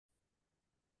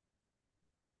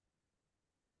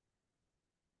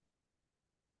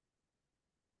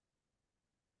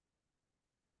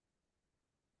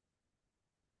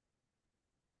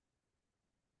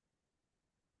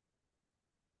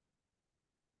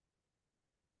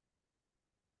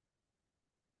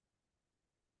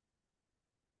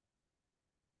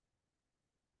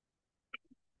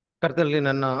ಕರ್ತನಲ್ಲಿ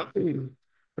ನನ್ನ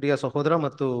ಪ್ರಿಯ ಸಹೋದರ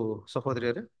ಮತ್ತು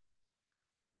ಸಹೋದರಿಯರೇ,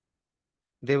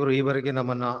 ದೇವರು ಈವರೆಗೆ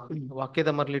ನಮ್ಮನ್ನ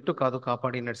ವಾಕ್ಯದ ಮರಲಿಟ್ಟು ಕಾದು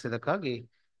ಕಾಪಾಡಿ ನಡೆಸಿದಕ್ಕಾಗಿ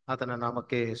ಆತನ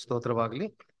ನಾಮಕ್ಕೆ ಸ್ತೋತ್ರವಾಗಲಿ.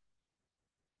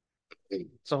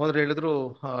 ಸಹೋದರ ಹೇಳಿದ್ರು,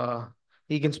 ಆ,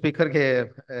 ಈಗಿನ ಸ್ಪೀಕರ್ಗೆ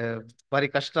ಭಾರಿ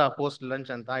ಕಷ್ಟ ಪೋಸ್ಟ್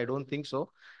ಲಂಚ್ ಅಂತ. I don't think so.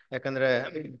 ಯಾಕಂದ್ರೆ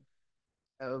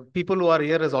people who are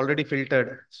here is already filtered.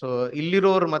 So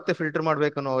ಇಲ್ಲಿರೋರು ಮತ್ತೆ ಫಿಲ್ಟರ್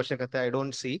ಮಾಡ್ಬೇಕನ್ನೋ ಅವಶ್ಯಕತೆ I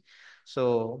don't see. So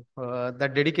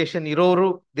that dedication ಇರೋರು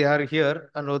ದೇ ಆರ್ ಹಿಯರ್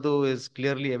ಅನ್ನೋದು ಇಸ್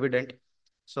ಕ್ಲಿಯರ್ಲಿ ಎವಿಡೆಂಟ್.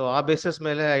 ಸೊ ಆ ಬೇಸಿಸ್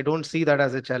ಮೇಲೆ I don't see that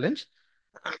as A challenge.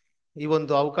 ಈ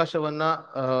ಒಂದು ಅವಕಾಶವನ್ನ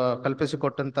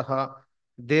ಕಲ್ಪಿಸಿಕೊಟ್ಟಂತಹ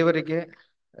ದೇವರಿಗೆ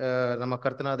ನಮ್ಮ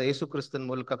ಕರ್ತನಾದ ಯೇಸು ಕ್ರಿಸ್ತನ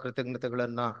ಮೂಲಕ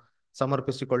ಕೃತಜ್ಞತೆಗಳನ್ನ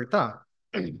ಸಮರ್ಪಿಸಿಕೊಳ್ತಾ,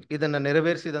 ಇದನ್ನ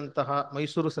ನೆರವೇರಿಸಿದಂತಹ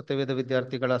ಮೈಸೂರು ಸತ್ಯವೇದ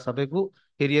ವಿದ್ಯಾರ್ಥಿಗಳ ಸಭೆಗೂ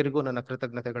ಹಿರಿಯರಿಗೂ ನನ್ನ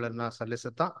ಕೃತಜ್ಞತೆಗಳನ್ನ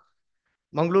ಸಲ್ಲಿಸುತ್ತಾ,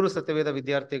 ಮಂಗಳೂರು ಸತ್ಯವೇದ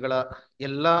ವಿದ್ಯಾರ್ಥಿಗಳ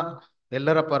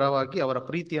ಎಲ್ಲರ ಪರವಾಗಿ ಅವರ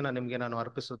ಪ್ರೀತಿಯನ್ನ ನಿಮ್ಗೆ ನಾನು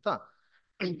ಅರ್ಪಿಸುತ್ತಾ,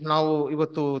 ನಾವು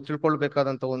ಇವತ್ತು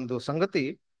ತಿಳ್ಕೊಳ್ಬೇಕಾದಂತ ಒಂದು ಸಂಗತಿ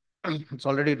ಇಟ್ಸ್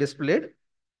ಆಲ್ರೆಡಿ ಡಿಸ್ಪ್ಲೇಡ್.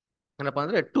 ಏನಪ್ಪಾ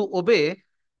ಅಂದ್ರೆ, to ಒಬೇ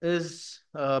is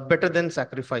better then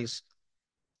sacrifice.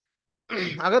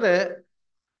 ಹಾಗಾದ್ರೆ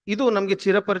ಇದು ನಮ್ಗೆ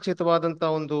ಚಿರಪರಿಚಿತವಾದಂತ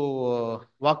ಒಂದು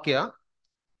ವಾಕ್ಯ.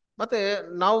 ಮತ್ತೆ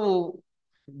ನಾವು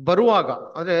ಬರುವಾಗ,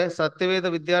 ಅಂದ್ರೆ ಸತ್ಯವೇದ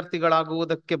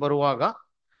ವಿದ್ಯಾರ್ಥಿಗಳಾಗುವುದಕ್ಕೆ ಬರುವಾಗ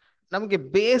ನಮ್ಗೆ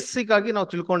ಬೇಸಿಕ್ ಆಗಿ ನಾವು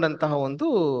ತಿಳ್ಕೊಂಡಂತಹ ಒಂದು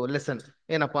ಲೆಸನ್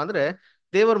ಏನಪ್ಪಾ ಅಂದ್ರೆ,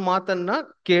 ದೇವರ ಮಾತನ್ನ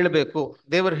ಕೇಳಬೇಕು,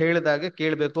 ದೇವರು ಹೇಳಿದಾಗೆ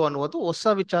ಕೇಳಬೇಕು ಅನ್ನುವುದು ಹೊಸ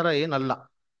ವಿಚಾರ ಏನಲ್ಲ.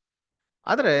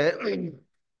 ಆದ್ರೆ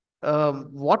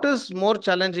ವಾಟ್ ಈಸ್ ಮೋರ್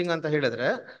ಚಾಲೆಂಜಿಂಗ್ ಅಂತ ಹೇಳಿದ್ರೆ,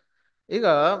 ಈಗ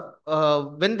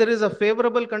when there is a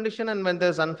favourable condition and when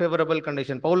there is unfavourable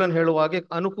condition, ಪೌಲನ್ ಹೇಳುವ ಹಾಗೆ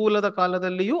ಅನುಕೂಲದ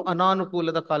ಕಾಲದಲ್ಲಿಯೂ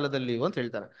ಅನಾನುಕೂಲದ ಕಾಲದಲ್ಲಿಯೂ ಅಂತ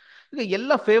ಹೇಳ್ತಾರೆ. ಈಗ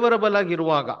ಎಲ್ಲ ಫೇವರಬಲ್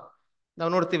ಆಗಿರುವಾಗ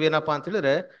ನಾವು ನೋಡ್ತೀವಿ ಏನಪ್ಪಾ ಅಂತ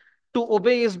ಹೇಳಿದ್ರೆ, to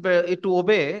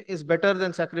ಒಬೇ is better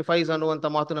then sacrifice ಅನ್ನುವಂತ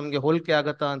ಮಾತು ನಮಗೆ ಹೋಲಿಕೆ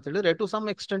ಆಗತ್ತಾ ಅಂತ ಹೇಳಿದ್ರೆ, ಟು ಸಮ್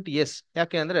ಎಕ್ಸ್ಟೆಂಟ್ ಎಸ್.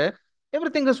 ಯಾಕೆ ಅಂದ್ರೆ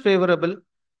ಎವ್ರಿಥಿಂಗ್ ಇಸ್ ಫೇವರಬಲ್.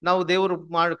 ನಾವು ದೇವರು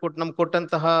ನಮ್ಗೆ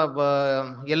ಕೊಟ್ಟಂತಹ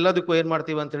ಎಲ್ಲದಕ್ಕೂ ಏನ್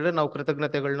ಮಾಡ್ತೀವಿ ಅಂತ ಹೇಳಿದ್ರೆ, ನಾವು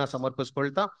ಕೃತಜ್ಞತೆಗಳನ್ನ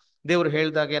ಸಮರ್ಪಿಸ್ಕೊಳ್ತಾ ದೇವ್ರು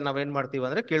ಹೇಳ್ದಾಗೆ ನಾವೇನ್ ಮಾಡ್ತೀವಿ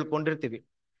ಅಂದ್ರೆ ಕೇಳ್ಕೊಂಡಿರ್ತೀವಿ.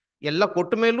 ಎಲ್ಲ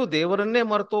ಕೊಟ್ಟ ಮೇಲೂ ದೇವರನ್ನೇ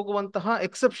ಮರ್ತೋಗುವಂತಹ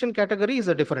exception category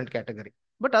is a different category.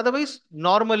 But otherwise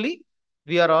normally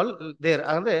we are all there.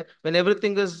 ಅಂದ್ರೆ when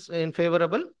everything is in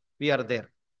favourable, we are there.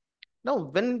 Now,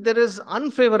 when there is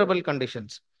unfavorable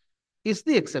conditions, is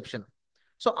the exception.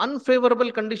 So unfavourable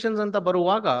conditions ಅಂತ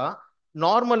ಬರುವಾಗ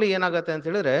normally ಏನಾಗತ್ತೆ ಅಂತ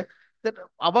ಹೇಳಿದ್ರೆ,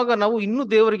 ಅವಾಗ ನಾವು ಇನ್ನೂ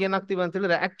ದೇವರಿಗೆ ಏನಾಗ್ತೀವಿ ಅಂತ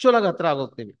ಹೇಳಿದ್ರೆ ಆಕ್ಚುಲ್ ಆಗಿ ಹತ್ರ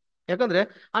ಆಗೋಗ್ತೀವಿ. ಯಾಕಂದ್ರೆ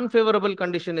ಅನ್ಫೇವರಬಲ್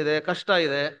ಕಂಡೀಷನ್ ಇದೆ, ಕಷ್ಟ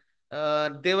ಇದೆ.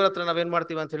 ದೇವರ ಹತ್ರ ನಾವೇನ್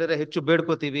ಮಾಡ್ತೀವಿ ಅಂತ ಹೇಳಿದ್ರೆ ಹೆಚ್ಚು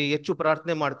ಬೇಡ್ಕೋತೀವಿ, ಹೆಚ್ಚು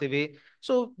ಪ್ರಾರ್ಥನೆ ಮಾಡ್ತೀವಿ.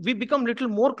 So we become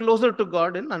little more closer to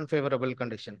god in unfavourable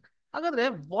condition. ಹಾಗಾದ್ರೆ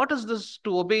what is this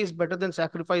to ಒಬೇ is better then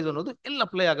sacrifice ಅನ್ನೋದು ಎಲ್ಲ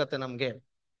ಅಪ್ಲೈ ಆಗತ್ತೆ ನಮ್ಗೆ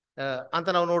ಅಂತ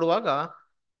ನಾವು ನೋಡುವಾಗ,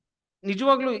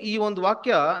 ನಿಜವಾಗ್ಲೂ ಈ ಒಂದು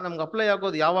ವಾಕ್ಯ ನಮ್ಗೆ ಅಪ್ಲೈ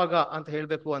ಆಗೋದು ಯಾವಾಗ ಅಂತ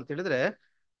ಹೇಳ್ಬೇಕು ಅಂತ ಹೇಳಿದ್ರೆ,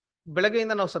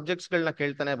 ಬೆಳಗ್ಗೆಯಿಂದ ನಾವು ಸಬ್ಜೆಕ್ಟ್ಸ್ಗಳನ್ನ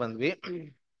ಕೇಳ್ತಾನೆ ಬಂದ್ವಿ.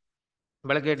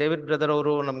 ಬೆಳಗ್ಗೆ ಡೇವಿಡ್ ಬ್ರದರ್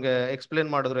ಅವರು ನಮ್ಗೆ ಎಕ್ಸ್ಪ್ಲೇನ್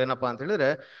ಮಾಡಿದ್ರು ಏನಪ್ಪಾ ಅಂತ ಹೇಳಿದ್ರೆ,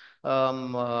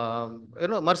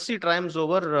 ಏನೋ ಮರ್ಸಿ ಟ್ರಯಮ್ಸ್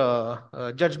ಓವರ್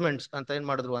ಜಡ್ಜ್ಮೆಂಟ್ಸ್ ಅಂತ ಏನ್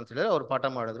ಮಾಡಿದ್ರು ಅಂತ ಹೇಳಿದ್ರೆ ಅವ್ರು ಪಾಠ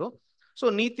ಮಾಡಿದ್ರು. ಸೊ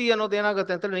ನೀತಿ ಅನ್ನೋದು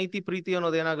ಏನಾಗುತ್ತೆ ಅಂತ ಹೇಳಿದ್ರೆ, ನೀತಿ ಪ್ರೀತಿ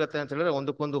ಅನ್ನೋದು ಏನಾಗುತ್ತೆ ಅಂತ ಹೇಳಿದ್ರೆ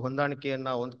ಒಂದಕ್ಕೊಂದು ಹೊಂದಾಣಿಕೆಯನ್ನ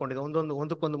ಹೊಂದ್ಕೊಂಡಿದೆ,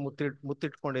 ಒಂದಕ್ಕೊಂದು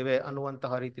ಮುತ್ತಿಟ್ಕೊಂಡಿವೆ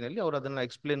ಅನ್ನುವಂತಹ ರೀತಿಯಲ್ಲಿ ಅವ್ರು ಅದನ್ನ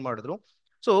ಎಕ್ಸ್ಪ್ಲೇನ್ ಮಾಡಿದ್ರು.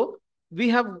 ಸೊ ವಿ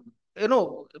ಹ್ಯಾವ್ ಏನೋ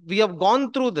we have gone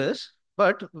through this,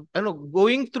 but ಏನೋ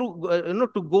going through,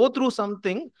 to go through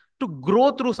something, to grow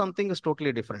through something is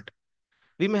totally different.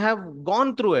 We may have gone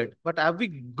through it, but have we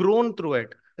grown through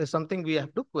it is something we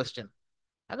have to question.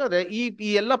 ಹಾಗಾದ್ರೆ ಈ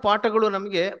ಎಲ್ಲ ಪಾಠಗಳು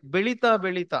ನಮಗೆ ಬೆಳೀತಾ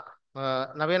ಬೆಳೀತಾ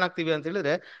ನಾವೇನಾಗ್ತೀವಿ ಅಂತ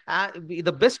ಹೇಳಿದ್ರೆ,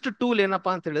 the best tool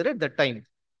ಏನಪ್ಪಾ ಅಂತ ಹೇಳಿದ್ರೆ the time.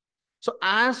 So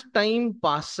as time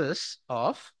passes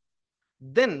of,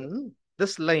 then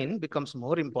this line becomes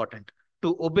more important.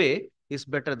 To obey is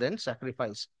better than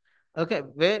sacrifice. Okay,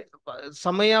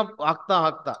 ಸಮಯ ಆಗ್ತಾ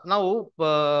ಆಗ್ತಾ ನಾವು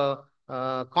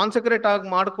ಕಾನ್ಸಂಟ್ರೇಟ್ ಆಗಿ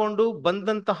ಮಾಡಿಕೊಂಡು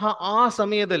ಬಂದಂತಹ ಆ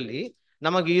ಸಮಯದಲ್ಲಿ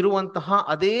ನಮಗೆ ಇರುವಂತಹ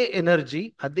ಅದೇ ಎನರ್ಜಿ,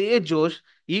 ಅದೇ ಜೋಶ್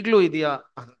ಈಗಲೂ ಇದೆಯಾ?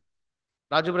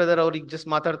 ರಾಜು ಬ್ರದರ್ ಅವ್ರಿಗೆ ಜಸ್ಟ್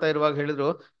ಮಾತಾಡ್ತಾ ಇರುವಾಗ ಹೇಳಿದ್ರು,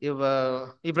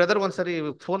 ಈ ಬ್ರದರ್ ಒಂದ್ಸರಿ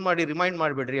ಫೋನ್ ಮಾಡಿ ರಿಮೈಂಡ್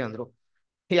ಮಾಡ್ಬಿಡ್ರಿ ಅಂದ್ರು.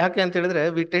 ಯಾಕೆ ಅಂತ ಹೇಳಿದ್ರೆ,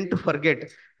 V tend to forget.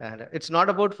 It's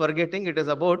not about forgetting, it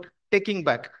is about taking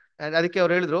back. ಅದಕ್ಕೆ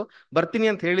ಅವ್ರು ಹೇಳಿದ್ರು, ಬರ್ತೀನಿ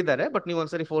ಅಂತ ಹೇಳಿದ್ದಾರೆ, ಬಟ್ ನೀವು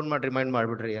ಒಂದ್ಸರಿ ಫೋನ್ ಮಾಡಿ ರಿಮೈಂಡ್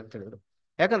ಮಾಡ್ಬಿಡ್ರಿ ಅಂತ ಹೇಳಿದ್ರು.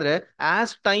 ಯಾಕಂದ್ರೆ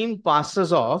ಆಸ್ ಟೈಮ್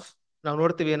ಪಾಸಸ್ ಆಫ್, ನಾವು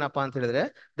ನೋಡ್ತೀವಿ ಏನಪ್ಪಾ ಅಂತ ಹೇಳಿದ್ರೆ,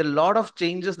 the lot of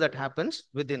changes that happens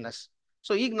with in us.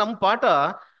 So ಈಗ ನಮ್ಮ ಪಾಠ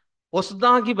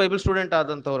ಹೊಸದಾಗಿ ಬೈಬಲ್ ಸ್ಟೂಡೆಂಟ್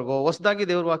ಆದಂತವ್ರಿಗೋ, ಹೊಸದಾಗಿ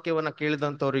ದೇವ್ರ ವಾಕ್ಯವನ್ನ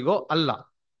ಕೇಳಿದಂತವ್ರಿಗೋ ಅಲ್ಲ.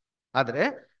 ಆದ್ರೆ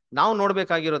ನಾವು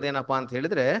ನೋಡ್ಬೇಕಾಗಿರೋದು ಏನಪ್ಪಾ ಅಂತ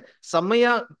ಹೇಳಿದ್ರೆ, ಸಮಯ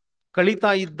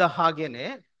ಕಳೀತಾ ಇದ್ದ ಹಾಗೇನೆ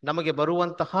ನಮಗೆ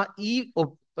ಬರುವಂತಹ ಈ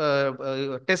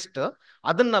ಟೆಸ್ಟ್,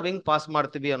 ಅದನ್ನ ನಾವ್ ಹೆಂಗ್ ಪಾಸ್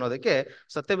ಮಾಡ್ತೀವಿ ಅನ್ನೋದಕ್ಕೆ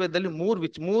ಸತ್ಯವೇದದಲ್ಲಿ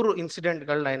ಮೂರು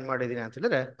ಇನ್ಸಿಡೆಂಟ್ಗಳನ್ನ ಏನ್ ಮಾಡಿದೀನಿ ಅಂತ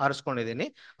ಹೇಳಿದ್ರೆ ಆರಿಸ್ಕೊಂಡಿದ್ದೀನಿ.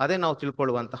 ಅದೇ ನಾವು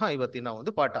ತಿಳ್ಕೊಳ್ಳುವಂತಹ ಇವತ್ತಿನ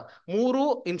ಒಂದು ಪಾಠ. ಮೂರು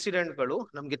ಇನ್ಸಿಡೆಂಟ್ಗಳು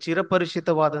ನಮ್ಗೆ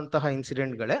ಚಿರಪರಿಚಿತವಾದಂತಹ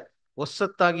ಇನ್ಸಿಡೆಂಟ್ಗಳೇ,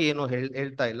 ಹೊಸತ್ತಾಗಿ ಏನು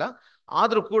ಹೇಳ್ತಾ ಇಲ್ಲ.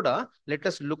 ಆದ್ರೂ ಕೂಡ let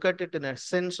us look at it in a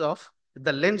sense of the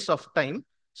lens of time,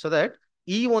 so that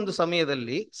ಈ ಒಂದು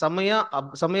ಸಮಯದಲ್ಲಿ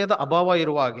ಸಮಯದ ಅಭಾವ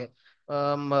ಇರುವ ಹಾಗೆ,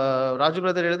 ರಾಜು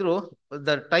ಬ್ರದರ್ ಹೇಳಿದ್ರು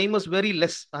the time is very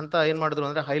less ಅಂತ ಏನ್ ಮಾಡಿದ್ರು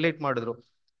ಅಂದ್ರೆ ಹೈಲೈಟ್ ಮಾಡಿದ್ರು.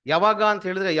 ಯಾವಾಗ ಅಂತ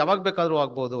ಹೇಳಿದ್ರೆ ಯಾವಾಗ ಬೇಕಾದ್ರೂ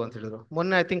ಆಗ್ಬೋದು ಅಂತ ಹೇಳಿದ್ರು.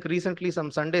 ಮೊನ್ನೆ I think recently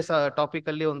Sunday topic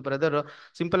ಅಲ್ಲಿ ಒಂದು ಬ್ರದರ್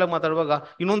ಸಿಂಪಲ್ ಆಗಿ ಮಾತಾಡುವಾಗ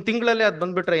ಇನ್ನೊಂದು ತಿಂಗಳಲ್ಲೇ ಅದ್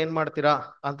ಬಂದ್ಬಿಟ್ರೆ ಏನ್ ಮಾಡ್ತೀರಾ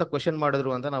ಅಂತ ಕ್ವಶನ್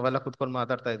ಮಾಡಿದ್ರು ಅಂತ ನಾವೆಲ್ಲ ಕುತ್ಕೊಂಡು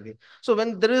ಮಾತಾಡ್ತಾ ಇದ್ವಿ. So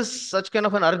when there is such kind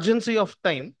of an urgency of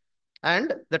time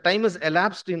and the time is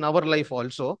ಎಲಾಪ್ಸ್ಡ್ in our life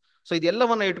also, so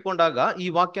ಇದೆಲ್ಲವನ್ನ ಇಟ್ಕೊಂಡಾಗ ಈ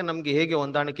ವಾಕ್ಯ ನಮ್ಗೆ ಹೇಗೆ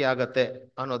ಹೊಂದಾಣಿಕೆ ಆಗತ್ತೆ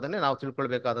ಅನ್ನೋದನ್ನೇ ನಾವು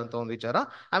ತಿಳ್ಕೊಳ್ಬೇಕಾದಂತ ಒಂದು ವಿಚಾರ.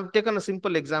 I taken a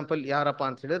simple example. ಯಾರಪ್ಪ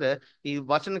ಅಂತ ಹೇಳಿದ್ರೆ, ಈ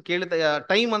ವಾಚನ ಕೇಳಿದ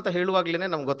ಟೈಮ್ ಅಂತ ಹೇಳುವಾಗ್ಲೇನೆ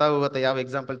ನಮ್ಗೆ ಗೊತ್ತಾಗುತ್ತೆ ಯಾವ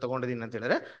ಎಕ್ಸಾಂಪಲ್ ತಗೊಂಡಿದ್ದೀನಿ ಅಂತ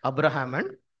ಹೇಳಿದ್ರೆ Abraham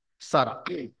and Sara.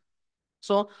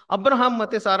 So Abraham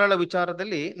ಮತ್ತೆ ಸಾರಾಳ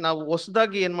ವಿಚಾರದಲ್ಲಿ ನಾವು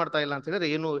ಹೊಸದಾಗಿ ಏನ್ ಮಾಡ್ತಾ ಇಲ್ಲ ಅಂತ ಹೇಳಿದ್ರೆ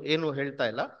ಏನು ಹೇಳ್ತಾ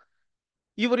ಇಲ್ಲ.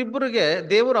 ಇವರಿಬ್ಬರಿಗೆ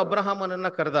ದೇವರು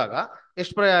ಅಬ್ರಹಾಮನನ್ನ ಕರೆದಾಗ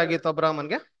ಎಷ್ಟು ಪ್ರಾಯ ಆಗಿತ್ತು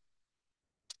ಅಬ್ರಹಾಮನ್ಗೆ?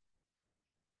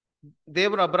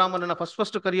 ದೇವರು ಅಬ್ರಾಹ್ಮನನ್ನ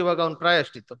ಫಸ್ಟ್ ಕರೆಯುವಾಗ ಅವನ ಪ್ರಾಯ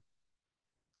ಎಷ್ಟಿತ್ತು?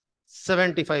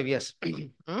 75 years.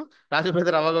 ರಾಜು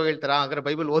ಬ್ರದರ್ ಅವಾಗ ಹೇಳ್ತಾರ ಹಾಗಾದ್ರೆ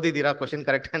ಬೈಬಲ್ ಓದಿದ್ದೀರಾ ಕ್ವಶನ್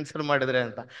ಕರೆಕ್ಟ್ ಆನ್ಸರ್ ಮಾಡಿದ್ರೆ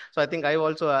ಅಂತ. So I think I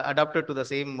also adopted to the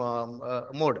same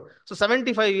mode. So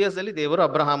 75 years ಅಲ್ಲಿ ದೇವರು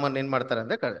ಅಬ್ರಹಾಮನ್ ಏನ್ ಮಾಡ್ತಾರೆ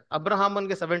ಅಂದ್ರೆ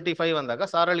ಅಬ್ರಹಾಮನ್ಗೆ 75 ಅಂದಾಗ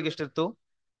ಸಾರಳಿಗೆ ಎಷ್ಟಿತ್ತು?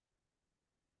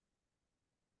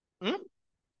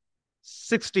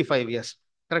 65 years.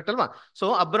 ಕರೆಕ್ಟ್ ಅಲ್ವಾ? So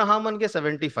ಅಬ್ರಹಾಮನ್ಗೆ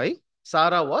 75,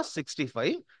 Sara was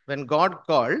 65 when god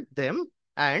called them,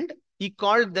 and he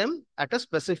called them at a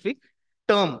specific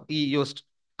term he used.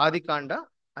 ಆದಿಕಾಂಡ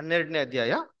 12ನೇ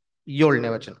ಅಧ್ಯಾಯ 7ನೇ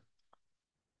ವಚನ.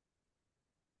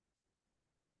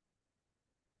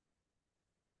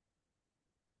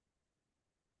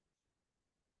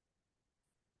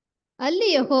 ಅಲ್ಲಿ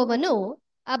ಯೆಹೋವನು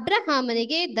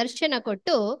ಅಬ್ರಹಾಮನಿಗೆ ದರ್ಶನ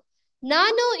ಕೊಟ್ಟು,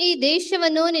 ನಾನು ಈ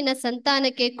ದೇಶವನ್ನು ನಿನ್ನ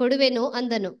ಸಂತಾನಕ್ಕೆ ಕೊಡುವೆನು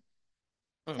ಅಂದನು.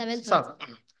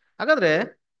 ಹಾಗಾದ್ರೆ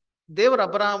ದೇವರ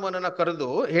ಅಬ್ರಹಾಮನನ್ನ ಕರೆದು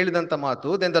ಹೇಳಿದಂತ ಮಾತು,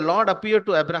 then the lord appeared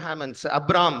to Abraham and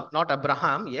ಅಬ್ರಾಮ್, not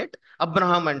Abraham yet,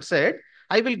 Abraham and shed,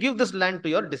 I will give this land to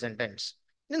your descendants.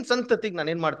 ನಿನ್ ಸಂತತಿಗೆ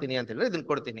ನಾನು ಏನ್ ಮಾಡ್ತೀನಿ ಅಂತ ಹೇಳಿದ್ರೆ ಇದನ್ನ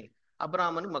ಕೊಡ್ತೀನಿ.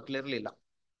 ಅಬ್ರಹಾಮನ್ ಮಕ್ಳಿರ್ಲಿಲ್ಲ.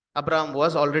 Abraham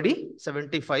was already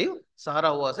 75,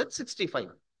 Sara was at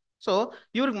 65. So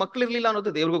ಇವ್ರಿಗೆ ಮಕ್ಳಿರ್ಲಿಲ್ಲ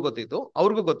ಅನ್ನೋದು ದೇವ್ರಿಗೂ ಗೊತ್ತಿತ್ತು,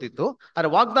 ಅವ್ರಿಗೂ ಗೊತ್ತಿತ್ತು.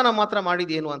 ಆದ್ರೆ ವಾಗ್ದಾನ ಮಾತ್ರ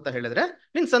ಮಾಡಿದೇನು ಅಂತ ಹೇಳಿದ್ರೆ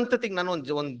ನಿನ್ ಸಂತತಿಗೆ ನಾನು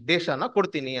ಒಂದ್ ದೇಶನ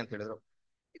ಕೊಡ್ತೀನಿ ಅಂತ ಹೇಳಿದ್ರು.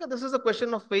 ಈಗ this is a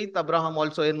question of faith. Abraham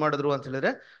also ಏನ್ ಮಾಡಿದ್ರು ಅಂತ ಹೇಳಿದ್ರೆ,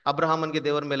 ಅಬ್ರಹಾಮನ್ಗೆ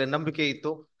ದೇವರ ಮೇಲೆ ನಂಬಿಕೆ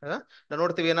ಇತ್ತು. ನಾವು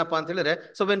ನೋಡ್ತೀವಿ ಏನಪ್ಪಾ ಅಂತ ಹೇಳಿದ್ರೆ,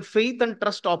 so when faith and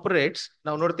trust operates,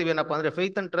 ನಾವು ನೋಡ್ತೀವಿ ಏನಪ್ಪಾ ಅಂದ್ರೆ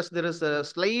faith and trust there is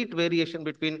slight variation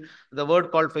between the word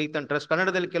called faith and trust.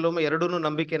 ಕನ್ನಡದಲ್ಲಿ ಕೆಲವೊಮ್ಮೆ ಎರಡೂ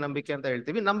ನಂಬಿಕೆ ಅಂತ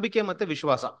ಹೇಳ್ತೀವಿ, ನಂಬಿಕೆ ಮತ್ತೆ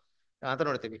ವಿಶ್ವಾಸ ಅಂತ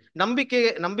ನೋಡ್ತೀವಿ.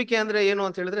 ನಂಬಿಕೆ ಅಂದ್ರೆ ಏನು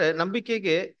ಅಂತ ಹೇಳಿದ್ರೆ,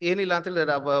 ನಂಬಿಕೆಗೆ ಏನಿಲ್ಲ ಅಂತ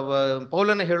ಹೇಳಿದ್ರೆ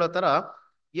ಪೌಲನೇ ಹೇಳೋ ತರ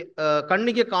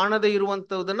ಕಣ್ಣಿಗೆ ಕಾಣದೇ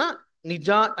ಇರುವಂತದನ್ನ ನಿಜ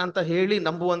ಅಂತ ಹೇಳಿ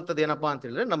ನಂಬುವಂಥದ್ದು ಏನಪ್ಪಾ ಅಂತ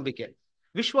ಹೇಳಿದ್ರೆ ನಂಬಿಕೆ.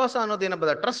 ವಿಶ್ವಾಸ ಅನ್ನೋದೇನಪ್ಪ,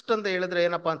 ಟ್ರಸ್ಟ್ ಅಂತ ಹೇಳಿದ್ರೆ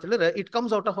ಏನಪ್ಪಾ ಅಂತ ಹೇಳಿದ್ರೆ it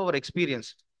comes out of our experience.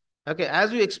 Okay,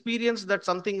 as you experience that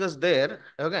something is there.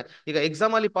 Okay, ಈಗ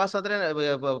ಎಕ್ಸಾಮ್ ಅಲ್ಲಿ ಪಾಸ್ ಆದ್ರೆ,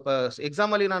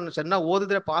 ಎಕ್ಸಾಮ್ ಅಲ್ಲಿ ನಾನು ಚೆನ್ನಾಗಿ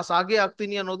ಓದಿದ್ರೆ ಪಾಸ್ ಆಗೇ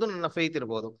ಆಗ್ತೀನಿ ಅನ್ನೋದು ನನ್ನ ಫೇತ್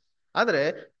ಇರ್ಬೋದು. ಆದ್ರೆ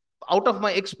out of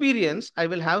my experience I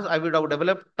would have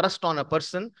developed trust on a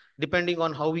person depending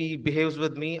on how he behaves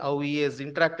with me, how he has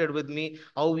interacted with me,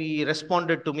 how he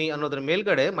responded to me ಅನ್ನೋದ್ರ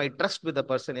ಮೇಲ್ಗಡೆ my trust with the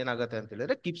person ಏನಾಗುತ್ತೆ ಅಂತ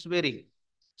ಹೇಳಿದ್ರೆ keeps varying.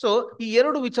 So ಈ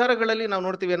ಎರಡು ವಿಚಾರಗಳಲ್ಲಿ ನಾವು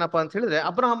ನೋಡ್ತೀವಿ ಏನಪ್ಪಾ ಅಂತ ಹೇಳಿದ್ರೆ,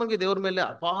 ಅಬ್ರಹಾಮನ್ಗೆ ದೇವ್ರ ಮೇಲೆ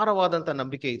ಅಪಾರವಾದಂತ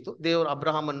ನಂಬಿಕೆ ಇತ್ತು. ದೇವ್ರ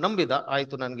ಅಬ್ರಹಾಮನ್ ನಂಬಿದ,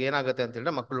 ಆಯ್ತು ನನ್ಗೆ ಏನಾಗುತ್ತೆ ಅಂತ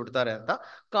ಹೇಳಿದ್ರೆ ಮಕ್ಕಳು ಹುಡ್ತಾರೆ ಅಂತ.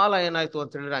 ಕಾಲ ಏನಾಯ್ತು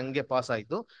ಅಂತ ಹೇಳಿದ್ರೆ ಹಂಗೆ ಪಾಸ್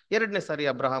ಆಯ್ತು. ಎರಡನೇ ಸಾರಿ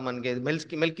ಅಬ್ರಹಾಮನ್ಗೆ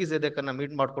ಮೆಲ್ಕಿಸೆದೇಕನ್ನ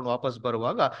ಮೀಟ್ ಮಾಡ್ಕೊಂಡು ವಾಪಸ್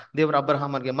ಬರುವಾಗ ದೇವ್ರ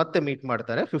ಅಬ್ರಹಾಮನ್ಗೆ ಮತ್ತೆ ಮೀಟ್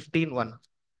ಮಾಡ್ತಾರೆ 15:1.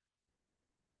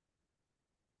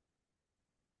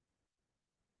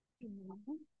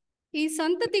 ಈ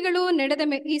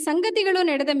ಸಂಗತಿಗಳು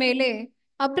ನಡೆದ ಮೇಲೆ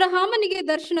ಅಬ್ರಹಾಮನಿಗೆ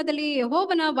ದರ್ಶನದಲ್ಲಿ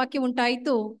ಯೆಹೋವನ ವಾಕ್ಯ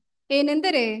ಉಂಟಾಯಿತು.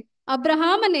 ಏನೆಂದರೆ,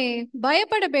 ಅಬ್ರಹಾಮನೇ,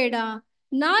 ಭಯಪಡಬೇಡ,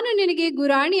 ನಾನು ನಿನಗೆ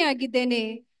ಗುರಾಣಿಯಾಗಿದ್ದೇನೆ,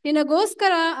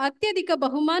 ನಿನಗೋಸ್ಕರ ಅತ್ಯಧಿಕ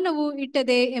ಬಹುಮಾನವು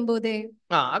ಇಟ್ಟದೆ ಎಂಬುದೇ.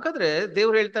 ಹಾಗಾದ್ರೆ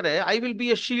ದೇವ್ರು ಹೇಳ್ತಾರೆ I will be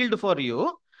A shield for you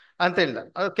ಅಂತ ಹೇಳ್ದ.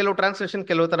 ಕೆಲವು ಟ್ರಾನ್ಸ್ಲೇಷನ್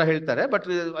ಕೆಲವು ತರ ಹೇಳ್ತಾರೆ, ಬಟ್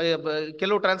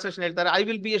ಕೆಲವು ಟ್ರಾನ್ಸ್ಲೇಷನ್ ಹೇಳ್ತಾರೆ I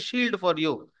will be A shield for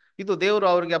you. ಇದು ದೇವರು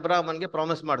ಅವ್ರಿಗೆ ಅಬ್ರಹಾಮನ್ಗೆ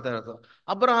ಪ್ರಾಮಿಸ್ ಮಾಡ್ತಾ ಇರೋದು.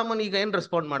 ಅಬ್ರಹಾಮನ್ ಈಗ ಏನ್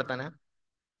ರೆಸ್ಪಾಂಡ್ ಮಾಡ್ತಾನೆ?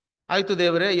 ಆಯ್ತು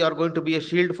ದೇವರೇ, you are going to B A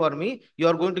shield for me, you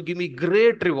are going to give me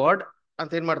great reward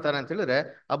ಅಂತ ಏನ್ ಮಾಡ್ತಾನೆ ಅಂತ ಹೇಳಿದ್ರೆ,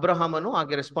 ಅಬ್ರಹಾಮನು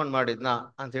ಹಾಗೆ ರೆಸ್ಪಾಂಡ್ ಮಾಡಿದ್ನಾ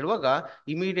ಅಂತ ಹೇಳುವಾಗ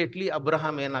ಇಮಿಡಿಯೇಟ್ಲಿ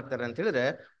ಅಬ್ರಹಾಮ್ ಏನಾಗ್ತಾರೆ ಅಂತ ಹೇಳಿದ್ರೆ,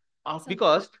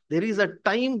 because there is a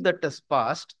time that is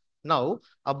past, now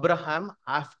Abraham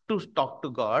have to talk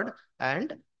to god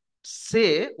and say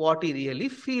what he really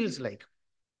feels like.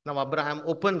 Now Abraham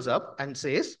opens up and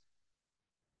says,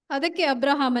 ಅದಕ್ಕೆ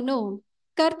ಅಬ್ರಹಾಮನು,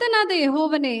 ಕರ್ತನಾದ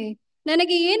ಯೆಹೋವನೇ,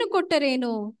 ನನಗೆ ಏನು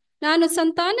ಕೊಟ್ಟರೇನು? ನಾನು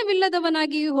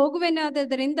ಸಂತಾನವಿಲ್ಲದವನಾಗಿ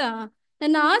ಹೋಗುವೆನಾದ್ದರಿಂದ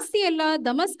ನನ್ನ ಆಸ್ತಿಯೆಲ್ಲ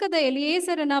ದಮಸ್ಕದ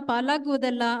ಎಲಿಯೇಸರನ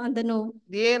ಪಾಲಾಗುವುದಲ್ಲ ಅಂದನು.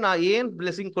 ಏನ್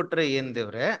ಬ್ಲೆಸಿಂಗ್ ಕೊಟ್ರೆ ಏನ್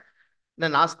ದೇವ್ರೆ,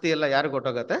 ನನ್ನ ಆಸ್ತಿ ಎಲ್ಲ ಯಾರು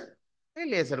ಕೊಟ್ಟೋಗತ್ತೆ?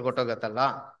 ಎಲಿಯೇಸರ್ ಕೊಟ್ಟೋಗತ್ತಲ್ಲ,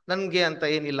 ನನ್ಗೆ ಅಂತ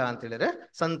ಏನಿಲ್ಲ ಅಂತ ಹೇಳಿದ್ರೆ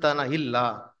ಸಂತಾನ ಇಲ್ಲ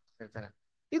ಹೇಳ್ತಾನೆ.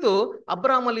 ಇದು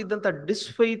ಅಬ್ರಾಹಮಲ್ಲಿ ಇದ್ದಂತ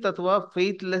ಡಿಸ್ಫೈತ್ ಅಥವಾ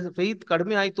ಫೇತ್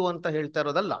ಕಡಿಮೆ ಆಯ್ತು ಅಂತ ಹೇಳ್ತಾ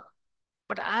ಇರೋದಲ್ಲ.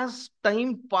 But as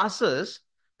time passes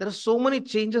there are so many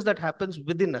changes that happens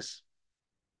within us.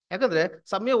 ಯಾಕಂದ್ರೆ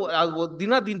ಸಮಯ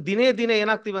ದಿನೇ ದಿನೇ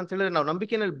ಏನಾಗ್ತೀವಿ ಅಂತ ಹೇಳಿದ್ರೆ ನಾವು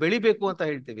ನಂಬಿಕೆಯಲ್ಲಿ ಬೆಳಿಬೇಕು ಅಂತ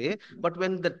ಹೇಳ್ತೀವಿ. But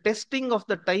when the testing of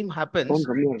the time happens,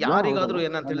 ಯಾರಿಗಾದ್ರೂ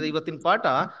ಏನಂತ ಹೇಳಿದ್ರೆ ಇವತ್ತಿನ ಪಾಠ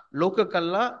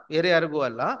ಲೋಕಕ್ಕಲ್ಲ, ಬೇರೆ ಯಾರಿಗೂ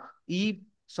ಅಲ್ಲ, ಈ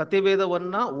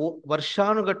ಸತ್ಯವೇದವನ್ನ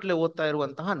ವರ್ಷಾನುಗಟ್ಲೆ ಓದ್ತಾ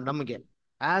ಇರುವಂತಹ ನಮಗೆ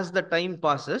as the time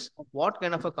passes what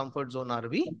kind of a comfort zone R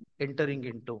V entering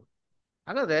in to.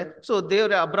 ಹಾಗಾದ್ರೆ ಸೊ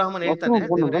ದೇವ್ರ ಅಬ್ರಾಹ್ಮನ್ ಹೇಳ್ತಾನೆ,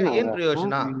 ದೇವ್ರೆ ಏನ್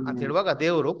ಪ್ರಯೋಜನ ಅಂತ ಹೇಳುವಾಗ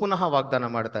ದೇವರು ಪುನಃ ವಾಗ್ದಾನ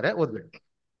ಮಾಡ್ತಾರೆ. ಓದ್ಬಿಟ್ಟು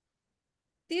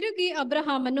ತಿರುಗಿ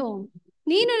ಅಬ್ರಹಾಮನು,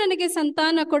 ನೀನು ನನಗೆ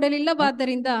ಸಂತಾನ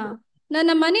ಕೊಡಲಿಲ್ಲವಾದ್ದರಿಂದ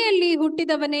ನನ್ನ ಮನೆಯಲ್ಲಿ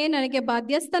ಹುಟ್ಟಿದವನೇ ನನಗೆ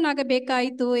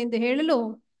ಬಾಧ್ಯಸ್ಥನಾಗಬೇಕಾಯಿತು ಎಂದು ಹೇಳಲು,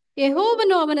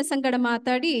 ಯೆಹೋವನು ಅವನ ಸಂಗಡ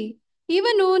ಮಾತಾಡಿ,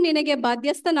 ಇವನು ನಿನಗೆ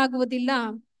ಬಾಧ್ಯಸ್ಥನಾಗುವುದಿಲ್ಲ,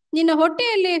 ನಿನ್ನ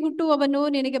ಹೊಟ್ಟೆಯಲ್ಲೇ ಹುಟ್ಟುವವನು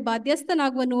ನಿನಗೆ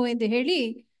ಬಾಧ್ಯಸ್ಥನಾಗುವನು ಎಂದು ಹೇಳಿ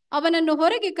ಅವನನ್ನು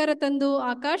ಹೊರಗೆ ಕರೆತಂದು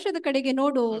ಆಕಾಶದ ಕಡೆಗೆ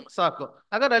ನೋಡು. ಸಾಕು.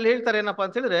 ಹಾಗಾದ್ರೆ ಅಲ್ಲಿ ಹೇಳ್ತಾರೆ ಏನಪ್ಪಾ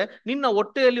ಅಂತ ಹೇಳಿದ್ರೆ, ನಿನ್ನ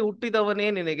ಹೊಟ್ಟೆಯಲ್ಲಿ ಹುಟ್ಟಿದವನೇ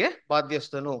ನಿನಗೆ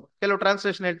ಬಾಧ್ಯಸ್ಥನು. ಕೆಲವು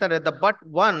ಟ್ರಾನ್ಸ್ಲೇಷನ್ ಹೇಳ್ತಾರೆ, the but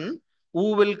one who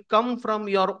will come from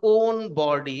your own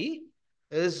body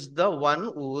is the one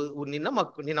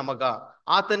ನಿನ್ನ ಮಗ,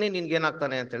 ಆತನೇ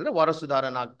ನಿನ್ಗೇನಾಗ್ತಾನೆ ಅಂತ ಹೇಳಿದ್ರೆ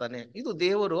ವಾರಸುದಾರನಾಗ್ತಾನೆ. ಇದು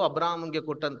ದೇವರು ಅಬ್ರಾಹ್ಮನ್ಗೆ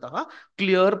ಕೊಟ್ಟಂತಹ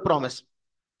ಕ್ಲಿಯರ್ ಪ್ರಾಮಿಸ್.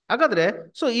 ಹಾಗಾದ್ರೆ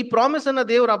ಸೊ ಈ ಪ್ರಾಮಿಸ್ ಅನ್ನ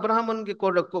ದೇವರು ಅಬ್ರಾಹ್ಮನ್ಗೆ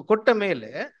ಕೊಟ್ಟ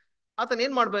ಮೇಲೆ ಆತನ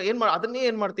ಅದನ್ನೇ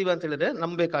ಏನ್ ಮಾಡ್ತೀವಿ ಅಂತ ಹೇಳಿದ್ರೆ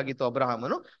ನಂಬೇಕಾಗಿತ್ತು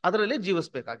ಅಬ್ರಾಹ್ಮನು, ಅದರಲ್ಲೇ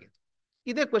ಜೀವಿಸ್ಬೇಕಾಗಿತ್ತು.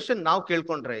 ಇದೇ ಕ್ವೆಶನ್ ನಾವು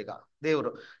ಕೇಳ್ಕೊಂಡ್ರೆ ಈಗ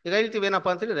ದೇವರು ಈಗ ಹೇಳ್ತೀವಿ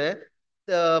ಏನಪ್ಪಾ ಅಂತ ಹೇಳಿದ್ರೆ,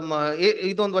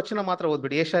 ಇದೊಂದು ವಚನ ಮಾತ್ರ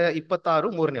ಓದ್ಬಿಡಿ, ಯೆಶಾಯ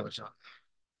 26:3 ವಚನ.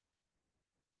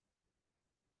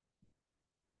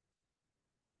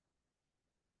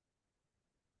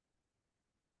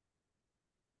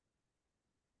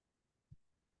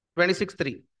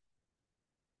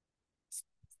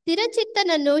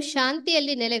 ಸ್ಥಿರಚಿತ್ತನನ್ನು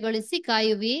ಶಾಂತಿಯಲ್ಲಿ ನೆಲೆಗೊಳಿಸಿ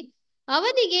ಕಾಯುವಿ,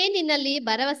 ಅವನಿಗೆ ನಿನ್ನಲ್ಲಿ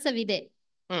ಭರವಸವಿದೆ.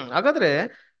 ಹಾಗಾದ್ರೆ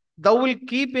thou will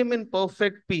keep him in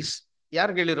perfect peace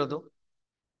ಯಾರು ಹೇಳಿರೋದು?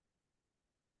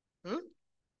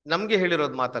 ನಮ್ಗೆ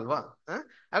ಹೇಳಿರೋದು ಮಾತಲ್ವಾ?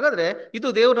 ಹಾಗಾದ್ರೆ ಇದು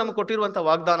ದೇವ್ರು ನಮ್ಗೆ ಕೊಟ್ಟಿರುವಂತ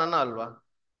ವಾಗ್ದಾನನ ಅಲ್ವಾ?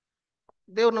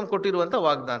 ದೇವ್ರು ನಮ್ಗೆ ಕೊಟ್ಟಿರುವಂತ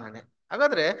ವಾಗ್ದಾನನೇ.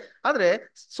 ಆದ್ರೆ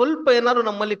ಸ್ವಲ್ಪ ಏನಾದ್ರು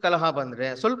ನಮ್ಮಲ್ಲಿ ಕಲಹ ಬಂದ್ರೆ,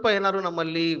 ಸ್ವಲ್ಪ ಏನಾದ್ರು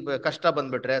ನಮ್ಮಲ್ಲಿ ಕಷ್ಟ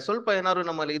ಬಂದ್ಬಿಟ್ರೆ, ಸ್ವಲ್ಪ ಏನಾದ್ರು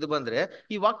ನಮ್ಮಲ್ಲಿ ಇದು ಬಂದ್ರೆ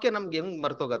ಈ ವಾಕ್ಯ ನಮ್ಗೆ ಹೆಂಗ್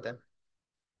ಮರ್ತೋಗತ್ತೆ?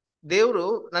 ದೇವ್ರು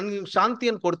ನನ್ಗೆ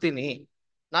ಶಾಂತಿಯನ್ನು ಕೊಡ್ತೀನಿ,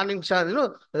 ನಾನು ನಿಮ್ಗೆ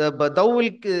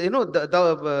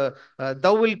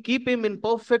thou will keep him in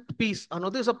perfect peace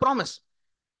ಅನ್ನೋದು ಇಸ್ ಅ ಪ್ರಾಮಿಸ್.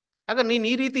 ಆಗ ನೀನ್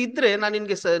ಈ ರೀತಿ ಇದ್ರೆ ನಾನು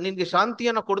ನಿನ್ಗೆ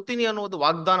ಶಾಂತಿಯನ್ನ ಕೊಡ್ತೀನಿ ಅನ್ನೋದು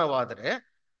ವಾಗ್ದಾನವಾದ್ರೆ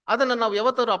ಅದನ್ನ ನಾವು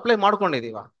ಯಾವತ್ತಾದ್ರು ಅಪ್ಲೈ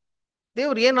ಮಾಡ್ಕೊಂಡಿದೀವ?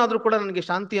 ದೇವ್ರು ಏನಾದ್ರೂ ಕೂಡ ನನಗೆ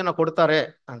ಶಾಂತಿಯನ್ನ ಕೊಡ್ತಾರೆ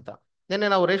ಅಂತ. ನಿನ್ನೆ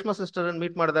ನಾವು ರೇಷ್ಮಾ ಸಿಸ್ಟರ್ ಅನ್ನು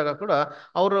ಮೀಟ್ ಮಾಡಿದಾಗ ಕೂಡ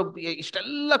ಅವರು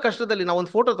ಇಷ್ಟೆಲ್ಲ ಕಷ್ಟದಲ್ಲಿ ನಾವು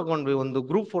ಒಂದು ಫೋಟೋ ತಗೊಂಡ್ವಿ, ಒಂದು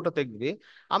ಗ್ರೂಪ್ ಫೋಟೋ ತೆಗ್ದ್ವಿ.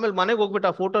 ಆಮೇಲೆ ಮನೆಗೆ ಹೋಗ್ಬಿಟ್ಟು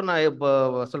ಆ ಫೋಟೋನ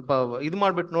ಸ್ವಲ್ಪ ಇದು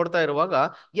ಮಾಡ್ಬಿಟ್ಟು ನೋಡ್ತಾ ಇರುವಾಗ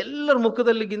ಎಲ್ಲರ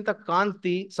ಮುಖದಲ್ಲಿಗಿಂತ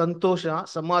ಕಾಂತಿ, ಸಂತೋಷ,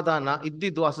 ಸಮಾಧಾನ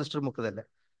ಇದ್ದಿದ್ದು ಆ ಸಿಸ್ಟರ್ ಮುಖದಲ್ಲೇ.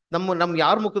 ನಮ್ಗೆ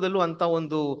ಯಾರ ಮುಖದಲ್ಲೂ ಅಂತ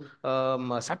ಒಂದು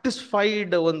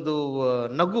ಸ್ಯಾಟಿಸ್ಫೈಡ್ ಒಂದು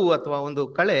ನಗು ಅಥವಾ ಒಂದು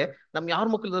ಕಳೆ ನಮ್ಗೆ ಯಾರ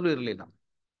ಮುಖದಲ್ಲೂ ಇರಲಿಲ್ಲ.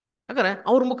 ಹಾಗಾದ್ರೆ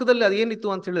ಅವ್ರ ಮುಖದಲ್ಲಿ ಅದೇನಿತ್ತು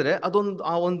ಅಂತ ಹೇಳಿದ್ರೆ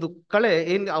ಆ ಒಂದು ಕಳೆ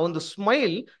ಆ ಒಂದು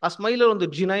ಸ್ಮೈಲ್, ಆ ಸ್ಮೈಲ್ ಒಂದು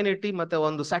ಜಿನೈನಿಟಿ ಮತ್ತೆ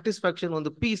ಒಂದು ಸ್ಯಾಟಿಸ್ಫ್ಯಾಕ್ಷನ್,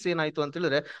 ಒಂದು ಪೀಸ್ ಏನಾಯ್ತು ಅಂತ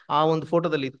ಹೇಳಿದ್ರೆ ಆ ಒಂದು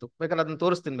ಫೋಟೋದಲ್ಲಿ ಇತ್ತು. ಬೇಕಾದ್ರೆ ಅದನ್ನ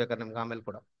ತೋರಿಸ್ತೀನಿ ಬೇಕಾದ್ರೆ ನಿಮ್ಗೆ ಆಮೇಲೆ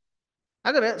ಕೂಡ.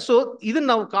 ಹಾಗಾದ್ರೆ ಸೊ ಇದನ್ನ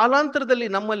ನಾವು ಕಾಲಾಂತರದಲ್ಲಿ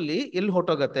ನಮ್ಮಲ್ಲಿ ಎಲ್ಲಿ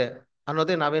ಹೊಟ್ಟೋಗತ್ತೆ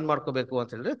ಅನ್ನೋದೇ ನಾವೇನ್ ಮಾಡ್ಕೋಬೇಕು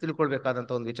ಅಂತ ಹೇಳಿದ್ರೆ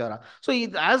ತಿಳ್ಕೊಳ್ಬೇಕಾದಂತ ಒಂದು ವಿಚಾರ. ಸೊ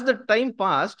ಇದು ಆಸ್ ದ ಟೈಮ್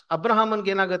ಪಾಸ್ಟ್ ಅಬ್ರಹಾಮನ್ಗೆ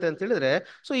ಏನಾಗುತ್ತೆ ಅಂತ ಹೇಳಿದ್ರೆ,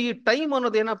 ಸೊ ಈ ಟೈಮ್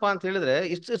ಅನ್ನೋದು ಏನಪ್ಪಾ ಅಂತ ಹೇಳಿದ್ರೆ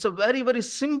it's a very very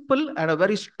simple and a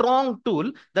very strong tool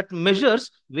that measures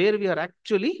where we are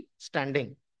actually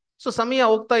standing. So ಸಮಯ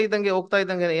ಹೋಗ್ತಾ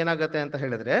ಇದ್ದಂಗೆ ಏನಾಗುತ್ತೆ ಅಂತ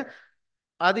ಹೇಳಿದ್ರೆ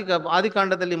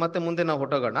ಆದಿಕಾಂಡದಲ್ಲಿ ಮತ್ತೆ ಮುಂದೆ ನಾವು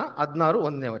ಹೊಟ್ಟೋಗೋಣ.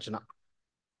 16:1 ವಚನ.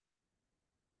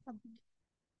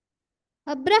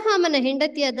 ಅಬ್ರಹಾಮನ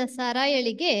ಹೆಂಡತಿಯಾದ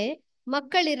ಸಾರಾಯಳಿಗೆ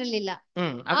ಮಕ್ಕಳಿರಲಿಲ್ಲ.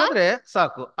 ಹಾಗಾದ್ರೆ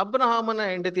ಸಾಕು, ಅಬ್ರಹಾಮನ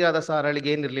ಹೆಂಡತಿಯಾದ ಸಾರಳಿಗೆ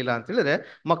ಏನಿರ್ಲಿಲ್ಲ ಅಂತ ಹೇಳಿದ್ರೆ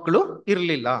ಮಕ್ಕಳು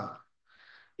ಇರ್ಲಿಲ್ಲ.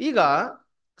 ಈಗ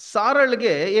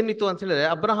ಸಾರಳಿಗೆ ಏನಿತ್ತು ಅಂತ ಹೇಳಿದ್ರೆ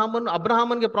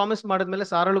ಅಬ್ರಹಾಮನ್ಗೆ ಪ್ರಾಮಿಸ್ ಮಾಡಿದ್ಮೇಲೆ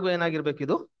ಸಾರಳಿಗೂ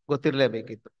ಏನಾಗಿರ್ಬೇಕಿದು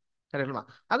ಗೊತ್ತಿರ್ಲೇಬೇಕಿತ್ತು, ಸರಿಲ್ವಾ?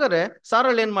 ಹಾಗಾದ್ರೆ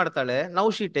ಸಾರಳ್ ಏನ್ ಮಾಡ್ತಾಳೆ? Now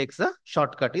she takes a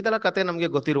short cut. ಇದೆಲ್ಲ ಕತೆ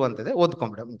ನಮ್ಗೆ ಗೊತ್ತಿರುವಂತದೆ,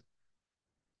 ಓದ್ಕೊಂಬಿಡ.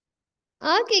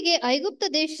 ಆಕೆಗೆ ಐಗುಪ್ತ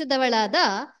ದೇಶದವಳಾದ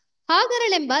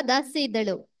ಹಾಗರಳೆಂಬ ದಾಸಿ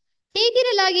ಇದ್ದಳು.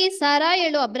 ಹೀಗಿರಲಾಗಿ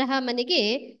ಸಾರಾಯಳು ಅಬ್ರಹಾಮನಿಗೆ,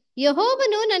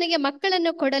 ಯೆಹೋವನು ನನಗೆ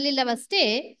ಮಕ್ಕಳನ್ನು ಕೊಡಲಿಲ್ಲವಷ್ಟೇ,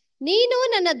 ನೀನು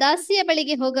ನನ್ನ ದಾಸಿಯ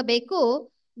ಬಳಿಗೆ ಹೋಗಬೇಕು,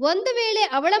 ಒಂದು ವೇಳೆ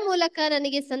ಅವಳ ಮೂಲಕ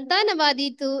ನನಗೆ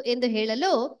ಸಂತಾನವಾದೀತು ಎಂದು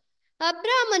ಹೇಳಲು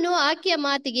ಅಬ್ರಾಮನು ಆಕೆಯ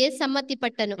ಮಾತಿಗೆ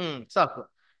ಸಮ್ಮತಿಪಟ್ಟನು. ಸಾಕು.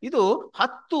 ಇದು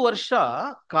 10 ವರ್ಷ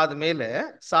ಕಾದ ಮೇಲೆ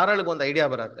ಸಾರಳಿಗೊಂದು ಐಡಿಯಾ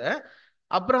ಬರುತ್ತೆ,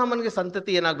 ಅಬ್ರಹಾಮನ್ಗೆ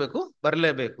ಸಂತತಿ ಏನಾಗ್ಬೇಕು,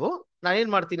 ಬರ್ಲೇಬೇಕು. ನಾನು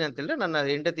ಏನ್ ಮಾಡ್ತೀನಿ ಅಂತ ಹೇಳಿದ್ರೆ ನನ್ನ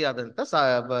ಹೆಂಡತಿ ಆದಂತ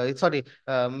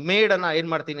ಮೇಡನ್ನ ಏನ್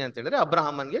ಮಾಡ್ತೀನಿ ಅಂತ ಹೇಳಿದ್ರೆ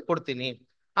ಅಬ್ರಹಾಮನ್ಗೆ ಕೊಡ್ತೀನಿ.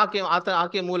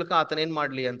 ಆಕೆ ಮೂಲಕ ಆತನ ಏನ್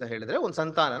ಮಾಡ್ಲಿ ಅಂತ ಹೇಳಿದ್ರೆ ಒಂದು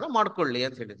ಸಂತಾನನ ಮಾಡ್ಕೊಳ್ಳಿ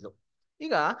ಅಂತ ಹೇಳಿದ್ಲು.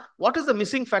 ಈಗ what is the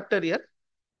missing factor year?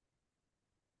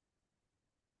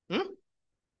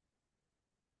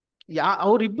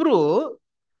 ಅವರಿಬ್ರು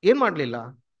ಏನ್ ಮಾಡ್ಲಿಲ್ಲ,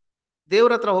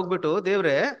 ದೇವ್ರ ಹತ್ರ ಹೋಗ್ಬಿಟ್ಟು,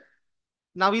 ದೇವ್ರೆ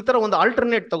ನಾವ್ ಈ ತರ ಒಂದು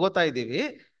ಆಲ್ಟರ್ನೇಟ್ ತಗೋತಾ ಇದ್ದೀವಿ,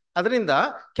 ಅದರಿಂದ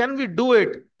ಕ್ಯಾನ್ ವಿ ಡೂ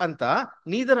ಇಟ್ ಅಂತ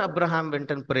neither Abraham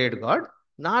went and prayed god,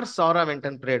 ನಾರ್ Sara went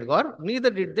and prayed god,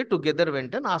 neither did they together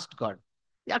went and asked god.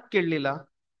 ಯಾಕೆ ಕೇಳಲಿಲ್ಲ?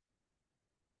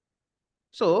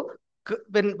 ಸೊ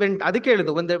ಅದಕ್ಕೆ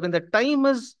ಹೇಳಿದ್ದು, when the time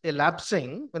is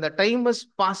elapsing, when the time is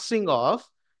passing off,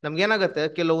 ನಮ್ಗೇನಾಗತ್ತೆ,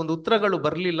 ಕೆಲವೊಂದು ಉತ್ತರಗಳು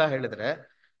ಬರಲಿಲ್ಲ ಹೇಳಿದ್ರೆ,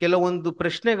 ಕೆಲವೊಂದು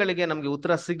ಪ್ರಶ್ನೆಗಳಿಗೆ ನಮ್ಗೆ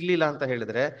ಉತ್ತರ ಸಿಗ್ಲಿಲ್ಲ ಅಂತ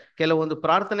ಹೇಳಿದ್ರೆ, ಕೆಲವೊಂದು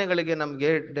ಪ್ರಾರ್ಥನೆಗಳಿಗೆ ನಮ್ಗೆ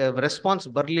ರೆಸ್ಪಾನ್ಸ್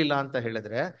ಬರಲಿಲ್ಲ ಅಂತ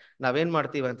ಹೇಳಿದ್ರೆ, ನಾವೇನ್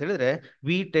ಮಾಡ್ತೀವಿ ಅಂತ ಹೇಳಿದ್ರೆ,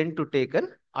 V tend to take an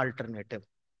alternative.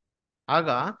 ಆಗ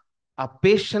ಆ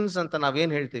ಪೇಷನ್ಸ್ ಅಂತ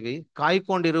ನಾವೇನ್ ಹೇಳ್ತೀವಿ,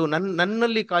 ಕಾಯ್ಕೊಂಡಿರು,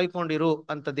 ನನ್ನಲ್ಲಿ ಕಾಯ್ಕೊಂಡಿರು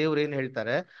ಅಂತ ದೇವ್ರು ಏನ್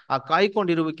ಹೇಳ್ತಾರೆ, ಆ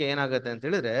ಕಾಯ್ಕೊಂಡಿರುವಿಕೆ ಏನಾಗುತ್ತೆ ಅಂತ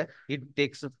ಹೇಳಿದ್ರೆ,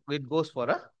 it goes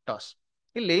for a toss.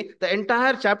 ಇಲ್ಲಿ ದ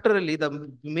ಎಂಟೈರ್ ಚಾಪ್ಟರ್ ಅಲ್ಲಿ ದ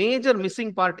ಮೇಜರ್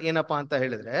ಮಿಸ್ಸಿಂಗ್ ಪಾರ್ಟ್ ಏನಪ್ಪಾ ಅಂತ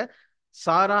ಹೇಳಿದ್ರೆ,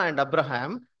 Sara and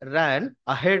Abraham ran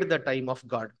ahead the time of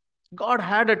God. God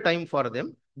had a time for them,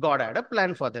 God had a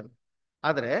plan for them.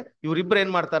 ಆದ್ರೆ ಇವ್ರಿಬ್ರು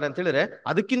ಏನ್ ಮಾಡ್ತಾರೆ ಅಂತ ಹೇಳಿದ್ರೆ,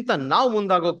 ಅದಕ್ಕಿಂತ ನಾವು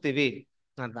ಮುಂದಾಗೋಗ್ತೀವಿ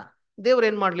ಅಂತ. ದೇವ್ರು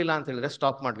ಏನ್ ಮಾಡ್ಲಿಲ್ಲ ಅಂತ ಹೇಳಿದ್ರೆ,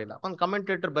 ಸ್ಟಾಪ್ ಮಾಡ್ಲಿಲ್ಲ. ಒಂದು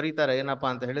ಕಮೆಂಟೇಟರ್ ಬರೀತಾರೆ ಏನಪ್ಪಾ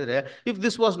ಅಂತ ಹೇಳಿದ್ರೆ, if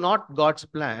this was not God's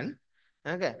plan,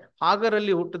 ಹಾಗೆ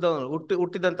ಹಾಗರಲ್ಲಿ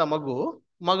ಹುಟ್ಟಿದಂತ ಮಗು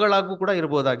ಮಗಳಾಗೂ ಕೂಡ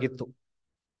ಇರ್ಬೋದಾಗಿತ್ತು.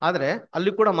 ಆದ್ರೆ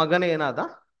ಅಲ್ಲಿ ಕೂಡ ಮಗನೇ ಏನಾದ,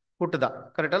 ಹುಟ್ಟದ.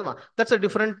 ಕರೆಕ್ಟ್ ಅಲ್ವಾ? That's a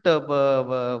different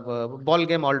ball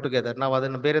game all together. ನಾವು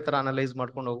ಅದನ್ನು ಬೇರೆ ತರ ಅನಲೈಸ್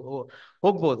ಮಾಡ್ಕೊಂಡು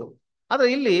ಹೋಗ್ಬೋದು. ಆದ್ರೆ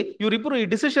ಇಲ್ಲಿ ಇವರಿಬ್ರು ಈ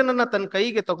ಡಿಸಿಷನ್ ಅನ್ನ ತನ್ನ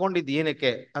ಕೈಗೆ ತಗೊಂಡಿದ್ದು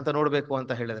ಏನಕ್ಕೆ ಅಂತ ನೋಡ್ಬೇಕು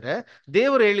ಅಂತ ಹೇಳಿದ್ರೆ,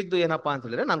 ದೇವ್ರು ಹೇಳಿದ್ದು ಏನಪ್ಪಾ ಅಂತ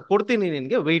ಹೇಳಿದ್ರೆ, ನಾನು ಕೊಡ್ತೀನಿ,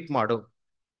 ನಿನ್ಗೆ ವೆಯ್ಟ್ ಮಾಡು.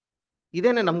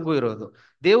 ಇದೇನೆ ನಮಗೂ ಇರೋದು.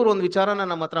 ದೇವ್ರು ಒಂದು ವಿಚಾರನ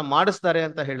ನಮ್ಮ ಹತ್ರ ಮಾಡಿಸ್ತಾರೆ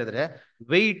ಅಂತ ಹೇಳಿದ್ರೆ,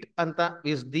 ವೆಯ್ಟ್ ಅಂತ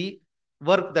is the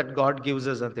work that god gives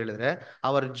us ಅಂತ ಹೇಳಿದ್ರೆ,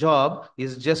 hour job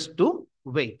is just to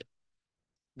wait.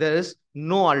 There is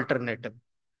no alternative.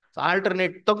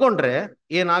 Alternate ತಗೊಂಡ್ರೆ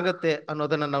ಏನಾಗತ್ತೆ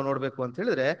ಅನ್ನೋದನ್ನ ನಾವು ನೋಡ್ಬೇಕು ಅಂತ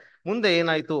ಹೇಳಿದ್ರೆ, ಮುಂದೆ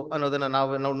ಏನಾಯ್ತು ಅನ್ನೋದನ್ನ ನಾವು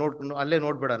ಅಲ್ಲೇ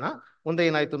ನೋಡ್ಬಿಡೋಣ. ಮುಂದೆ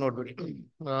ಏನಾಯ್ತು ನೋಡ್ಬಿಡಿ.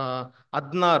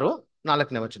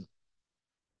 16:4 ವಚನ.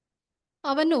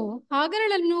 ಅವನು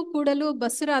ಹಾಗರಳನ್ನು ಕೂಡಲು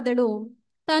ಬಸುರಾದಳು.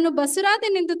 ತಾನು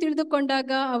ಬಸುರಾದೆನೆಂದು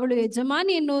ತಿಳಿದುಕೊಂಡಾಗ ಅವಳು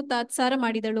ಯಜಮಾನಿಯನ್ನು ತಾತ್ಸಾರ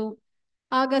ಮಾಡಿದಳು.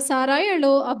 ಆಗ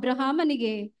ಸಾರಾಯಳು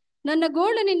ಅಬ್ರಹಾಮನಿಗೆ, ನನ್ನ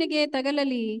ಗೋಳು ನಿನಗೆ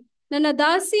ತಗಲಲಿ, ನನ್ನ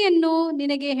ದಾಸಿಯನ್ನು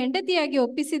ನಿನಗೆ ಹೆಂಡತಿಯಾಗಿ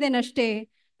ಒಪ್ಪಿಸಿದೆನಷ್ಟೇ.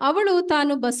 ಅವಳು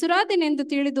ತಾನು ಬಸುರಾದೆನೆಂದು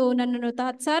ತಿಳಿದು ನನ್ನನ್ನು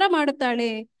ತಾತ್ಸಾರ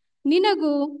ಮಾಡುತ್ತಾಳೆ.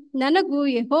 ನಿನಗೂ ನನಗೂ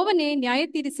ಯೆಹೋವನೇ ನ್ಯಾಯ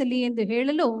ತೀರಿಸಲಿ ಎಂದು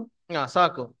ಹೇಳಲು,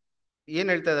 ಸಾಕು. ಏನ್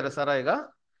ಹೇಳ್ತಾ ಇದಾರೆ ಸಾರಾ ಈಗ?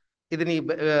 ಇದನ್ನ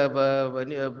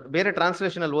ಬೇರೆ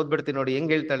ಟ್ರಾನ್ಸ್ಲೇಷನ್ ಅಲ್ಲಿ ಓದ್ಬಿಡ್ತೀನಿ ನೋಡಿ,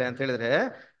 ಹೆಂಗ್ ಹೇಳ್ತಾಳೆ ಅಂತ ಹೇಳಿದ್ರೆ,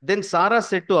 then Sara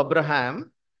said to Abraham,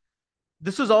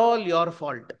 this is all your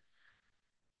fault.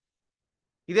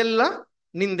 ಇದೆಲ್ಲ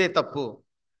ನಿಂದೇ ತಪ್ಪು.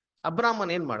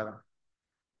 ಅಬ್ರಾಹ್ಮನ್ ಏನ್ ಮಾಡದ?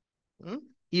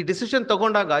 ಈ ಡಿಸಿಷನ್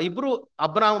ತಗೊಂಡಾಗ ಇಬ್ರು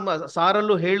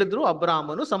ಸಾರಲ್ಲೂ ಹೇಳಿದ್ರು,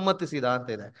 ಅಬ್ರಾಹ್ಮನು ಸಮ್ಮತಿಸಿದ ಅಂತ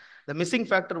ಇದೆ. The missing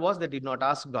factor was they did not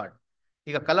ask god.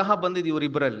 ಈಗ ಕಲಹ ಬಂದಿದ್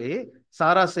ಇವರಿಬ್ಬರಲ್ಲಿ.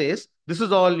 Sara says, this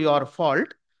is all your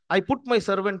fault. I put my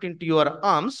servant in to your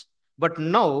arms, but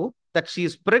now that she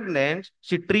is pregnant,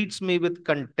 she treats me with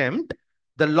contempt.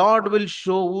 The lord will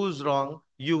show whose wrong,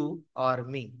 you are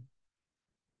me.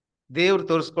 ದೇವ್ರು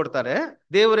ತೋರಿಸ್ಕೊಡ್ತಾರೆ,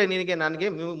 ದೇವರೇ ನಿನಗೆ ನನಗೆ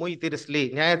ಮುಯಿ ತೀರಿಸ್ಲಿ,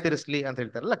 ನ್ಯಾಯ ತೀರಿಸ್ಲಿ ಅಂತ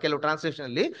ಹೇಳ್ತಾರಲ್ಲ ಕೆಲವು translation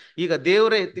ಅಲ್ಲಿ. ಈಗ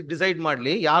ದೇವರೇ ಡಿಸೈಡ್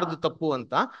ಮಾಡ್ಲಿ ಯಾರ್ದು ತಪ್ಪು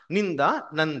ಅಂತ, ನಿಂದ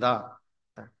ನಂದ.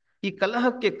 ಈ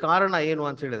ಕಲಹಕ್ಕೆ ಕಾರಣ ಏನು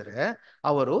ಅಂತ ಹೇಳಿದ್ರೆ,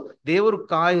 ಅವರು ದೇವರು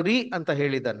ಕಾಯಿರಿ ಅಂತ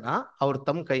ಹೇಳಿದನ್ನ ಅವರು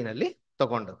ತಮ್ಮ ಕೈನಲ್ಲಿ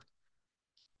ತಗೊಂಡದ್ದು.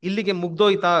 ಇಲ್ಲಿಗೆ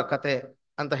ಮುಗ್ದೋಯ್ತಾ ಕತೆ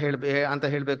ಅಂತ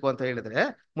ಹೇಳ್ಬೇಕು ಅಂತ ಹೇಳಿದ್ರೆ,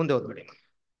 ಮುಂದೆ ಓದ್ಬಿಡಿ.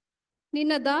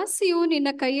 ನಿನ್ನ ದಾಸಿಯು ನಿನ್ನ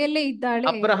ಕೈಯಲ್ಲೇ ಇದ್ದಾಳೆ.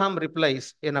 ಅಬ್ರಹಾಂ ರಿಪ್ಲೈಸ್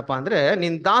ಏನಪ್ಪಾ ಅಂದ್ರೆ,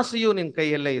 ನಿನ್ ದಾಸಿಯು ನಿನ್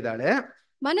ಕೈಯಲ್ಲೇ ಇದ್ದಾಳೆ,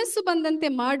 ಮನಸ್ಸು ಬಂದಂತೆ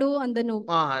ಮಾಡು ಅಂದನು.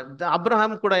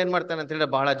 ಅಬ್ರಹಾಂ ಕೂಡ ಏನ್ ಮಾಡ್ತಾನೆ ಅಂತ ಹೇಳಿದ್ರೆ,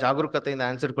 ಬಹಳ ಜಾಗರೂಕತೆಯಿಂದ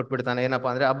ಆನ್ಸರ್ ಕೊಟ್ಬಿಡ್ತಾನೆ.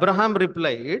 ಏನಪ್ಪಾ ಅಂದ್ರೆ, Abraham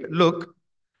replied, look,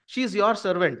 she is your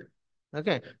servant.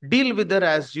 Okay, deal with her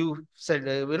as you said,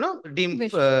 deem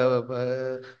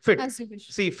fit,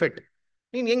 see fit.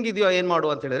 ನೀನ್ ಹೆಂಗಿದ್ಯೋ ಏನ್ ಮಾಡು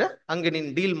ಅಂತ ಹೇಳಿದ್ರೆ ಹಂಗೆ ನೀನ್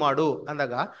ಡೀಲ್ ಮಾಡು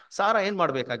ಅಂದಾಗ, ಸಾರಾ ಏನ್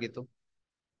ಮಾಡ್ಬೇಕಾಗಿತ್ತು?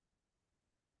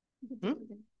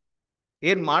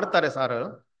 ಏನ್ ಮಾಡ್ತಾರೆ ಸಾರಾ?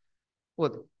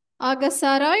 ಓದು. ಆಗ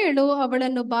ಸಾರಾಯಳು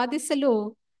ಅವಳನ್ನು ಬಾಧಿಸಲು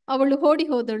ಅವಳು ಓಡಿ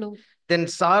ಹೋದಳು. Then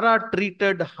Sarah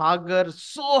treated Hagar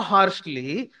so harshly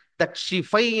that she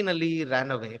finally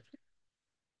ran away.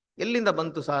 ಎಲ್ಲಿಂದ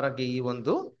ಬಂತು ಸಾರಾಗೆ ಈ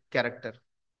ಒಂದು ಕ್ಯಾರೆಕ್ಟರ್?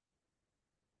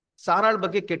 ಸಾರಾಳ್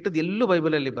ಬಗ್ಗೆ ಕೆಟ್ಟದ್ದು ಎಲ್ಲೂ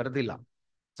ಬೈಬಲ್ ಅಲ್ಲಿ ಬರೆದಿಲ್ಲ.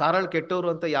 ಸಾರಾಳ್ ಕೆಟ್ಟವರು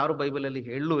ಅಂತ ಯಾರು ಬೈಬಲ್ ಅಲ್ಲಿ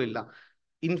ಹೇಳಲೂ ಇಲ್ಲ.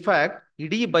 ಇನ್ಫ್ಯಾಕ್ಟ್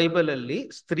ಇಡೀ ಬೈಬಲ್ ಅಲ್ಲಿ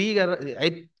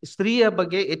ಸ್ತ್ರೀಯ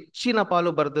ಬಗ್ಗೆ ಹೆಚ್ಚಿನ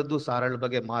ಪಾಲು ಬರೆದದ್ದು ಸಾರಾಳ್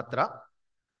ಬಗ್ಗೆ ಮಾತ್ರ.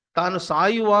 ತಾನು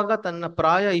ಸಾಯುವಾಗ ತನ್ನ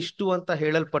ಪ್ರಾಯ ಇಷ್ಟು ಅಂತ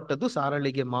ಹೇಳಲ್ಪಟ್ಟದ್ದು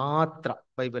ಸಾರಳಿಗೆ ಮಾತ್ರ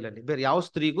ಬೈಬಲ್ ಅಲ್ಲಿ. ಬೇರೆ ಯಾವ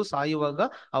ಸ್ತ್ರೀಗೂ ಸಾಯುವಾಗ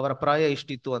ಅವರ ಪ್ರಾಯ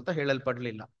ಇಷ್ಟಿತ್ತು ಅಂತ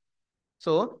ಹೇಳಲ್ಪಡ್ಲಿಲ್ಲ.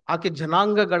 ಸೊ ಆಕೆ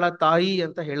ಜನಾಂಗಗಳ ತಾಯಿ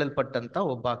ಅಂತ ಹೇಳಲ್ಪಟ್ಟಂತ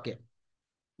ಒಬ್ಬಾಕೆ.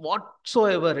 What so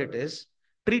ever it is,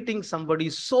 treating somebody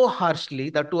so ಹಾರ್ಶ್ಲಿ,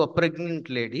 that to a pregnant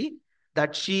lady,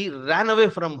 that she ran away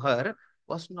from her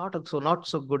was not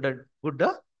so good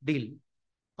deal.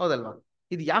 ಹೌದಲ್ವಾ?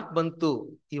 ಇದು ಯಾಕೆ ಬಂತು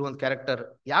ಈ ಒಂದು ಕ್ಯಾರೆಕ್ಟರ್,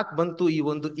 ಯಾಕೆ ಬಂತು ಈ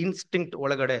ಒಂದು ಇನ್ಸ್ಟಿಂಕ್ಟ್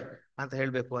ಒಳಗಡೆ ಅಂತ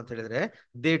ಹೇಳ್ಬೇಕು ಅಂತ ಹೇಳಿದ್ರೆ,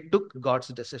 they took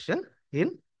God's decision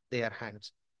in there hands.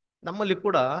 ನಮ್ಮಲ್ಲಿ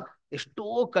ಕೂಡ ಎಷ್ಟೋ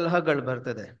ಕಲಹಗಳು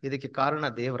ಬರ್ತದೆ, ಇದಕ್ಕೆ ಕಾರಣ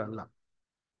ದೇವರಲ್ಲ.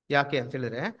 ಯಾಕೆ ಅಂತ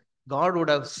ಹೇಳಿದ್ರೆ, god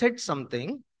would have said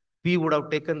something, we would have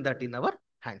taken that in our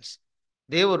hands.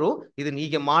 ದೇವರು ಇದನ್ನ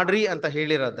ಹೀಗೆ ಮಾಡ್ರಿ ಅಂತ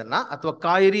ಹೇಳಿರೋದನ್ನ ಅಥವಾ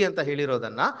ಕಾಯಿರಿ ಅಂತ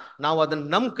ಹೇಳಿರೋದನ್ನ ನಾವು ಅದನ್ನ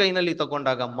ನಮ್ಮ ಕೈನಲ್ಲಿ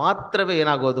ತಗೊಂಡಾಗ ಮಾತ್ರವೇ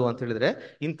ಏನಾಗೋದು ಅಂತ ಹೇಳಿದ್ರೆ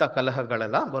ಇಂಥ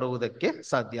ಕಲಹಗಳೆಲ್ಲ ಬರುವುದಕ್ಕೆ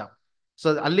ಸಾಧ್ಯ. ಸೊ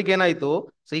ಅಲ್ಲಿಗೇನಾಯ್ತು,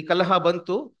 ಸೊ ಈ ಕಲಹ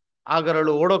ಬಂತು,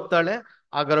 ಆಗರಳು ಓಡೋಗ್ತಾಳೆ.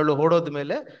 ಆಗರಳು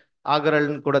ಓಡೋದ್ಮೇಲೆ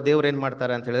ಆಗರಳನ್ನ ಕೂಡ ದೇವ್ರು ಏನ್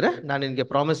ಮಾಡ್ತಾರೆ ಅಂತ ಹೇಳಿದ್ರೆ, ನಾನು ನಿನ್ಗೆ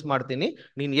ಪ್ರಾಮಿಸ್ ಮಾಡ್ತೀನಿ,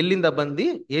 ನೀನ್ ಎಲ್ಲಿಂದ ಬಂದು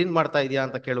ಏನ್ ಮಾಡ್ತಾ ಇದೀಯಾ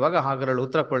ಅಂತ ಕೇಳುವಾಗ ಆಗರಳು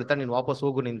ಉತ್ತರ ಕೊಳ್ತಾ, ನೀನ್ ವಾಪಸ್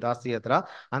ಹೋಗು ನಿನ್ ದಾಸಿ ಹತ್ರ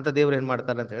ಅಂತ ದೇವ್ರು ಏನ್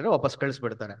ಮಾಡ್ತಾರೆ ಅಂತ ಹೇಳಿದ್ರೆ ವಾಪಸ್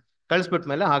ಕಳಿಸ್ಬಿಡ್ತಾರೆ.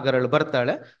 ಕಳಿಸ್ಬಿಟ್ಮೇಲೆ ಆಗರಳು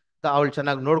ಬರ್ತಾಳೆ, ಅವಳು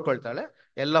ಚೆನ್ನಾಗಿ ನೋಡ್ಕೊಳ್ತಾಳೆ,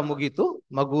 ಎಲ್ಲ ಮುಗೀತು,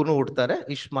 ಮಗುನು ಹುಡ್ತಾರೆ,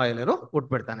 ಇಸ್ಮಾಯಿಲನು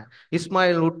ಹುಟ್ಬಿಡ್ತಾನೆ.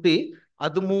 ಇಸ್ಮಾಯಿಲ್ ಹುಟ್ಟಿ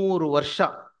 13 ವರ್ಷ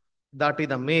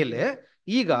ದಾಟಿದ ಮೇಲೆ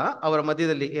ಈಗ ಅವರ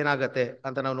ಮಧ್ಯದಲ್ಲಿ ಏನಾಗತ್ತೆ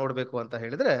ಅಂತ ನಾವು ನೋಡ್ಬೇಕು ಅಂತ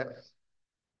ಹೇಳಿದ್ರೆ,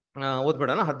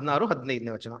 ಓದ್ಬಿಡೋಣ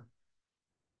 16-15ನೇ ವಚನ.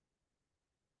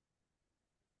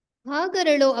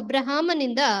 ಹಾಗರಳು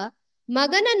ಅಬ್ರಹಾಮನಿಂದ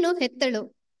ಮಗನನ್ನು ಹೆತ್ತಳು.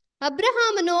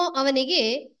 ಅಬ್ರಹಾಮನು ಅವನಿಗೆ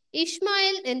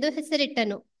ಇಷ್ಮಾಯೇಲ್ ಎಂದು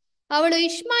ಹೆಸರಿಟ್ಟನು. ಅವಳು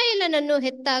ಇಷ್ಮಾಯೇಲನನ್ನು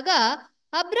ಹೆತ್ತಾಗ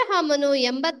ಅಬ್ರಹಾಮನು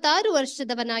 86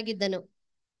 ವರ್ಷದವನಾಗಿದ್ದನು.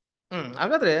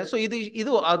 ಹಾಗಾದ್ರೆ ಸೊ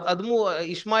ಇದು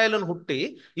ಇಷ್ಮಾಯೇಲನ್ ಹುಟ್ಟಿ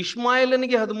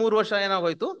ಇಷ್ಮಾಯೇಲನಿಗೆ 13 ವರ್ಷ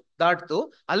ಏನಾಗೋಯ್ತು, ದಾಟ್ತು.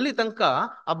 ಅಲ್ಲಿ ತನಕ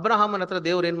ಅಬ್ರಹಾಮನ ಹತ್ರ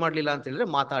ದೇವ್ರು ಏನ್ ಮಾಡ್ಲಿಲ್ಲ ಅಂತ ಹೇಳಿದ್ರೆ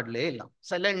ಮಾತಾಡ್ಲೇ ಇಲ್ಲ,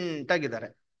 ಸೈಲೆಂಟ್ ಆಗಿದ್ದಾರೆ.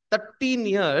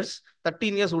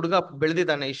 13 ಇಯರ್ಸ್ ಹುಡುಗ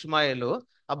ಬೆಳೆದಿದ್ದಾನೆ ಇಷ್ಮಾಯೇಲು.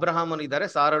 ಅಬ್ರಹಾಮನು ಇದ್ದಾರೆ,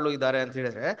 ಸಾರಳು ಇದ್ದಾರೆ ಅಂತ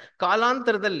ಹೇಳಿದ್ರೆ,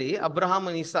 ಕಾಲಾಂತರದಲ್ಲಿ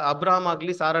ಅಬ್ರಹಾಮ್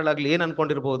ಆಗ್ಲಿ ಸಾರಳಾಗ್ಲಿ ಏನ್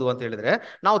ಅನ್ಕೊಂಡಿರ್ಬೋದು ಅಂತ ಹೇಳಿದ್ರೆ,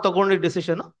 ನಾವು ತಗೊಂಡಿದ್ದ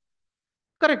ಡಿಸಿಷನ್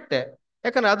ಕರೆಕ್ಟೇ.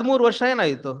 ಯಾಕಂದ್ರೆ 13 ವರ್ಷ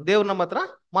ಏನಾಯ್ತು, ದೇವ್ರ ನಮ್ಮ ಹತ್ರ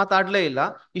ಮಾತಾಡ್ಲೇ ಇಲ್ಲ.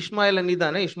 ಇಷ್ಮಾಯೇಲನ್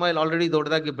ಇದ್ದಾನೆ, ಇಷ್ಮಾಯೇಲ್ ಆಲ್ರೆಡಿ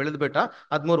ದೊಡ್ಡದಾಗಿ ಬೆಳೆದ್ಬಿಟ್ಟ,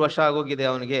 13 ವರ್ಷ ಆಗೋಗಿದೆ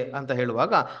ಅವನಿಗೆ ಅಂತ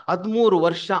ಹೇಳುವಾಗ, 13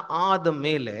 ವರ್ಷ ಆದ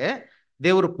ಮೇಲೆ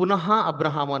ದೇವರು ಪುನಃ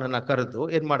ಅಬ್ರಹಾಮನನ್ನ ಕರೆದು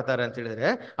ಏನ್ ಮಾಡ್ತಾರೆ ಅಂತ ಹೇಳಿದ್ರೆ,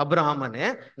 ಅಬ್ರಹಾಮನೇ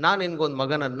ನಾನು ನಿನ್ಗೊಂದು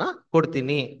ಮಗನನ್ನ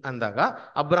ಕೊಡ್ತೀನಿ ಅಂದಾಗ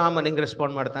ಅಬ್ರಹಾಮನ್ ಹೆಂಗ್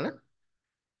ರೆಸ್ಪಾಂಡ್ ಮಾಡ್ತಾನೆ?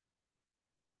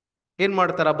 ಏನ್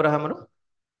ಮಾಡ್ತಾರೆ ಅಬ್ರಹಾಮನು?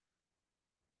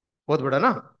 ಓದ್ಬಿಡೋಣ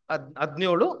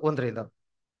 17:1.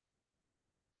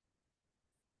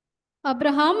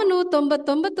 ಅಬ್ರಹಾಮನು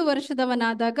 99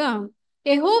 ವರ್ಷದವನಾದಾಗ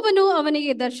ಯೆಹೋವನು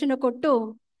ಅವನಿಗೆ ದರ್ಶನ ಕೊಟ್ಟು,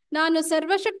 ನಾನು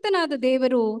ಸರ್ವಶಕ್ತನಾದ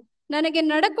ದೇವರು, ನನಗೆ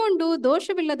ನಡಕೊಂಡು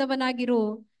ದೋಷವಿಲ್ಲದವನಾಗಿರು,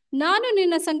 ನಾನು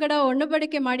ನಿನ್ನ ಸಂಗಡ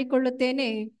ಒಡಂಬಡಿಕೆ ಮಾಡಿಕೊಳ್ಳುತ್ತೇನೆ,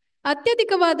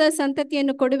 ಅತ್ಯಧಿಕವಾದ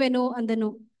ಸಂತತಿಯನ್ನು ಕೊಡುವೆನು ಅಂದನು.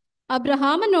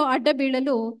 ಅಬ್ರಹಾಮನು ಅಡ್ಡ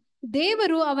ಬೀಳಲು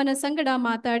ದೇವರು ಅವನ ಸಂಗಡ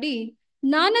ಮಾತಾಡಿ,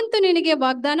 ನಾನಂತೂ ನಿನಗೆ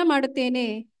ವಾಗ್ದಾನ ಮಾಡುತ್ತೇನೆ,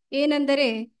 ಏನೆಂದರೆ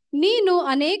ನೀನು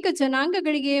ಅನೇಕ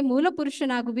ಜನಾಂಗಗಳಿಗೆ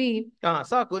ಮೂಲಪುರುಷನಾಗುವಿ.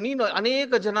 ಸಾಕು, ನೀನು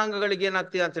ಅನೇಕ ಜನಾಂಗಗಳಿಗೆ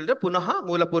ಏನಾಗ್ತೀಯಾ ಅಂತ ಹೇಳಿದ್ರೆ ಪುನಃ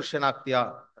ಮೂಲ ಪುರುಷನಾಗ್ತೀಯಾ.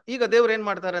 ಈಗ ದೇವ್ರು ಏನ್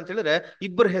ಮಾಡ್ತಾರೆ ಅಂತ ಹೇಳಿದ್ರೆ,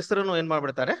 ಇಬ್ಬರ ಹೆಸರನ್ನು ಏನ್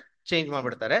ಮಾಡ್ಬಿಡ್ತಾರೆ, ಚೇಂಜ್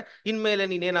ಮಾಡ್ಬಿಡ್ತಾರೆ. ಇನ್ಮೇಲೆ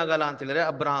ನೀನ್ ಏನಾಗಲ್ಲ ಅಂತ ಹೇಳಿದ್ರೆ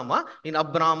ಅಬ್ರಹಾಮ, ನೀನ್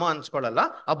ಅಬ್ರಾಮ ಅನ್ಸ್ಕೊಳ್ಳಲ್ಲ,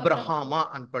 Abraham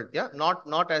ಅನ್ಕೊಳ್ತೀಯ.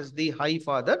 Not as the high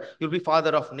father, you'll be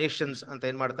father of Nations ಅಂತ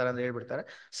ಏನ್ ಮಾಡ್ತಾರೆ ಅಂತ ಹೇಳ್ಬಿಡ್ತಾರೆ.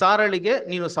 ಸಾರಳಿಗೆ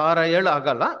ನೀನು ಸಾರಾಯಳ್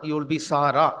ಆಗಲ್ಲ, you will be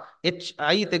Sara,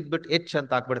 I ತೆಗ್ಬಿಟ್ಟು H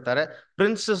ಅಂತ ಹಾಕ್ಬಿಡ್ತಾರೆ.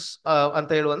 ಪ್ರಿನ್ಸಸ್ ಅಂತ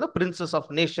ಹೇಳುವಂತ ಪ್ರಿನ್ಸಸ್ ಆಫ್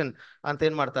ನೇಷನ್ ಅಂತ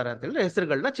ಏನ್ ಮಾಡ್ತಾರೆ ಅಂತ ಹೇಳಿದ್ರೆ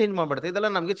ಹೆಸರುಗಳನ್ನ ಚೇಂಜ್ ಮಾಡ್ಬಿಡ್ತಾರೆ.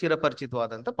 ಇದೆಲ್ಲ ನಮ್ಗೆ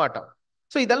ಚಿರಪರಿಚಿತವಾದಂತ ಪಾಠ.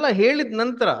 ಸೊ ಇದೆಲ್ಲ ಹೇಳಿದ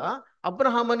ನಂತರ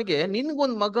ಅಬ್ರಹಾಮನಿಗೆ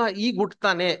ನಿನ್ಗೊಂದ್ ಮಗ ಈಗ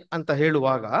ಹುಟ್ಟತಾನೆ ಅಂತ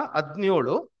ಹೇಳುವಾಗ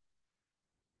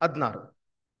 17-16.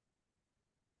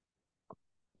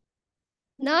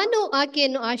 ನಾನು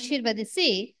ಆಕೆಯನ್ನು ಆಶೀರ್ವದಿಸಿ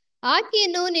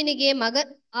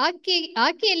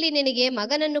ಆಕೆಯಲ್ಲಿ ನಿನಗೆ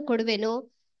ಮಗನನ್ನು ಕೊಡುವೆನು.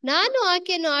 ನಾನು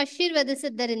ಆಕೆಯನ್ನು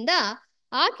ಆಶೀರ್ವದಿಸಿದ್ದರಿಂದ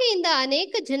ಆಕೆಯಿಂದ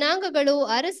ಅನೇಕ ಜನಾಂಗಗಳು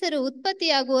ಅರಸರು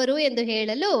ಉತ್ಪತ್ತಿಯಾಗುವರು ಎಂದು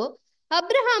ಹೇಳಲು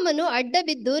ಅಬ್ರಹಾಮನು ಅಡ್ಡ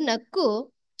ಬಿದ್ದು ನಕ್ಕು.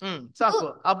 ಸಾಕು,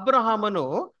 ಅಬ್ರಹಾಮನು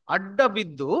ಅಡ್ಡ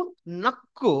ಬಿದ್ದು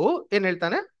ನಕ್ಕು ಏನ್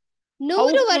ಹೇಳ್ತಾನೆ?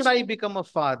 100 ವರ್ಷ I become a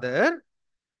father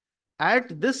at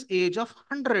this age of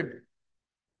 100.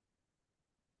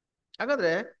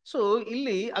 ಹಾಗಾದ್ರೆ ಸೊ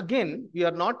ಇಲ್ಲಿ again we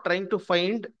are not trying to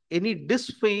find any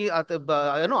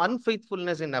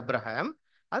ಅನ್ಫೇತ್ಫುಲ್ನೆಸ್ in Abraham.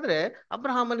 ಆದ್ರೆ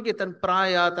ಅಬ್ರಹಾಮನಿಗೆ ತನ್ನ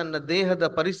ಪ್ರಾಯ, ತನ್ನ ದೇಹದ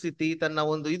ಪರಿಸ್ಥಿತಿ, ತನ್ನ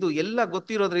ಒಂದು ಇದು ಎಲ್ಲ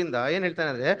ಗೊತ್ತಿರೋದ್ರಿಂದ ಏನ್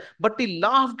ಹೇಳ್ತಾನೆ ಅಂದ್ರೆ, ಬಟ್ ಈ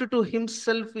laughed to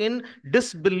himself in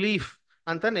disbelief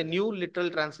ಅಂತಾನೆ ನ್ಯೂ ಲಿಟರಲ್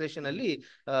ಟ್ರಾನ್ಸ್ಲೇಷನ್ ಅಲ್ಲಿ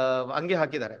ಹಂಗೆ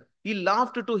ಹಾಕಿದ್ದಾರೆ. ಈ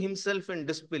laughed to himself in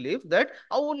disbelief that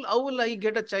I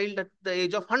get a child at the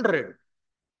age of 100.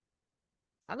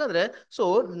 ಹಾಗಾದ್ರೆ ಸೊ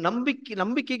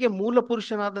ನಂಬಿಕೆಗೆ ಮೂಲ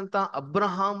ಪುರುಷನಾದಂತ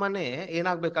ಅಬ್ರಹಾಮನೇ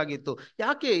ಏನಾಗ್ಬೇಕಾಗಿತ್ತು?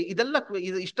 ಯಾಕೆ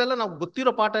ಇಷ್ಟೆಲ್ಲ ನಾವು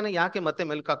ಗೊತ್ತಿರೋ ಪಾಠನೇ ಯಾಕೆ ಮತ್ತೆ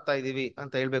ಮೆಲ್ಕಾಗ್ತಾ ಇದೀವಿ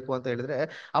ಅಂತ ಹೇಳ್ಬೇಕು ಅಂತ ಹೇಳಿದ್ರೆ,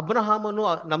 ಅಬ್ರಹಾಮನು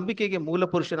ನಂಬಿಕೆಗೆ ಮೂಲ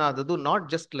ಪುರುಷನಾದದ್ದು ನಾಟ್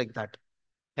ಜಸ್ಟ್ ಲೈಕ್ ದಟ್.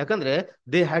 ಯಾಕಂದ್ರೆ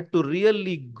they had to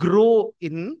really grow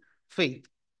in faith.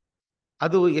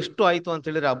 ಅದು ಎಷ್ಟು ಆಯ್ತು ಅಂತ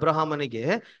ಹೇಳಿದ್ರೆ, ಅಬ್ರಹಾಮನಿಗೆ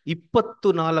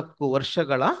 24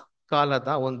 ವರ್ಷಗಳ ಕಾಲದ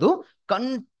ಒಂದು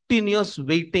ಕಂಟಿನ್ಯೂಸ್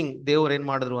ವೇಟಿಂಗ್ ದೇವ್ರು ಏನ್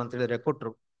ಮಾಡಿದ್ರು ಅಂತ ಹೇಳಿದ್ರೆ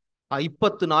ಕೊಟ್ರು. ಆ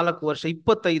 24 ವರ್ಷ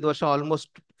 25 ವರ್ಷ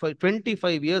ಆಲ್ಮೋಸ್ಟ್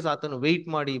 25 years ಆತನು ವೆಯ್ಟ್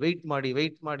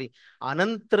ಮಾಡಿ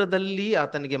ಅನಂತರದಲ್ಲಿ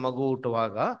ಆತನಿಗೆ ಮಗು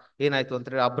ಹುಟ್ಟುವಾಗ ಏನಾಯ್ತು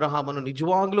ಅಂತ ಹೇಳಿ ಅಬ್ರಹಾಮನು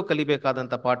ನಿಜವಾಗ್ಲೂ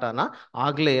ಕಲಿಬೇಕಾದಂತ ಪಾಠನ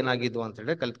ಆಗ್ಲೇ ಏನಾಗಿದ್ದು ಅಂತ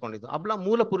ಹೇಳಿ ಕಲ್ತ್ಕೊಂಡಿದ್ದು.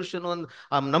 ಮೂಲ ಪುರುಷನು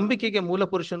ನಂಬಿಕೆಗೆ ಮೂಲ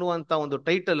ಪುರುಷನು ಅಂತ ಒಂದು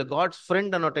ಟೈಟಲ್, ಗಾಡ್ಸ್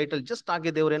ಫ್ರೆಂಡ್ ಅನ್ನೋ ಟೈಟಲ್ ಜಸ್ಟ್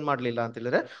ಆಗಿ ದೇವ್ರು ಏನ್ ಮಾಡ್ಲಿಲ್ಲ ಅಂತ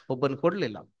ಹೇಳಿದ್ರೆ ಒಬ್ಬನ್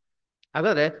ಕೊಡ್ಲಿಲ್ಲ.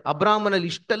 ಹಾಗಾದ್ರೆ ಅಬ್ರಾಹ್ಮನಲ್ಲಿ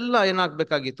ಇಷ್ಟೆಲ್ಲ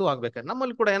ಏನಾಗ್ಬೇಕಾಗಿತ್ತು ಆಗ್ಬೇಕಾದ್ರೆ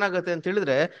ನಮ್ಮಲ್ಲಿ ಕೂಡ ಏನಾಗುತ್ತೆ ಅಂತ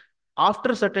ಹೇಳಿದ್ರೆ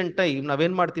ಆಫ್ಟರ್ ಸರ್ಟನ್ ಟೈಮ್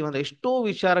ನಾವೇನ್ ಮಾಡ್ತೀವಿ ಅಂದ್ರೆ ಎಷ್ಟೋ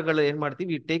ವಿಚಾರಗಳು ಏನ್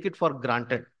ಮಾಡ್ತೀವಿ, ಟೇಕ್ ಇಟ್ ಫಾರ್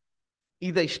ಗ್ರಾಂಟೆಡ್.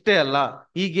 ಇಷ್ಟೇ ಅಲ್ಲ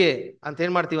ಹೀಗೆ ಅಂತ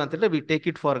ಏನ್ ಮಾಡ್ತೀವಿ ಅಂತ ಹೇಳಿದ್ರೆ we take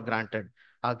it for granted.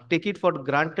 Take it for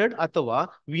granted ಅಥವಾ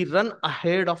V run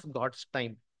ahead of God's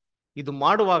time. ಇದು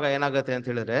ಮಾಡುವಾಗ ಏನಾಗುತ್ತೆ ಅಂತ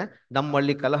ಹೇಳಿದ್ರೆ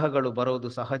ನಮ್ಮಲ್ಲಿ ಕಲಹಗಳು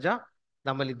ಬರೋದು ಸಹಜ.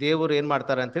 ನಮ್ಮಲ್ಲಿ ದೇವರು ಏನ್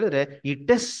ಮಾಡ್ತಾರೆ ಅಂತ ಹೇಳಿದ್ರೆ ಈ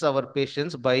test hour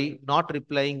patience by not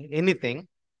replying anything.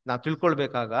 ನಾವು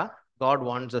ತಿಳ್ಕೊಳ್ಬೇಕಾಗ god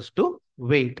wants us to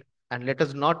wait and let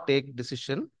us not take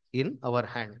decision in our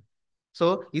hand. So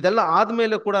ಇದೆಲ್ಲ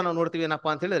ಆದ್ಮೇಲೆ ಕೂಡ ನಾವು ನೋಡ್ತೀವಿ ಏನಪ್ಪಾ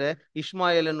ಅಂತ ಹೇಳಿದ್ರೆ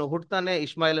ಇಷ್ಮಾಯೇಲನ್ನು ಹುಟ್ಟುತ್ತಾನೆ.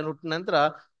 ಇಷ್ಮಾಯೇಲನ್ನು ಹುಟ್ಟಿದ ನಂತರ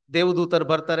ದೇವದೂತರು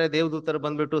ಬರ್ತಾರೆ. ದೇವದೂತರು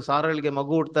ಬಂದ್ಬಿಟ್ಟು ಸಾರಳಿಗೆ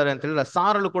ಮಗು ಹುಡ್ತಾರೆ ಅಂತ ಹೇಳಿದ್ರೆ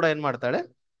ಸಾರಳು ಕೂಡ ಏನ್ ಮಾಡ್ತಾಳೆ,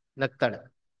 ನಗ್ತಾಳೆ.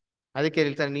 ಅದಕ್ಕೆ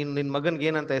ಹೇಳ್ತಾರೆ ನಿನ್ ಮಗನ್ಗೆ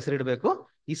ಏನಂತ ಹೆಸರಿಡ್ಬೇಕು,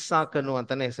 ಇಸ್ಸಾಕನು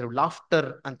ಅಂತಾನೆ ಹೆಸರು, ಲಾಫ್ಟರ್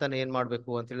ಅಂತಾನೆ ಏನ್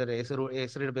ಮಾಡ್ಬೇಕು ಅಂತ ಹೇಳಿದ್ರೆ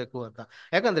ಹೆಸರಿಡ್ಬೇಕು ಅಂತ.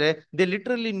 ಯಾಕಂದ್ರೆ they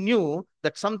literally knew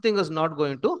that something is not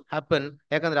going to happen.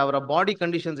 ಯಾಕಂದ್ರೆ ಅವರ ಬಾಡಿ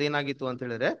ಕಂಡೀಷನ್ಸ್ ಏನಾಗಿತ್ತು ಅಂತ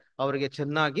ಹೇಳಿದ್ರೆ ಅವರಿಗೆ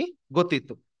ಚೆನ್ನಾಗಿ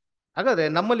ಗೊತ್ತಿತ್ತು. ಹಾಗಾದ್ರೆ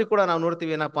ನಮ್ಮಲ್ಲಿ ಕೂಡ ನಾವು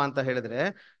ನೋಡ್ತೀವಿ ಏನಪ್ಪಾ ಅಂತ ಹೇಳಿದ್ರೆ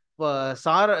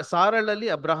ಸಾರಳಲ್ಲಿ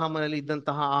ಅಬ್ರಹಾಮನಲ್ಲಿ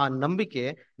ಇದ್ದಂತಹ ಆ ನಂಬಿಕೆ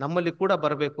ನಮ್ಮಲ್ಲಿ ಕೂಡ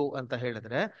ಬರಬೇಕು ಅಂತ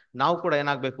ಹೇಳಿದ್ರೆ ನಾವು ಕೂಡ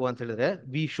ಏನಾಗ್ಬೇಕು ಅಂತ ಹೇಳಿದ್ರೆ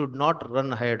we should not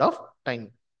run head of time.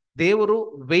 ದೇವರು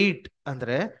ವೆಯ್ಟ್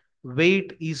ಅಂದ್ರೆ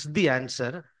weight is the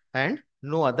answer and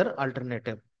no other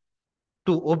alternative.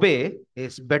 To ಒಬೇ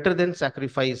is better then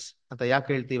sacrifice ಅಂತ ಯಾಕೆ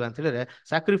ಹೇಳ್ತೀವಿ ಅಂತ ಹೇಳಿದ್ರೆ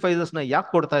ಸ್ಯಾಕ್ರಿಫೈಸಸ್ ನ ಯಾಕೆ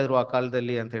ಕೊಡ್ತಾ ಇದ್ರು ಆ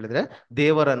ಕಾಲದಲ್ಲಿ ಅಂತ ಹೇಳಿದ್ರೆ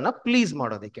ದೇವರನ್ನ ಪ್ಲೀಸ್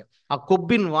ಮಾಡೋದಕ್ಕೆ. ಆ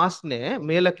ಕೊಬ್ಬಿನ ವಾಸನೆ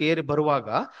ಮೇಲಕ್ಕೆ ಏರಿ ಬರುವಾಗ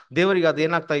ದೇವರಿಗೆ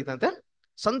ಅದೇನಾಗ್ತಾ ಇತ್ತಂತೆ,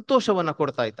 ಸಂತೋಷವನ್ನ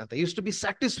ಕೊಡ್ತಾ ಇತ್ತಂತೆ. Use to be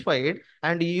satisfied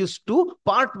and use to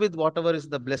part with what ever is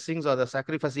the blessings are the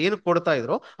sacrifice. ಏನು ಕೊಡ್ತಾ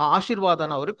ಇದ್ರು ಆ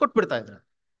ಆಶೀರ್ವಾದನ ಅವ್ರಿಗೆ ಕೊಟ್ಬಿಡ್ತಾ ಇದ್ರು.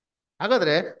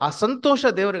 ಹಾಗಾದ್ರೆ ಆ ಸಂತೋಷ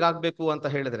ದೇವರಿಗೆ ಆಗ್ಬೇಕು ಅಂತ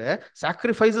ಹೇಳಿದ್ರೆ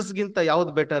ಸ್ಯಾಕ್ರಿಫೈಸಸ್ಗಿಂತ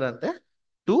ಯಾವ್ದು ಬೆಟರ್ ಅಂತೆ,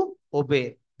 ಟು ಒಬೇ.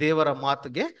 ದೇವರ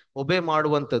ಮಾತಿಗೆ ಒಬೇ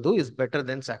ಮಾಡುವಂಥದ್ದು ಇಸ್ ಬೆಟರ್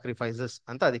ದೆನ್ ಸ್ಯಾಕ್ರಿಫೈಸಸ್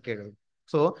ಅಂತ ಅದಕ್ಕೆ ಹೇಳೋದು.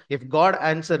 So if god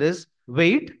answer is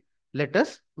weight, let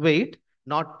us weight,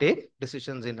 not take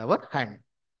decisions in our hand.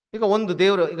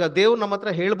 ಈಗ ದೇವ್ರು ನಮ್ಮ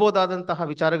ಹತ್ರ ಹೇಳ್ಬೋದಾದಂತಹ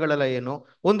ವಿಚಾರಗಳೆಲ್ಲ ಏನು,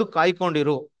 ಒಂದು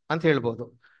ಕಾಯ್ಕೊಂಡಿರು ಅಂತ ಹೇಳ್ಬೋದು.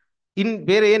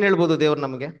 ಬೇರೆ ಏನ್ ಹೇಳ್ಬೋದು ದೇವ್ರು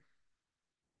ನಮಗೆ?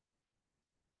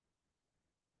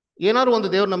 ಏನಾದ್ರು ಒಂದು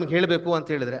ದೇವ್ರು ನಮ್ಗೆ ಹೇಳ್ಬೇಕು ಅಂತ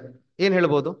ಹೇಳಿದ್ರೆ ಏನ್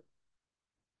ಹೇಳ್ಬೋದು?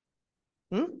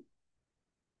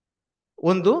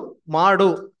 ಒಂದು ಮಾಡು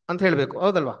ಅಂತ ಹೇಳ್ಬೇಕು,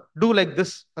 ಹೌದಲ್ವಾ? ಡೂ ಲೈಕ್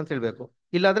ದಿಸ್ ಅಂತ ಹೇಳ್ಬೇಕು,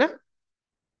 ಇಲ್ಲಾಂದ್ರೆ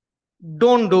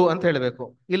ಡೋಂಟ್ ಡೂ ಅಂತ ಹೇಳ್ಬೇಕು,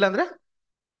 ಇಲ್ಲಾಂದ್ರೆ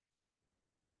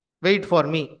ವೆಯ್ಟ್ ಫಾರ್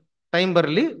ಮೀ, ಟೈಮ್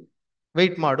ಬರಲಿ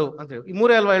ವೆಯ್ಟ್ ಮಾಡು ಅಂತ ಹೇಳಿ. ಈ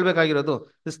ಮೂರೇ ಅಲ್ವಾ ಹೇಳ್ಬೇಕಾಗಿರೋದು?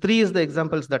 This 3 is the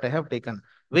examples that I have taken.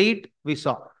 Wait, we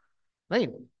saw,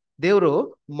 right? ದೇವರು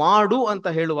ಮಾಡು ಅಂತ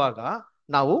ಹೇಳುವಾಗ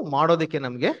ನಾವು ಮಾಡೋದಕ್ಕೆ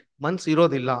ನಮ್ಗೆ ಮನ್ಸು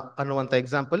ಇರೋದಿಲ್ಲ ಅನ್ನುವಂಥ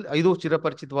ಎಕ್ಸಾಂಪಲ್ ಇದು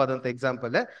ಚಿರಪರಿಚಿತವಾದಂಥ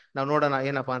ಎಕ್ಸಾಂಪಲ್. ನಾವು ನೋಡೋಣ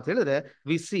ಏನಪ್ಪಾ ಅಂತ ಹೇಳಿದ್ರೆ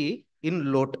ವಿ ಸಿ ಇನ್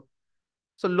ಲೋಟ್.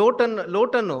 ಸೊ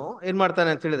ಲೋಟನ್ನು ಏನ್ ಮಾಡ್ತಾನೆ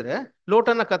ಅಂತ ಹೇಳಿದ್ರೆ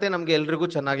ಲೋಟನ ಕತೆ ನಮ್ಗೆ ಎಲ್ರಿಗೂ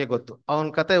ಚೆನ್ನಾಗಿ ಗೊತ್ತು. ಅವನ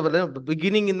ಕತೆ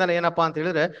ಬಿಗಿನಿಂಗ್ ಇಂದಾನೆ ಏನಪ್ಪಾ ಅಂತ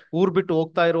ಹೇಳಿದ್ರೆ ಊರ್ ಬಿಟ್ಟು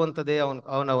ಹೋಗ್ತಾ ಇರುವಂತದ್ದೇ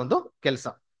ಅವನ ಒಂದು ಕೆಲಸ.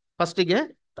 ಫಸ್ಟಿಗೆ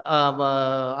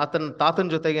ಆತನ ತಾತನ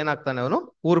ಜೊತೆಗೆ ಏನಾಗ್ತಾನೆ, ಅವನು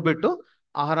ಊರ್ ಬಿಟ್ಟು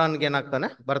ಆಹಾರಾನ್ಗೆ ಏನಾಗ್ತಾನೆ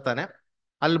ಬರ್ತಾನೆ.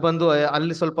 ಅಲ್ಲಿ ಬಂದು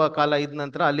ಅಲ್ಲಿ ಸ್ವಲ್ಪ ಕಾಲ ಇದ್ದ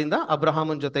ನಂತರ ಅಲ್ಲಿಂದ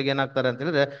ಅಬ್ರಹಾಮನ್ ಜೊತೆಗೆ ಏನಾಗ್ತಾರೆ ಅಂತ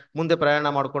ಹೇಳಿದ್ರೆ ಮುಂದೆ ಪ್ರಯಾಣ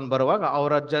ಮಾಡ್ಕೊಂಡು ಬರುವಾಗ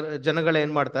ಅವರ ಜನಗಳು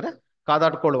ಏನ್ ಮಾಡ್ತಾರೆ,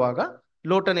 ಕಾದಾಡ್ಕೊಳ್ಳುವಾಗ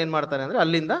ಲೋಟನ್ ಏನ್ ಮಾಡ್ತಾನೆ ಅಂದ್ರೆ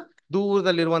ಅಲ್ಲಿಂದ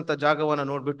ದೂರದಲ್ಲಿರುವಂತ ಜಾಗವನ್ನ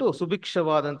ನೋಡ್ಬಿಟ್ಟು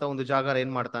ಸುಭಿಕ್ಷವಾದಂತ ಒಂದು ಜಾಗ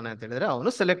ಏನ್ ಮಾಡ್ತಾನೆ ಅಂತ ಹೇಳಿದ್ರೆ ಅವನು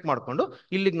ಸೆಲೆಕ್ಟ್ ಮಾಡ್ಕೊಂಡು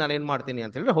ಇಲ್ಲಿಗೆ ನಾನು ಏನ್ ಮಾಡ್ತೀನಿ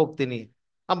ಅಂತ ಹೇಳಿದ್ರೆ ಹೋಗ್ತೀನಿ.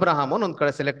 ಅಬ್ರಹಾಮನ್ ಒಂದ್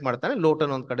ಕಡೆ ಸೆಲೆಕ್ಟ್ ಮಾಡ್ತಾನೆ,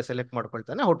 ಲೋಟನ್ ಒಂದ್ ಕಡೆ ಸೆಲೆಕ್ಟ್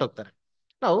ಮಾಡ್ಕೊಳ್ತಾನೆ, ಹೊರಟೋಗ್ತಾರೆ.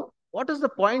 ನಾವು what is the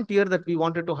point here that we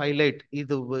wanted to highlight?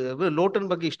 ಇದು ಲೋಟನ್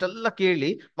ಬಗ್ಗೆ ಇಷ್ಟೆಲ್ಲ ಕೇಳಿ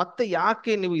ಮತ್ತೆ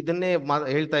ಯಾಕೆ ನೀವು ಇದನ್ನೇ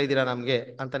ಹೇಳ್ತಾ ಇದ್ದೀರಾ ನಮ್ಗೆ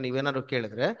ಅಂತ ನೀವೇನಾದ್ರು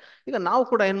ಕೇಳಿದ್ರೆ, ಈಗ ನಾವು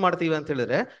ಕೂಡ ಏನ್ ಮಾಡ್ತೀವಿ ಅಂತ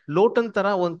ಹೇಳಿದ್ರೆ ಲೋಟನ್ ತರ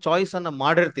ಒಂದು ಚಾಯ್ಸ್ ಅನ್ನ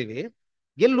ಮಾಡಿರ್ತೀವಿ.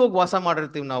 ಎಲ್ಲಿ ಹೋಗಿ ವಾಸ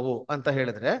ಮಾಡಿರ್ತೀವಿ ನಾವು ಅಂತ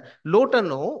ಹೇಳಿದ್ರೆ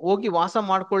ಲೋಟನ್ನು ಹೋಗಿ ವಾಸ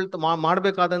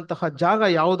ಮಾಡ್ಬೇಕಾದಂತಹ ಜಾಗ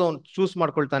ಯಾವ್ದೋ ಅವ್ನು ಚೂಸ್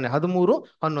ಮಾಡ್ಕೊಳ್ತಾನೆ.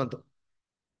 13:11.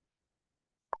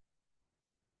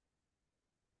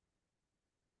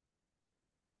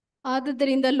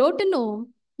 ಆದುದರಿಂದ ಲೋಟನು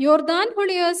ಯೋರ್ದಾನ್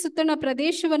ಹೊಳೆಯ ಸುತ್ತಣ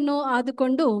ಪ್ರದೇಶವನ್ನು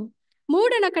ಆದುಕೊಂಡು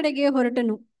ಮೂಡಣ ಕಡೆಗೆ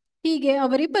ಹೊರಟನು. ಹೀಗೆ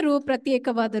ಅವರಿಬ್ಬರು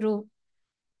ಪ್ರತ್ಯೇಕವಾದರು.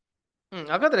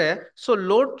 ಹಾಗಾದ್ರೆ so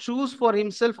ಲೋಟ್ choose for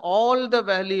himself all the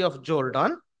valley of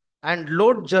Jordan and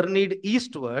ಲೋಟ್ ಜರ್ನಿಡ್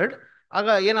ಈಸ್ಟ್ವರ್ಡ್. ಆಗ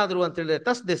ಏನಾದ್ರು ಅಂತ ಹೇಳಿದ್ರೆ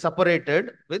ತಸ್ they separated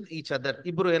with each other.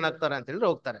 ಇಬ್ರು ಏನಾಗ್ತಾರೆ ಅಂತ ಹೇಳಿದ್ರೆ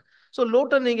ಹೋಗ್ತಾರೆ. ಸೊ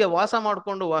ಲೋಟನಿಗೆ ವಾಸ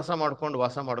ಮಾಡ್ಕೊಂಡು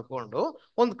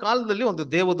ಒಂದು ಕಾಲದಲ್ಲಿ ಒಂದು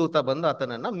ದೇವದೂತ ಬಂದು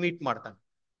ಆತನನ್ನ ಮೀಟ್ ಮಾಡ್ತಾನೆ,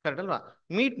 ಕರೆಕ್ಟ್ ಅಲ್ವಾ?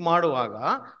 ಮೀಟ್ ಮಾಡುವಾಗ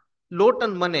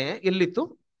ಲೋಟನ್ ಮನೆ ಎಲ್ಲಿತ್ತು?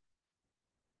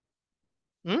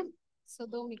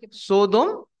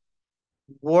 ಸೋದೋಮ್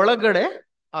ಒಳಗಡೆ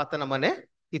ಆತನ ಮನೆ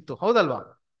ಇತ್ತು, ಹೌದಲ್ವಾ?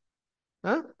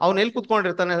 ಅವನ್ ಎಲ್ಲಿ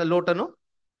ಕುತ್ಕೊಂಡಿರ್ತಾನೆ ಲೋಟನು?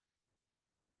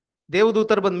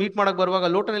 ದೇವದೂತರು ಬಂದು ಮೀಟ್ ಮಾಡಕ್ ಬರುವಾಗ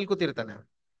ಲೋಟನ್ ಎಲ್ಲಿ ಕೂತಿರ್ತಾನೆ?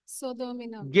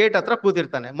 ಸೊದೋಮಿನ ಗೇಟ್ ಹತ್ರ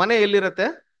ಕೂತಿರ್ತಾನೆ. ಮನೆ ಎಲ್ಲಿರತ್ತೆ?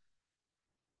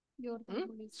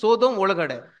 ಸೋದೋಮ್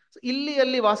ಒಳಗಡೆ. ಇಲ್ಲಿ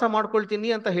ಅಲ್ಲಿ ವಾಸ ಮಾಡ್ಕೊಳ್ತೀನಿ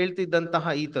ಅಂತ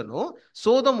ಹೇಳ್ತಿದ್ದಂತಹ ಈತನು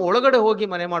ಸೋದೋಮ್ ಒಳಗಡೆ ಹೋಗಿ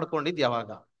ಮನೆ ಮಾಡ್ಕೊಂಡಿದ್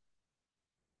ಯಾವಾಗ?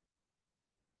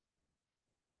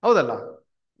 ಹೌದಲ್ಲ?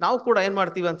 ನಾವು ಕೂಡ ಏನ್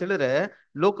ಮಾಡ್ತೀವಿ ಅಂತ ಹೇಳಿದ್ರೆ,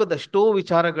 ಲೋಕದ ಎಷ್ಟೋ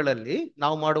ವಿಚಾರಗಳಲ್ಲಿ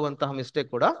ನಾವು ಮಾಡುವಂತಹ ಮಿಸ್ಟೇಕ್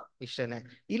ಕೂಡ ಇಷ್ಟೇನೆ.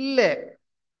 ಇಲ್ಲೇ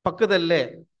ಪಕ್ಕದಲ್ಲೇ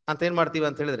ಅಂತ ಏನ್ ಮಾಡ್ತೀವಿ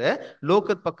ಅಂತ ಹೇಳಿದ್ರೆ,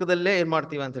 ಲೋಕದ ಪಕ್ಕದಲ್ಲೇ ಏನ್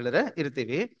ಮಾಡ್ತೀವಿ ಅಂತ ಹೇಳಿದ್ರೆ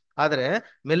ಇರ್ತೀವಿ. ಆದ್ರೆ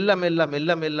ಮೆಲ್ಲ ಮೆಲ್ಲ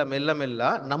ಮೆಲ್ಲ ಮೆಲ್ಲ ಮೆಲ್ಲ ಮೆಲ್ಲ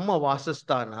ನಮ್ಮ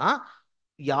ವಾಸಸ್ಥಾನ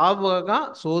ಯಾವಾಗ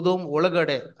ಸೋದೋಮ್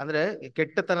ಒಳಗಡೆ ಅಂದ್ರೆ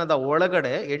ಕೆಟ್ಟತನದ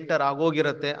ಒಳಗಡೆ ಎಂಟರ್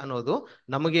ಆಗೋಗಿರತ್ತೆ ಅನ್ನೋದು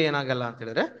ನಮಗೆ ಏನಾಗಲ್ಲ ಅಂತ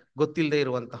ಹೇಳಿದ್ರೆ ಗೊತ್ತಿಲ್ಲದೆ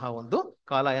ಇರುವಂತಹ ಒಂದು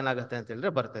ಕಾಲ ಏನಾಗತ್ತೆ ಅಂತ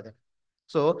ಹೇಳಿದ್ರೆ ಬರ್ತದೆ.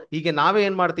 ಸೊ ಹೀಗೆ ನಾವೇ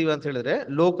ಏನ್ ಮಾಡ್ತೀವಿ ಅಂತ ಹೇಳಿದ್ರೆ,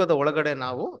 ಲೋಕದ ಒಳಗಡೆ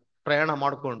ನಾವು ಪ್ರಯಾಣ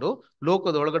ಮಾಡಿಕೊಂಡು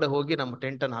ಲೋಕದ ಒಳಗಡೆ ಹೋಗಿ ನಮ್ಮ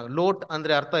ಟೆಂಟನ್ ಲೋಟ್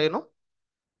ಅಂದ್ರೆ ಅರ್ಥ ಏನು?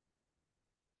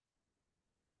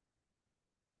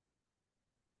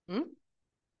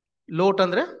 ಲೋಟ್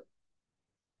ಅಂದ್ರೆ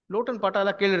ಲೋಟನ್ ಪಾಠ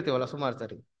ಎಲ್ಲ ಕೇಳಿರ್ತೀವಲ್ಲ ಸುಮಾರು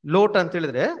ಸರಿ. ಲೋಟ್ ಅಂತ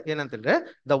ಹೇಳಿದ್ರೆ ಏನಂತ ಹೇಳಿದ್ರೆ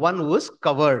the one who is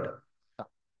covered.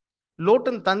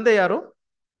 Lotan ತಂದೆ ಯಾರು?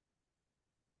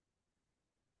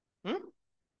 ಹ್ಮ್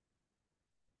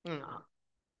ಹ್ಮ್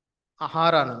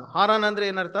ಹಾರಾನ್. ಹಾರಾನ್ ಅಂದ್ರೆ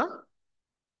ಏನರ್ಥ?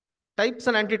 ಟೈಪ್ಸ್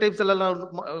ಅಂಡ್ ಆಂಟಿ ಟೈಪ್ಸ್ ಎಲ್ಲ ನಾವು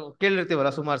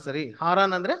ಕೇಳಿರ್ತೀವಲ್ಲ ಸುಮಾರು ಸರಿ.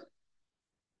 ಹಾರಾನ್ ಅಂದ್ರೆ,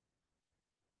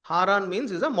 Haran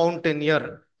means is a mountaineer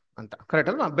ಅಂತ,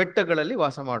 ಕರೆಕ್ಟ್ ಅಲ್ವಾ? ಬೆಟ್ಟಗಳಲ್ಲಿ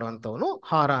ವಾಸ ಮಾಡುವಂತವನು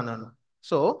ಹಾರಾನನು.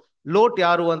 ಸೊ ಲೋಟ್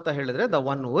ಯಾರು ಅಂತ ಹೇಳಿದ್ರೆ the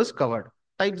one who is covered.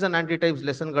 Types and aunty types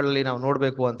ಲೆಸನ್ಗಳಲ್ಲಿ ನಾವು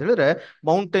ನೋಡ್ಬೇಕು ಅಂತ ಹೇಳಿದ್ರೆ,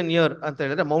 ಮೌಂಟೇನಿಯರ್ ಅಂತ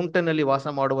ಹೇಳಿದ್ರೆ ಮೌಂಟೇನ್ ಅಲ್ಲಿ ವಾಸ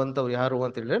ಮಾಡುವಂತವ್ರು ಯಾರು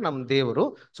ಅಂತ ಹೇಳಿದ್ರೆ ನಮ್ಮ ದೇವರು.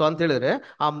 ಸೊ ಅಂತ ಹೇಳಿದ್ರೆ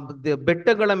ಆ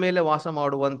ಬೆಟ್ಟಗಳ ಮೇಲೆ ವಾಸ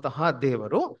ಮಾಡುವಂತಹ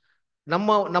ದೇವರು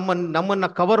ನಮ್ಮನ್ನ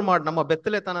ಕವರ್ ಮಾಡಿ, ನಮ್ಮ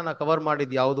ಬೆತ್ತಲೆತನನ ಕವರ್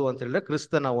ಮಾಡಿದ್ ಯಾವುದು ಅಂತ ಹೇಳಿದ್ರೆ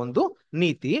ಕ್ರಿಸ್ತನ ಒಂದು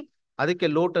ನೀತಿ. ಅದಕ್ಕೆ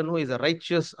ಲೋಟನು ಇಸ್ ಅ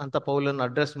ರೈಚಿಯಸ್ ಅಂತ ಪೌಲನ್ನು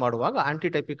ಅಡ್ರೆಸ್ ಮಾಡುವಾಗ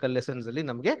ಆಂಟಿಟೈಪಿಕಲ್ ಲೆಸನ್ಸ್ ಅಲ್ಲಿ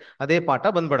ನಮಗೆ ಅದೇ ಪಾಠ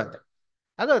ಬಂದ್ಬಿಡತ್ತೆ.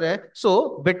 ಹಾಗಾದ್ರೆ ಸೊ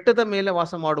ಬೆಟ್ಟದ ಮೇಲೆ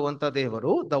ವಾಸ ಮಾಡುವಂತ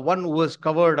ದೇವರು the one who is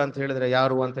covered ಅಂತ ಹೇಳಿದ್ರೆ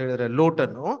ಯಾರು ಅಂತ ಹೇಳಿದ್ರೆ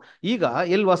ಲೋಟನು ಈಗ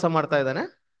ಎಲ್ಲಿ ವಾಸ ಮಾಡ್ತಾ ಇದ್ದಾನೆ?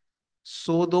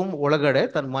 ಸೋದೋಮ್ ಒಳಗಡೆ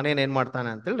ತನ್ನ ಮನೇನ ಏನ್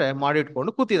ಮಾಡ್ತಾನೆ ಅಂತ ಹೇಳಿದ್ರೆ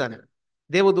ಮಾಡಿಟ್ಕೊಂಡು ಕೂತಿದ್ದಾನೆ.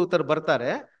 ದೇವದೂತರು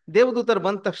ಬರ್ತಾರೆ. ದೇವದೂತರು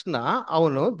ಬಂದ ತಕ್ಷಣ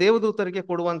ಅವನು ದೇವದೂತರಿಗೆ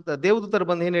ದೇವದೂತರು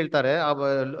ಬಂದು ಏನ್ ಹೇಳ್ತಾರೆ ಆ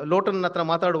ಲೋಟನ ಹತ್ರ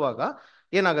ಮಾತಾಡುವಾಗ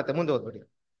ಏನಾಗತ್ತೆ? ಮುಂದೆ ಓದ್ಬಿಡಿ.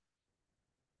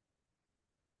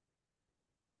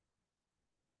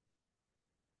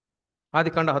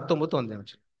 ಆದಿಕಾಂಡ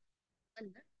 19:1.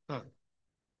 ಹ್ಮ್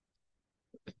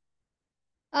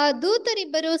ಆ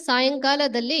ದೂತರಿಬ್ಬರು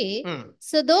ಸಾಯಂಕಾಲದಲ್ಲಿ ಹ್ಮ್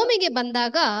ಸೊದೋಮಿಗೆ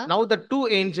ಬಂದಾಗ Now the two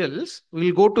angels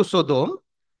will go to Sodom.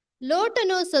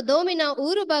 ಲೋಟನು ಸೊದೋಮಿನ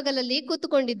ಊರು ಬಾಗಲಲ್ಲಿ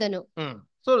ಕೂತುಕೊಂಡಿದ್ದನು.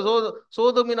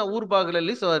 ಸೋದೋಮಿನ ಊರ್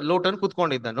ಬಾಗಿಲಲ್ಲಿ ಲೋಟನ್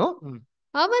ಕೂತ್ಕೊಂಡಿದ್ದನು.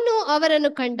 ಅವನು ಅವರನ್ನು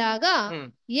ಕಂಡಾಗ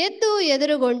ಎದ್ದು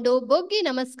ಎದುರುಗೊಂಡು ಬೊಗ್ಗಿ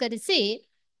ನಮಸ್ಕರಿಸಿ,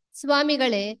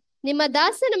 ಸ್ವಾಮಿಗಳೇ, ನಿಮ್ಮ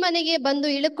ದಾಸನ ಮನೆಗೆ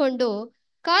ಬಂದು ಇಳುಕೊಂಡು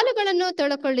ಕಾಲುಗಳನ್ನು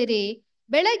ತೊಳಕೊಳ್ಳಿರಿ,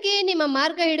 ಬೆಳಗ್ಗೆ ನಿಮ್ಮ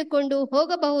ಮಾರ್ಗ ಹಿಡ್ಕೊಂಡು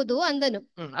ಹೋಗಬಹುದು ಅಂದನು.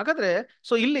 ಹಾಗಾದ್ರೆ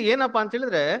ಸೊ ಇಲ್ಲಿ ಏನಪ್ಪಾ ಅಂತ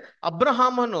ಹೇಳಿದ್ರೆ,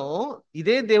 ಅಬ್ರಹಾಮನು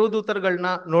ಇದೇ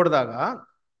ದೇವದೂತರುಗಳನ್ನ ನೋಡಿದಾಗ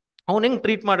ಅವನ್ ಹೆಂಗ್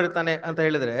ಟ್ರೀಟ್ ಮಾಡಿರ್ತಾನೆ ಅಂತ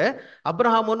ಹೇಳಿದ್ರೆ,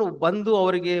 ಅಬ್ರಹಾಮನು ಬಂದು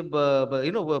ಅವರಿಗೆ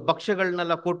ಏನು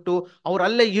ಭಕ್ಷ್ಯಗಳನ್ನೆಲ್ಲ ಕೊಟ್ಟು ಅವ್ರು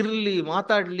ಅಲ್ಲೇ ಇರ್ಲಿ,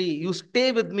 ಮಾತಾಡ್ಲಿ, ಯು ಸ್ಟೇ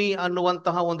ವಿತ್ ಮೀ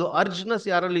ಅನ್ನುವಂತಹ ಒಂದು ಅರ್ಜ್ನೆಸ್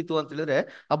ಯಾರಲ್ಲಿತ್ತು ಅಂತ ಹೇಳಿದ್ರೆ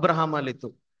ಅಬ್ರಹಾಮಲ್ಲಿತ್ತು.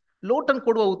 ಲೋಟನ್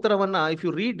ಕೊಡುವ ಉತ್ತರವನ್ನ if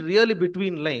you read really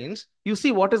between lines U see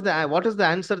what is the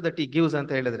answer that he gives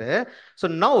ಅಂತ ಹೇಳಿದ್ರೆ, so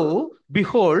now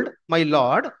behold my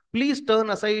lord, please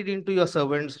turn aside in to your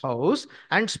servants house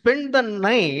and spend the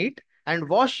night and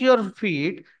wash your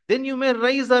feet, then you may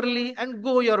rise early and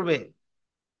go your way.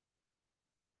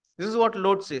 This is what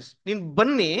Lord says. ನೀನ್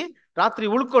ಬನ್ನಿ, ರಾತ್ರಿ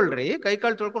ಉಳ್ಕೊಳ್ರಿ,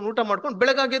 ಕೈಕಾಲು ತೊಳ್ಕೊಂಡು ಊಟ ಮಾಡ್ಕೊಂಡು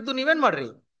ಬೆಳಗಾಗೆದ್ದು ನೀವೇನ್ ಮಾಡ್ರಿ?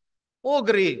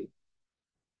 ಹೋಗ್ರಿ.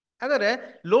 ಹಾಗಾದ್ರೆ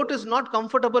ಲೋಟ್ is not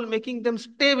comfortable making them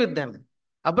stay with them.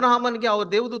 ಅಬ್ರಹಾಮನ್ಗೆ ಅವ್ರ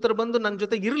ದೇವದೂತರು ಬಂದು ನನ್ನ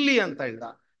ಜೊತೆ ಇರ್ಲಿ ಅಂತ ಹೇಳ್ದ.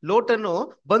 ಲೋಟನ್ನು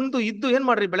ಬಂದು ಇದ್ದು ಏನ್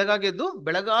ಮಾಡ್ರಿ?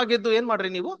 ಬೆಳಗಾಗೆದ್ದು ಏನ್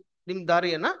ಮಾಡ್ರಿ? ನೀವು ನಿಮ್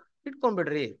ದಾರಿಯನ್ನ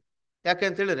ಇಟ್ಕೊಂಡ್ಬಿಡ್ರಿ. ಯಾಕೆ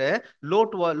ಅಂತ ಹೇಳಿದ್ರೆ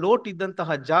ಲೋಟ್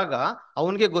ಇದ್ದಂತಹ ಜಾಗ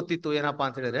ಅವನ್ಗೆ ಗೊತ್ತಿತ್ತು ಏನಪ್ಪಾ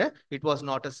ಅಂತ ಹೇಳಿದ್ರೆ it was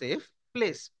not a safe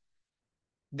place.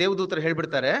 ದೇವದೂತರು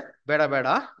ಹೇಳ್ಬಿಡ್ತಾರೆ, ಬೇಡ ಬೇಡ,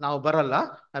 ನಾವು ಬರಲ್ಲ,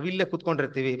 ನಾವಿಲ್ಲೇ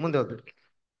ಕುತ್ಕೊಂಡಿರ್ತೀವಿ. ಮುಂದೆ ಹೋಗ್ಬಿಡ್ರಿ.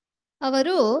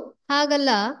 ಅವರು ಹಾಗಲ್ಲ,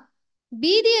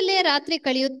 ಬೀದಿಯಲ್ಲೇ ರಾತ್ರಿ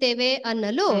ಕಳೆಯುತ್ತೇವೆ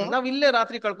ಅನ್ನಲು, ನಾವ್ ಇಲ್ಲೇ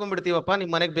ರಾತ್ರಿ ಕಳ್ಕೊಂಡ್ಬಿಡ್ತೀವಪ್ಪ,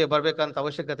 ನಿಮ್ ಮನೆಗೆ ಬರ್ಬೇಕಂತ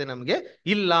ಅವಶ್ಯಕತೆ ನಮ್ಗೆ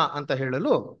ಇಲ್ಲ ಅಂತ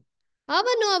ಹೇಳಲು,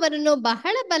 ಅವನು ಅವರನ್ನು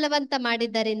ಬಹಳ ಬಲವಂತ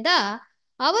ಮಾಡಿದ್ದರಿಂದ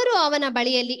ಅವರು ಅವನ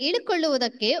ಬಳಿಯಲ್ಲಿ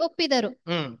ಇಳಿಕೊಳ್ಳುವುದಕ್ಕೆ ಒಪ್ಪಿದರು.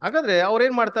 ಹಾಗಾದ್ರೆ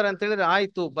ಅವ್ರೇನ್ ಮಾಡ್ತಾರೆ ಅಂತ ಹೇಳಿದ್ರೆ,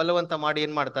 ಆಯ್ತು ಬಲವಂತ ಮಾಡಿ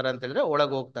ಏನ್ ಮಾಡ್ತಾರೆ ಅಂತ ಹೇಳಿದ್ರೆ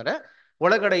ಒಳಗೆ ಹೋಗ್ತಾರೆ.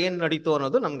 ಒಳಗಡೆ ಏನ್ ನಡೀತು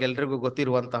ಅನ್ನೋದು ನಮ್ಗೆಲ್ರಿಗೂ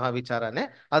ಗೊತ್ತಿರುವಂತಹ ವಿಚಾರನೇ,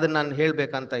 ಅದನ್ನ ನಾನು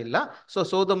ಹೇಳ್ಬೇಕಂತ ಇಲ್ಲ. ಸೊ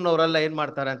ಸೋದಮ್ನವರೆಲ್ಲ ಏನ್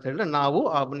ಮಾಡ್ತಾರೆ ಅಂತ ಹೇಳಿದ್ರೆ, ನಾವು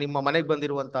ನಿಮ್ಮ ಮನೆಗೆ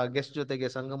ಬಂದಿರುವಂತಹ ಗೆಸ್ಟ್ ಜೊತೆಗೆ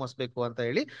ಸಂಗಮಿಸ್ಬೇಕು ಅಂತ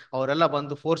ಹೇಳಿ ಅವರೆಲ್ಲ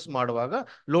ಬಂದು ಫೋರ್ಸ್ ಮಾಡುವಾಗ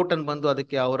ಲೋಟನ್ ಬಂದು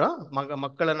ಅದಕ್ಕೆ ಅವರ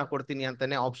ಮಕ್ಕಳನ್ನ ಕೊಡ್ತೀನಿ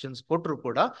ಅಂತಾನೆ ಆಪ್ಷನ್ಸ್ ಕೊಟ್ರು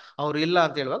ಕೂಡ ಅವ್ರು ಇಲ್ಲ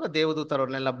ಅಂತ ಹೇಳುವಾಗ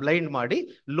ದೇವದೂತರವ್ರನ್ನೆಲ್ಲ ಬ್ಲೈಂಡ್ ಮಾಡಿ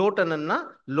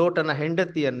ಲೋಟನ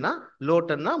ಹೆಂಡತಿಯನ್ನ,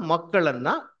 ಲೋಟನ ಮಕ್ಕಳನ್ನ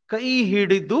ಕೈ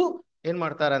ಹಿಡಿದು ಏನ್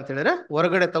ಮಾಡ್ತಾರೆ ಅಂತ ಹೇಳಿದ್ರೆ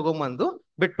ಹೊರಗಡೆ ತಗೊಂಬಂದು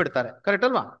ಬಿಟ್ಬಿಡ್ತಾರೆ. ಕರೆಕ್ಟ್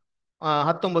ಅಲ್ವಾ?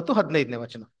 19-15ನೇ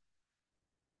ವಚನ.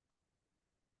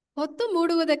 ಹೊತ್ತು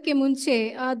ಮೂಡುವುದಕ್ಕೆ ಮುಂಚೆ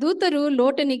ಆ ದೂತರು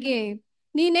ಲೋಟನಿಗೆ,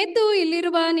 ನೀನೆದ್ದು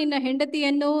ಇಲ್ಲಿರುವ ನಿನ್ನ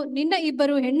ಹೆಂಡತಿಯನ್ನು ನಿನ್ನ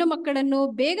 2 ಹೆಣ್ಣು ಮಕ್ಕಳನ್ನು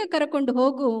ಬೇಗ ಕರಕೊಂಡು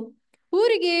ಹೋಗು,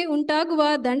 ಊರಿಗೆ ಉಂಟಾಗುವ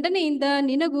ದಂಡನೆಯಿಂದ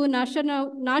ನಿನಗೂ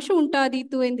ನಾಶ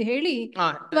ಉಂಟಾದೀತು ಎಂದು ಹೇಳಿ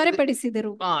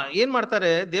ತ್ವರೆಪಡಿಸಿದರು. ಏನ್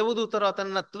ಮಾಡ್ತಾರೆ ದೇವದೂತರು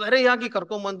ಆತನ ತ್ವರೆಯಾಗಿ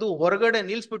ಕರ್ಕೊಂಡ್ಬಂದು ಹೊರಗಡೆ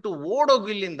ನಿಲ್ಸ್ಬಿಟ್ಟು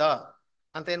ಓಡೋಗಿಲ್ಲಿಂದ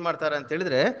ಅಂತ ಏನ್ ಮಾಡ್ತಾರೆ ಅಂತ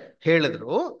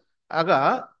ಹೇಳಿದ್ರು. ಆಗ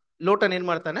ಲೋಟನ್ ಏನ್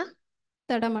ಮಾಡ್ತಾನೆ?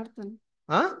 ತಡ ಮಾಡ್ತಾನೆ.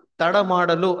 ತಡ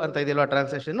ಮಾಡಲು ಅಂತ ಇದೆಯಲ್ವಾ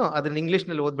ಟ್ರಾನ್ಸ್ಲೇಷನ್, ಅದನ್ನ ಇಂಗ್ಲಿಷ್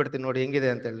ನಲ್ಲಿ ಓದ್ಬಿಡ್ತೀನಿ ನೋಡಿ ಹೆಂಗಿದೆ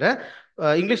ಅಂತ ಹೇಳಿದ್ರೆ.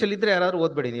 ಇಂಗ್ಲಿಷ್ ಅಲ್ಲಿ ಇದ್ರೆ ಯಾರಾದ್ರೂ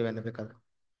ಓದ್ಬೇಡಿ, ನೀವೇನ ಬೇಕಾದ್ರೆ.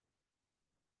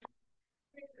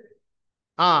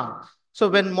 So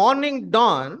when morning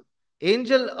dawned,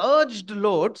 angel urged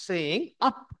Lot saying,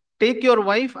 up, take your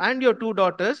wife and your 2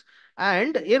 daughters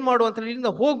and ಏನ್ ಮಾಡು ಅಂತ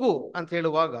ಇಲ್ಲಿಂದ ಹೋಗು ಅಂತ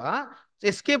ಹೇಳುವಾಗ,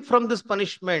 escape from this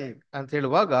punishment ಅಂತ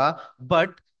ಹೇಳುವಾಗ,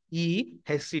 but he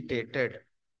hesitated.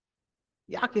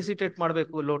 ಯಾಕೆ ಹೆಸಿಟೇಟ್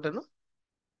ಮಾಡ್ಬೇಕು ಲೋಟನು?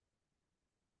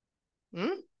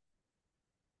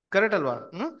 ಕರೆಕ್ಟ್ ಅಲ್ವಾ?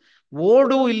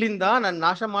 ಓಡು ಇಲ್ಲಿಂದ, ನಾನು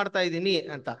ನಾಶ ಮಾಡ್ತಾ ಇದ್ದೀನಿ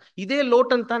ಅಂತ. ಇದೇ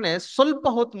ಲೋಟ್ ಅಂತಾನೆ ಸ್ವಲ್ಪ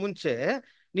ಹೊತ್ತು ಮುಂಚೆ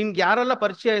ನಿನ್ಗೆ ಯಾರೆಲ್ಲ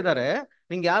ಪರಿಚಯ ಇದ್ದಾರೆ,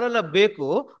 ನಿಂಗೆ ಯಾರೆಲ್ಲ ಬೇಕು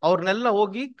ಅವ್ರನ್ನೆಲ್ಲ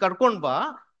ಹೋಗಿ ಕರ್ಕೊಂಡ್ ಬಾ,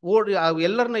 ಓಡಿ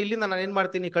ಎಲ್ಲರನ್ನ ಇಲ್ಲಿಂದ ನಾನು ಏನ್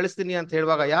ಮಾಡ್ತೀನಿ ಕಳಿಸ್ತೀನಿ ಅಂತ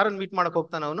ಹೇಳುವಾಗ ಯಾರನ್ನ ಮೀಟ್ ಮಾಡಕ್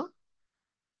ಹೋಗ್ತಾನ ಅವನು?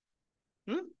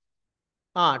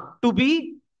 To B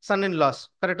sun in loss.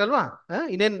 Correct ಅಲ್ವಾ?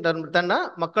 ಇನ್ನೇನ್ ತನ್ನ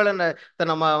ಮಕ್ಕಳನ್ನ,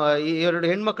 ತನ್ನ 2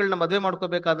 ಹೆಣ್ಮಕ್ಳನ್ನ ಮದುವೆ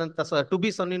ಮಾಡ್ಕೋಬೇಕಾದಂತ to B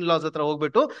sun in loss ಹತ್ರ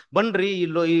ಹೋಗ್ಬಿಟ್ಟು, ಬನ್ರಿ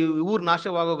ಈ ಊರ್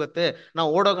ನಾಶವಾಗೋಗುತ್ತೆ, ನಾವು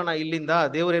ಓಡೋಗೋಣ ಇಲ್ಲಿಂದ,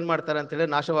 ದೇವ್ರು ಏನ್ ಮಾಡ್ತಾರೆ ಅಂತ ಹೇಳಿ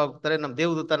ನಾಶವಾಗ್ತಾರೆ, ನಮ್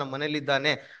ದೇವದೂತ ನಮ್ಮ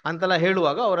ಮನೇಲಿದ್ದಾನೆ ಅಂತೆಲ್ಲ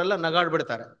ಹೇಳುವಾಗ ಅವರೆಲ್ಲ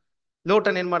ನಗಾಡ್ಬಿಡ್ತಾರೆ.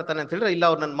 ಲೋಟನ್ ಏನ್ ಮಾಡ್ತಾನೆ ಅಂತ ಹೇಳಿದ್ರೆ, ಇಲ್ಲ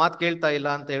ಅವ್ರು ನನ್ನ ಮಾತು ಕೇಳ್ತಾ ಇಲ್ಲ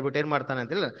ಅಂತ ಹೇಳ್ಬಿಟ್ಟು ಏನ್ ಮಾಡ್ತಾನೆ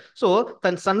ಅಂತ ಹೇಳಿದ್ರೆ, ಸೊ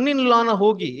ತನ್ನ ಸನ್ ಇನ್ ಲಾನ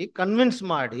ಹೋಗಿ ಕನ್ವಿನ್ಸ್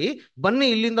ಮಾಡಿ ಬನ್ನಿ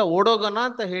ಇಲ್ಲಿಂದ ಓಡೋಗೋಣ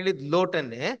ಅಂತ ಹೇಳಿದ್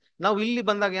ಲೋಟನ್ನೇ ನಾವು ಇಲ್ಲಿ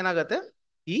ಬಂದಾಗ ಏನಾಗತ್ತೆ?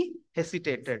 He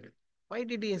hesitated. Why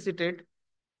did he hesitate?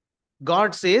 God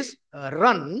says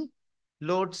run,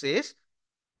 Lord says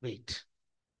wait.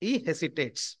 He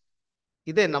hesitates.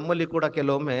 ಇದೆ ನಮ್ಮಲ್ಲಿ ಕೂಡ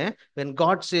ಕೆಲವೊಮ್ಮೆ when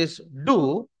God says do,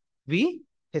 we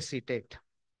hesitate.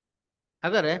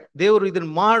 ಹಾಗಾದ್ರೆ ದೇವರು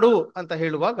ಇದನ್ನ ಮಾಡು ಅಂತ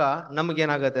ಹೇಳುವಾಗ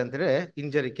ನಮಗೇನಾಗತ್ತೆ ಅಂದ್ರೆ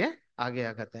ಹಿಂಜರಿಕೆ ಆಗೇ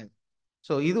ಆಗತ್ತೆ.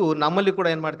 ಸೊ ಇದು ನಮ್ಮಲ್ಲಿ ಕೂಡ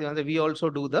ಏನ್ ಮಾಡ್ತೀವಿ ಅಂದ್ರೆ we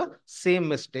also do the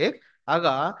same mistake. ಆಗ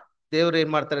ದೇವ್ರು ಏನ್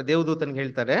ಮಾಡ್ತಾರೆ, ದೇವದೂತನ್ಗೆ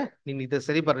ಹೇಳ್ತಾರೆ, ನೀನ್ ಇದು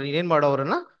ಸರಿ ಬರ, ನೀನ್ ಏನ್ ಮಾಡೋ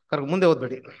ಅವ್ರನ್ನ ಮುಂದೆ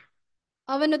ಓದ್ಬೇಡಿ.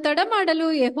 ಅವನು ತಡ ಮಾಡಲು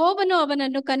ಯೆಹೋವನು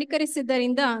ಅವನನ್ನು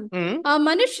ಕನಿಕರಿಸಿದ್ದರಿಂದ ಆ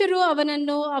ಮನುಷ್ಯರು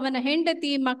ಅವನನ್ನು, ಅವನ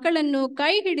ಹೆಂಡತಿ ಮಕ್ಕಳನ್ನು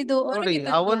ಕೈ ಹಿಡಿದು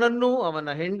ಅವನನ್ನು, ಅವನ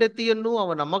ಹೆಂಡತಿಯನ್ನು,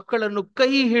 ಅವನ ಮಕ್ಕಳನ್ನು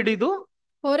ಕೈ ಹಿಡಿದು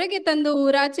ಹೊರಗೆ ತಂದು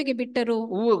ಊರಾಚೆಗೆ ಬಿಟ್ಟರು.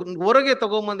 ಹೊರಗೆ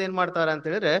ತಗೊಂಬಂದ್ ಏನ್ ಮಾಡ್ತಾರೆ ಅಂತ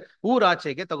ಹೇಳಿದ್ರೆ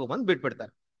ಊರಾಚೆಗೆ ತಗೊಂಬಂದ್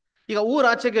ಬಿಟ್ಬಿಡ್ತಾರೆ. ಈಗ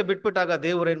ಊರಾಚೆಗೆ ಬಿಟ್ಬಿಟ್ಟಾಗ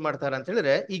ದೇವ್ರು ಏನ್ ಮಾಡ್ತಾರೆ ಅಂತ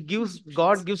ಹೇಳಿದ್ರೆ,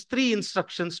 ಗಾಡ್ ಗಿವ್ಸ್ 3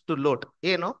 ಇನ್ಸ್ಟ್ರಕ್ಷನ್ಸ್ ಟು ಲೋಟ್.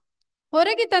 ಏನು?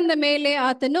 ಹೊರಗೆ ತಂದ ಮೇಲೆ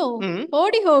ಆತನು,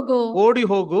 ಓಡಿ ಹೋಗು,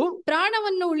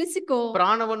 ಪ್ರಾಣವನ್ನು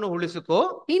ಉಳಿಸಿಕೋ,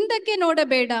 ಹಿಂದಕ್ಕೆ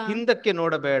ನೋಡಬೇಡ,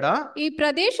 ಈ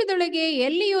ಪ್ರದೇಶದೊಳಗೆ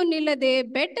ಎಲ್ಲಿಯೂ ನಿಲ್ಲದೆ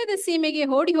ಬೆಟ್ಟದ ಸೀಮೆಗೆ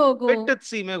ಓಡಿ ಹೋಗು.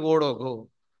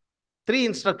 3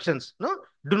 instructions.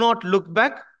 Do not look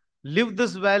back, live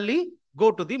this valley, go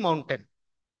to the mountain.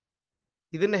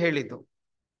 ಇದನ್ನ ಹೇಳಿದ್ದು.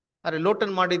 ಅರೆ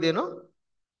ಲೋಟನ್ ಮಾಡಿದ್ದೇನು?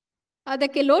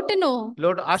 ಅದಕ್ಕೆ ಲೋಟನು,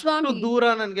 ಅಷ್ಟು ದೂರ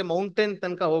ನನ್ಗೆ ಮೌಂಟೇನ್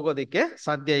ತನಕ ಹೋಗೋದಿಕ್ಕೆ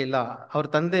ಸಾಧ್ಯ ಇಲ್ಲ. ಅವ್ರ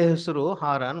ತಂದೆ ಹೆಸರು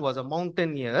Haran, was a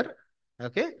mountaineer.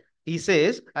 Okay, he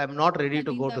says I am not ready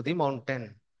to go to the mountain.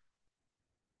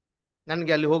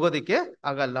 ನನ್ಗೆ ಅಲ್ಲಿ ಹೋಗೋದಿಕ್ಕೆ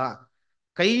ಆಗಲ್ಲ.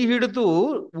 ಕೈ ಹಿಡಿದು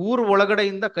ಊರ್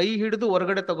ಒಳಗಡೆಯಿಂದ ಕೈ ಹಿಡಿದು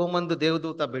ಹೊರಗಡೆ ತಗೊಂಬಂದು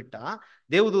ದೇವದೂತ ಬಿಟ್ಟ.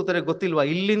 ದೇವದೂತರಿಗೆ ಗೊತ್ತಿಲ್ವಾ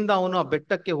ಇಲ್ಲಿಂದ ಅವನು ಆ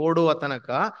ಬೆಟ್ಟಕ್ಕೆ ಓಡುವ ತನಕ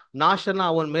ನಾಶನ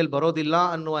ಅವನ ಮೇಲೆ ಬರೋದಿಲ್ಲ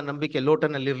ಅನ್ನುವ ನಂಬಿಕೆ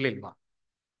ಲೋಟನಲ್ಲಿ ಇರ್ಲಿಲ್ವಾ?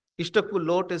 ಇಷ್ಟಕ್ಕೂ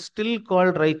Lot is still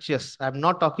called righteous. I am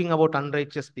not talking about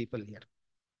unrighteous people here.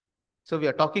 So we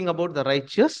are talking about the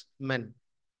righteous men.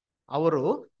 ಅವರು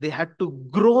they had to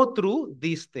grow through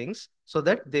these things so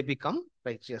that they become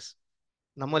righteous.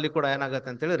 ನಮ್ಮಲ್ಲಿ ಕೂಡ ಏನಾಗತ್ತೆ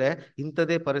ಅಂತ ಹೇಳಿದ್ರೆ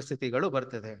ಇಂಥದೇ ಪರಿಸ್ಥಿತಿಗಳು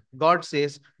ಬರ್ತದೆ. God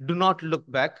says do not look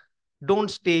back,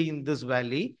 don't stay in this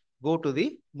valley, go to the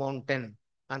mountain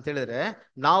ಅಂತ ಹೇಳಿದ್ರೆ,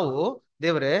 ನಾವು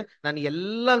ದೇವ್ರೆ ನಾನು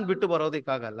ಎಲ್ಲ ಬಿಟ್ಟು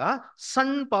ಬರೋದಿಕ್ಕಾಗಲ್ಲ,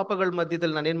 ಸಣ್ಣ ಪಾಪಗಳ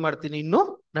ಮಧ್ಯದಲ್ಲಿ ನಾನು ಏನ್ ಮಾಡ್ತೀನಿ, ಇನ್ನು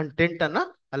ನನ್ನ ಟೆಂಟ್ ಅನ್ನ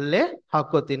ಅಲ್ಲೇ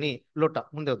ಹಾಕೋತೀನಿ. ಲೋಟ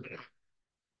ಮುಂದೆ ಹೋಗ್ತೀನಿ.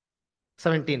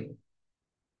 17.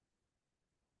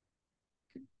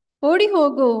 ಓಡಿ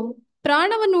ಹೋಗು,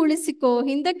 ಪ್ರಾಣವನ್ನು ಉಳಿಸಿಕೋ,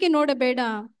 ಹಿಂದಕ್ಕೆ ನೋಡಬೇಡ,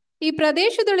 ಈ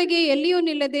ಪ್ರದೇಶದೊಳಗೆ ಎಲ್ಲಿಯೂ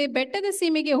ನಿಲ್ಲದೆ ಬೆಟ್ಟದ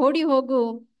ಸೀಮೆಗೆ ಓಡಿ ಹೋಗು,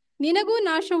 ನಿನಗೂ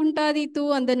ನಾಶ ಉಂಟಾದೀತು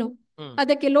ಅಂದನು.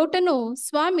 ಅದಕ್ಕೆ ಲೋಟನು,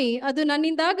 ಸ್ವಾಮಿ, ಅದು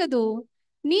ನನ್ನಿಂದಾಗದು.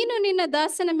 ನೀನು ನಿನ್ನ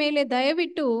ದಾಸನ ಮೇಲೆ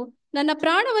ದಯವಿಟ್ಟು ನನ್ನ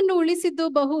ಪ್ರಾಣವನ್ನು ಉಳಿಸಿದ್ದು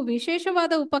ಬಹು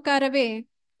ವಿಶೇಷವಾದ ಉಪಕಾರವೇ.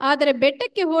 ಆದರೆ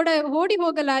ಬೆಟ್ಟಕ್ಕೆ ಓಡಿ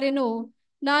ಹೋಗಲಾರೆನು.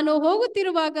 ನಾನು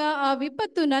ಹೋಗುತ್ತಿರುವಾಗ ಆ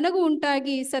ವಿಪತ್ತು ನನಗೂ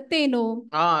ಉಂಟಾಗಿ ಸತ್ತೇನು.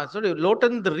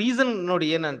 ಲೋಟನ್ ರೀಸನ್ ನೋಡಿ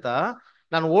ಏನಂತ,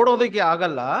 ನಾನು ಓಡೋದಕ್ಕೆ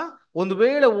ಆಗಲ್ಲ, ಒಂದು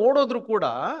ವೇಳೆ ಓಡೋದ್ರು ಕೂಡ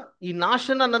ಈ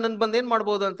ನಾಶನ ನನ್ನನ್ನು ಬಂದು ಏನ್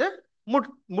ಮಾಡ್ಬೋದು ಅಂತೆ,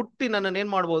 ಮುಟ್ಟಿ ನನ್ನನ್ನು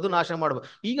ಏನ್ ಮಾಡ್ಬೋದು, ನಾಶ ಮಾಡ್ಬೋದು.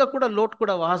 ಈಗ ಕೂಡ ಲೋಟ್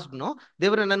ಕೂಡ ವಾಸ್ನು,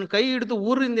 ದೇವರೇ ನನ್ನ ಕೈ ಹಿಡಿದು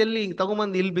ಊರಿಂದ ಎಲ್ಲಿ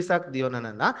ತಗೊಂಬಂದು ಇಲ್ಲಿ ಬಿಸಾಕ್ದಿಯೋ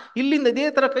ನನ್ನನ್ನ, ಇಲ್ಲಿಂದ ಇದೇ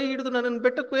ತರ ಕೈ ಹಿಡಿದು ನನ್ನನ್ನು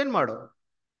ಬೆಟ್ಟಕ್ಕೂ ಏನ್ ಮಾಡು,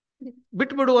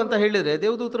 ಬಿಟ್ಬಿಡು ಅಂತ ಹೇಳಿದ್ರೆ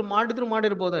ದೇವದೂತರು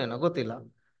ಮಾಡಿರ್ಬೋದೋ ಏನೋ ಗೊತ್ತಿಲ್ಲ.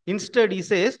 ಇನ್ಸ್ಟೆಡ್ ಈ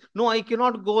says, no I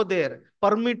cannot go there,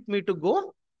 permit me to go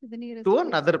to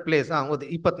another place. ಓದಿ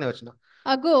 20ನೇ ವಚನ.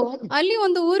 ಅಗೋ, ಅಲ್ಲಿ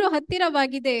ಒಂದು ಊರು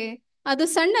ಹತ್ತಿರವಾಗಿದೆ, ಅದು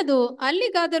ಸಣ್ಣದು,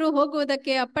 ಅಲ್ಲಿಗಾದರೂ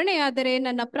ಹೋಗುವುದಕ್ಕೆ ಅಪ್ಪಣೆಯಾದರೆ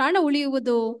ನನ್ನ ಪ್ರಾಣ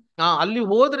ಉಳಿಯುವುದು. ಅಲ್ಲಿ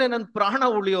ಹೋದ್ರೆ ನನ್ನ ಪ್ರಾಣ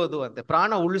ಉಳಿಯೋದು ಅಂತೆ.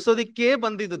 ಪ್ರಾಣ ಉಳಿಸೋದಿಕ್ಕೇ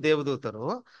ಬಂದಿದ್ದು ದೇವದೂತರು.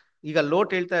 ಈಗ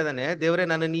ಲೋಟ್ ಹೇಳ್ತಾ ಇದ್ದಾನೆ, ದೇವರೇ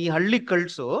ನನ್ನನ್ನು ಈ ಹಳ್ಳಿ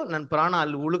ಕಳ್ಸು, ನನ್ನ ಪ್ರಾಣ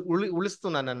ಅಲ್ಲಿ ಉಳಿಸ್ತು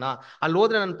ನನ್ನನ್ನ, ಅಲ್ಲಿ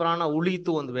ಹೋದ್ರೆ ನನ್ನ ಪ್ರಾಣ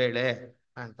ಉಳೀತು ಒಂದ್ ವೇಳೆ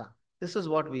ಅಂತ. This is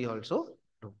what we also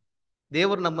do.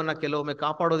 ದೇವರು ನಮ್ಮನ್ನ ಕೆಲವೊಮ್ಮೆ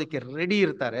ಕಾಪಾಡೋದಕ್ಕೆ ರೆಡಿ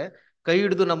ಇರ್ತಾರೆ, ಕೈ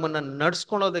ಹಿಡಿದು ನಮ್ಮನ್ನ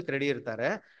ನಡ್ಸ್ಕೊಳೋದಕ್ಕೆ ರೆಡಿ ಇರ್ತಾರೆ.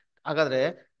 ಹಾಗಾದ್ರೆ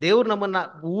ದೇವ್ರು ನಮ್ಮನ್ನ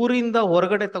ಊರಿಂದ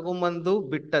ಹೊರಗಡೆ ತಗೊಂಬಂದು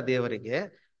ಬಿಟ್ಟ ದೇವರಿಗೆ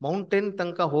ಮೌಂಟೇನ್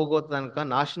ತನಕ ಹೋಗೋ ತನಕ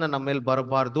ನಾಶನ ನಮ್ಮ ಮೇಲೆ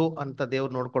ಬರಬಾರ್ದು ಅಂತ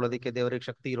ದೇವ್ರು ನೋಡ್ಕೊಳ್ಳೋದಿಕ್ಕೆ ದೇವರಿಗೆ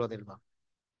ಶಕ್ತಿ ಇರೋದಿಲ್ವಾ?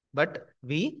 But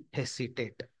we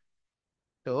hesitate.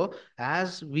 So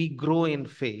as we grow in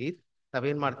faith,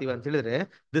 ನಾವೇನ್ ಮಾಡ್ತೀವಿ ಅಂತ ಹೇಳಿದ್ರೆ,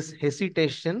 this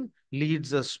hesitation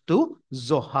leads us to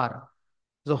ಝೊಹಾರ್.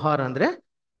 ಝೊಹಾರ್ ಅಂದ್ರೆ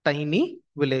ಟೈನಿ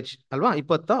ವಿಲೇಜ್ ಅಲ್ವಾ?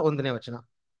 21ನೇ ವಚನ.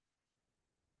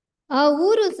 ಆ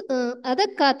ಊರು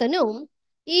ಅದಕ್ಕಾತನು,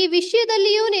 ಈ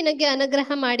ವಿಷಯದಲ್ಲಿಯೂ ನಿನಗೆ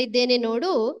ಅನುಗ್ರಹ ಮಾಡಿದ್ದೇನೆ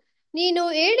ನೋಡು, ನೀನು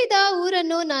ಹೇಳಿದ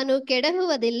ಊರನ್ನು ನಾನು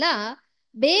ಕೆಡಹುವುದಿಲ್ಲ,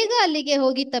 ಬೇಗ ಅಲ್ಲಿಗೆ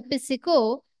ಹೋಗಿ ತಪ್ಪಿಸಿಕೋ,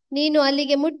 ನೀನು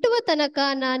ಅಲ್ಲಿಗೆ ಮುಟ್ಟುವ ತನಕ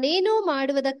ನಾನೇನೂ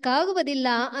ಮಾಡುವುದಕ್ಕಾಗುವುದಿಲ್ಲ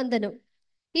ಅಂದನು.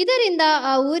 ಇದರಿಂದ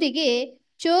ಆ ಊರಿಗೆ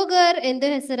ಚೋಗರ್ ಎಂದು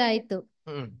ಹೆಸರಾಯಿತು.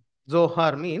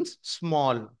 ಝೊಹಾರ್ means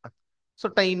small, so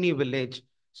tiny village.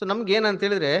 So ನಮ್ಗೆ ಏನಂತ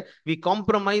ಹೇಳಿದ್ರೆ, V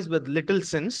compromise with little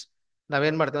since.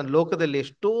 ನಾವೇನ್ ಮಾಡ್ತೀವಿ ಅಂದ್ರೆ, ಲೋಕದಲ್ಲಿ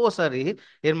ಎಷ್ಟೋ ಸಾರಿ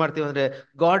ಏನ್ ಮಾಡ್ತೀವಿ ಅಂದ್ರೆ,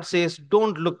 god says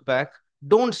don't look back,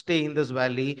 don't stay in this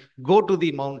valley, go to the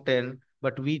mountain,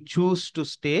 but we choose to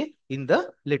stay in the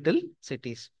little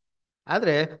cities.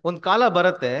 ಆದ್ರೆ ಒಂದ್ ಕಾಲ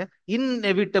ಬರುತ್ತೆ,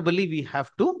 ಇನ್ಎವಿಟಬಲಿ ವಿ ಹ್ಯಾವ್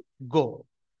ಟು ಗೋ.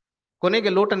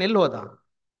 ಕೊನೆಗೆ ಲೋಟನ್ ಎಲ್ಲಿ ಹೋದ?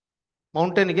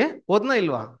 ಮೌಂಟೇನ್ಗೆ ಹೋದ್ನಾ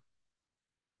ಇಲ್ವಾ?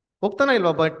 ಹೋಗ್ತಾನ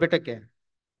ಇಲ್ವಾ ಬೆಟ್ಟಕ್ಕೆ?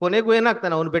 ಕೊನೆಗೂ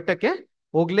ಏನಾಗ್ತಾನೆ, ಅವನು ಬೆಟ್ಟಕ್ಕೆ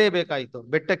ಹೋಗ್ಲೇಬೇಕಾಯ್ತು.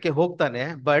 ಬೆಟ್ಟಕ್ಕೆ ಹೋಗ್ತಾನೆ,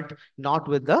 but not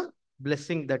with the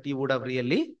blessing that he would have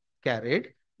really carried.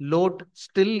 Lot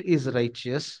still is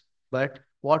righteous, but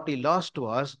what he lost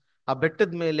was, ಆ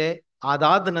ಬೆಟ್ಟದ ಮೇಲೆ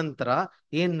ಅದಾದ ನಂತರ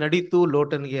ಏನ್ ನಡೀತು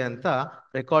ಲೋಟನ್ಗೆ ಅಂತ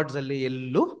ರೆಕಾರ್ಡ್ಸ್ ಅಲ್ಲಿ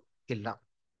ಎಲ್ಲೂ ಇಲ್ಲ.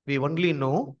 We only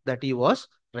no that he was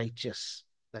righteous,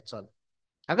 that's all.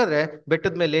 ಹಾಗಾದ್ರೆ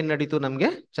ಬೆಟ್ಟದ ಮೇಲೆ ಏನ್ ನಡೀತು ನಮ್ಗೆ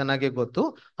ಚೆನ್ನಾಗಿ ಗೊತ್ತು.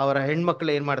 ಅವರ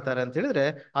ಹೆಣ್ಮಕ್ಳು ಏನ್ ಮಾಡ್ತಾರೆ ಅಂತ ಹೇಳಿದ್ರೆ,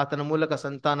 ಆತನ ಮೂಲಕ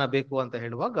ಸಂತಾನ ಬೇಕು ಅಂತ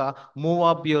ಹೇಳುವಾಗ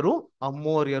ಮೋವಾಬ್ಯರು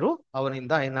ಅಮ್ಮೋರಿಯರು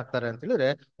ಅವನಿಂದ ಏನಾಗ್ತಾರೆ ಅಂತ ಹೇಳಿದ್ರೆ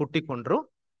ಹುಟ್ಟಿಕೊಂಡ್ರು.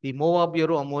 ಈ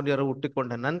ಮೋವಾಬ್ಯರು ಅಮ್ಮೋರಿಯರು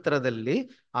ಹುಟ್ಟಿಕೊಂಡ ನಂತರದಲ್ಲಿ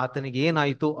ಆತನಿಗೆ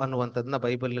ಏನಾಯ್ತು ಅನ್ನುವಂಥದ್ದನ್ನ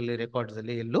ಬೈಬಲ್ ಅಲ್ಲಿ ರೆಕಾರ್ಡ್ಸ್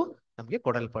ಅಲ್ಲಿ ಎಲ್ಲೂ ನಮ್ಗೆ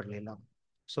ಕೊಡಲ್ಪಡ್ಲಿಲ್ಲ.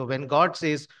 So when god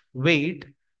says wait,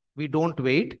 we don't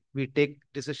wait, we take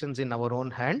decisions in our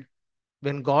own hand.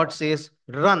 When god says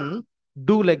run,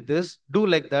 do like this, do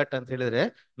like that ಅಂತ ಹೇಳಿದ್ರೆ,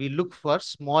 we look for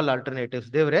small alternatives.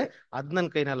 ದೇವ್ರೆ ಅದ್ ನನ್ನ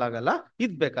ಕೈನಲ್ಲಿ ಆಗಲ್ಲ,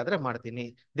 ಇದ್ ಬೇಕಾದ್ರೆ ಮಾಡ್ತೀನಿ.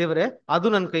 ದೇವ್ರೆ ಅದು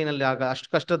ನನ್ನ ಕೈನಲ್ಲಿ ಅಷ್ಟು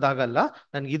ಕಷ್ಟದಾಗಲ್ಲ,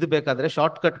 ನನ್ಗೆ ಇದು ಬೇಕಾದ್ರೆ,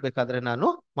 ಶಾರ್ಟ್ ಕಟ್ ಬೇಕಾದ್ರೆ ನಾನು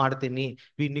ಮಾಡ್ತೀನಿ.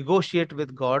 V ನಿಗೋಶಿಯೇಟ್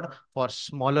with god for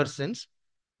smaller since.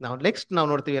 ನಾವು ನೆಕ್ಸ್ಟ್ ನಾವು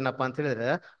ನೋಡ್ತೀವಿ ಏನಪ್ಪಾ ಅಂತ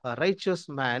ಹೇಳಿದ್ರೆ, righteous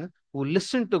man who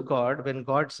listen to god when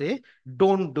god say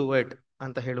don't do it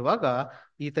ಅಂತ ಹೇಳುವಾಗ,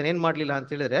 ಈತನ ಏನ್ ಮಾಡ್ಲಿಲ್ಲ ಅಂತ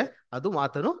ಹೇಳಿದ್ರೆ, ಅದು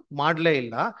ಮಾತನು ಮಾಡ್ಲೇ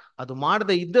ಇಲ್ಲ. ಅದು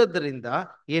ಮಾಡದೆ ಇದ್ದದ್ರಿಂದ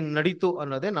ಏನ್ ನಡೀತು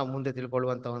ಅನ್ನೋದೇ ನಾವು ಮುಂದೆ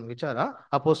ತಿಳ್ಕೊಳ್ಳುವಂತ ಒಂದು ವಿಚಾರ.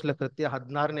 ಅಪೊಸ್ತಲ ಕೃತ್ಯ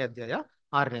 16ನೇ ಅಧ್ಯಾಯ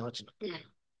 6ನೇ ವಚನ.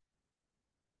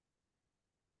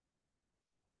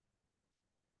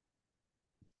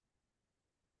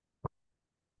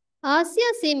 ಆಸ್ಯ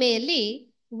ಸೀಮೆಯಲ್ಲಿ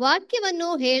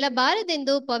ವಾಕ್ಯವನ್ನು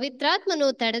ಹೇಳಬಾರದೆಂದು ಪವಿತ್ರಾತ್ಮನು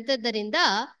ತಡೆದದ್ದರಿಂದ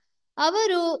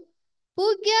ಅವರು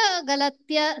ಪೂಗ್ಯ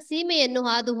ಗಲಾತ್ಯ ಸೀಮೆಯನ್ನು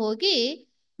ಹಾದು ಹೋಗಿ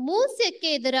ಮೂಸ್ಯಕ್ಕೆ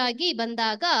ಎದುರಾಗಿ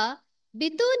ಬಂದಾಗ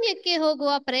ಬಿತೂನ್ಯಕ್ಕೆ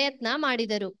ಹೋಗುವ ಪ್ರಯತ್ನ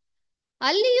ಮಾಡಿದರು.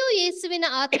 ಅಲ್ಲಿಯೂ ಯೇಸುವಿನ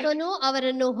ಆತ್ಮನು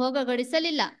ಅವರನ್ನು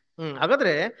ಹೋಗಗೊಡಿಸಲಿಲ್ಲ.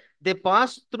 ಹಾಗಾದ್ರೆ ದೇ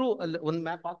ಪಾಸ್ ಥ್ರೂ. ಒಂದು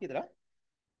ಮ್ಯಾಪ್ ಹಾಕಿದ್ರ?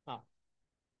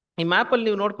 ಈ ಮ್ಯಾಪ್ ಅಲ್ಲಿ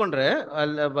ನೀವು ನೋಡ್ಕೊಂಡ್ರೆ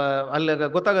ಅಲ್ಲಿ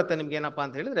ಗೊತ್ತಾಗತ್ತೆ ನಿಮ್ಗೆ ಏನಪ್ಪಾ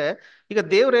ಅಂತ ಹೇಳಿದ್ರೆ, ಈಗ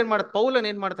ದೇವ್ರ ಏನ್ ಪೌಲನ್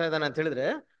ಏನ್ ಮಾಡ್ತಾ ಇದ್ದಾನೆ ಅಂತ ಹೇಳಿದ್ರೆ,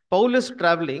 ಪೌಲ್ ಇಸ್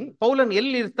ಟ್ರಾವೆಲಿಂಗ್. ಪೌಲನ್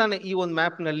ಎಲ್ಲಿ ಇರ್ತಾನೆ ಈ ಒಂದು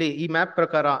ಮ್ಯಾಪ್ ನಲ್ಲಿ, ಈ ಮ್ಯಾಪ್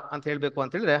ಪ್ರಕಾರ ಅಂತ ಹೇಳ್ಬೇಕು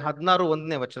ಅಂತ ಹೇಳಿದ್ರೆ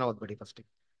 16:1ನೇ ವಚನ ಓದ್ಬೇಡಿ ಫಸ್ಟ್.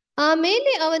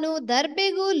 ಆಮೇಲೆ ಅವನು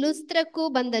ದರ್ಬೆಗೂ ಲುಸ್ತ್ರಕ್ಕೂ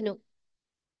ಬಂದನು.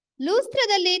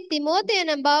 ಲೂಸ್ತ್ರದಲ್ಲಿ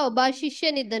ತಿಮೋಥೆಯನೆಂಬ ಒಬ್ಬ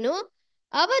ಶಿಷ್ಯನಿದ್ದನು.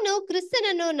 ಅವನು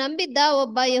ಕ್ರಿಸ್ತನನ್ನು ನಂಬಿದ್ದ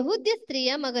ಒಬ್ಬ ಯಹೂದ್ಯ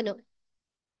ಸ್ತ್ರೀಯ ಮಗನು.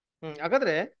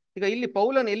 ಹಾಗಾದ್ರೆ ಈಗ ಇಲ್ಲಿ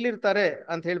ಪೌಲನ್ ಎಲ್ಲಿರ್ತಾರೆ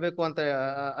ಅಂತ ಹೇಳ್ಬೇಕು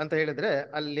ಅಂತ ಹೇಳಿದ್ರೆ,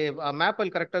 ಅಲ್ಲಿ ಆ ಮ್ಯಾಪ್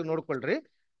ಅಲ್ಲಿ ಕರೆಕ್ಟ್ ಆಗಿ ನೋಡ್ಕೊಳ್ರಿ.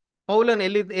 ಪೌಲನ್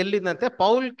ಎಲ್ಲಿದ್ದಂತೆ,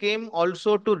 Paul came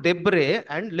also to ಡೆಬ್ರೆ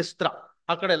and ಲಿಸ್ತ್ರಾ.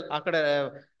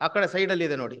 ಆ ಕಡೆ ಸೈಡ್ ಅಲ್ಲಿ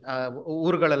ಇದೆ ನೋಡಿ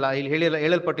ಊರುಗಳೆಲ್ಲ, ಇಲ್ಲಿ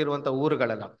ಹೇಳಲ್ಪಟ್ಟಿರುವಂತ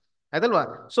ಊರುಗಳೆಲ್ಲ ಅದಲ್ವಾ.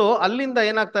 ಸೊ ಅಲ್ಲಿಂದ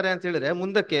ಏನಾಗ್ತಾರೆ ಅಂತ ಹೇಳಿದ್ರೆ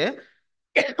ಮುಂದಕ್ಕೆ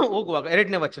ಹೋಗುವಾಗ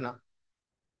 2ನೇ ವಚನ,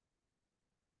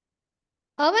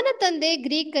 ಅವನ ತಂದೆ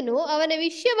ಗ್ರೀಕನು. ಅವನ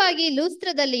ವಿಷಯವಾಗಿ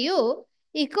ಲೂಸ್ತ್ರದಲ್ಲಿಯೂ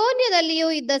ಇಕೋನ್ಯದಲ್ಲಿಯೂ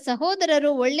ಇದ್ದ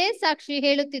ಸಹೋದರರು ಒಳ್ಳೆ ಸಾಕ್ಷಿ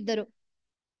ಹೇಳುತ್ತಿದ್ದರು.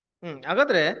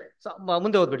 ಹಾಗಾದ್ರೆ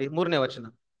ಮುಂದೆ ಓದ್ಬಿಡಿ 3ನೇ ವಚನ.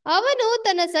 ಅವನು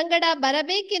ತನ್ನ ಸಂಗಡ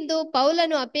ಬರಬೇಕೆಂದು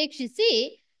ಪೌಲನು ಅಪೇಕ್ಷಿಸಿ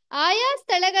ಆಯಾ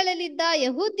ಸ್ಥಳಗಳಲ್ಲಿದ್ದ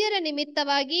ಯಹೂದ್ಯರ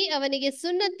ನಿಮಿತ್ತವಾಗಿ ಅವನಿಗೆ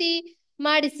ಸುನ್ನತಿ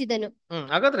ಮಾಡಿಸಿದನು.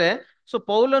 ಹಾಗಾದ್ರೆ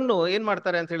ಪೌಲನ್ನು ಏನ್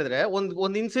ಮಾಡ್ತಾರೆ ಅಂತ ಹೇಳಿದ್ರೆ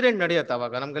ಒಂದು ಇನ್ಸಿಡೆಂಟ್ ನಡೆಯುತ್ತೆ.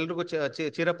 ಅವಾಗ ನಮ್ಗೆಲ್ರಿಗೂ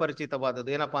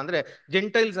ಚಿರಪರಿಚಿತವಾದದ್ದು ಏನಪ್ಪಾ ಅಂದ್ರೆ,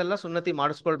 ಜೆಂಟೈಲ್ಸ್ ಎಲ್ಲ ಸುನ್ನತಿ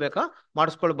ಮಾಡಿಸ್ಕೊಳ್ಬೇಕಾ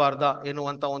ಮಾಡಿಸ್ಕೊಳ್ಬಾರ್ದಾ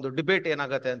ಎನ್ನುವಂತ ಒಂದು ಡಿಬೇಟ್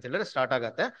ಏನಾಗತ್ತೆ ಅಂತ ಹೇಳಿದ್ರೆ ಸ್ಟಾರ್ಟ್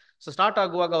ಆಗತ್ತೆ. ಸ್ಟಾರ್ಟ್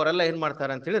ಆಗುವಾಗ ಅವರೆಲ್ಲ ಏನ್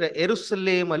ಮಾಡ್ತಾರೆ ಅಂತ ಹೇಳಿದ್ರೆ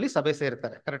ಯೆರೂಸಲೇಮ್ ಅಲ್ಲಿ ಸಭೆ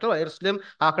ಸೇರ್ತಾರೆ. ಕರೆಕ್ಟ್ ಅಲ್ವಾ? ಯೆರೂಸಲೇಮ್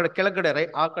ಆ ಕಡೆ ಕೆಳಗಡೆ,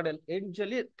 ರೈಟ್ ಆ ಕಡೆ ಎಡ್ಜ್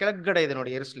ಅಲ್ಲಿ ಕೆಳಗಡೆ ಇದೆ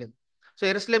ನೋಡಿ ಯೆರೂಸಲೇಮ್.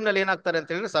 ಯೆರೂಸಲೇಮ್ ನಲ್ಲಿ ಏನಾಗ್ತಾರೆ ಅಂತ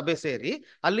ಹೇಳಿದ್ರೆ ಸಭೆ ಸೇರಿ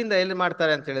ಅಲ್ಲಿಂದ ಎಲ್ಲಿ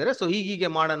ಮಾಡ್ತಾರೆ ಅಂತ ಹೇಳಿದ್ರೆ ಹೀಗೆ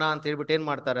ಮಾಡೋಣ ಅಂತ ಹೇಳ್ಬಿಟ್ಟು ಏನ್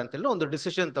ಮಾಡ್ತಾರೆ ಅಂತ ಹೇಳಿ ಒಂದು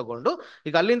ಡಿಸಿಷನ್ ತಗೊಂಡು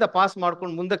ಈಗ ಅಲ್ಲಿಂದ ಪಾಸ್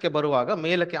ಮಾಡ್ಕೊಂಡು ಮುಂದಕ್ಕೆ ಬರುವಾಗ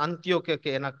ಮೇಲಕ್ಕೆ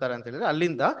ಅಂತ್ಯೋಕ್ಯಕ್ಕೆ ಏನಾಗ್ತಾರೆ ಅಂತ ಹೇಳಿದ್ರೆ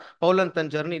ಅಲ್ಲಿಂದ ಪೌಲನ್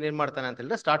ತನ್ನ ಜರ್ನಿ ಏನ್ ಮಾಡ್ತಾನೆ ಅಂತ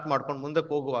ಹೇಳಿದ್ರೆ ಸ್ಟಾರ್ಟ್ ಮಾಡ್ಕೊಂಡು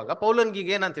ಮುಂದಕ್ಕೆ ಹೋಗುವಾಗ ಪೌಲನ್ಗೆ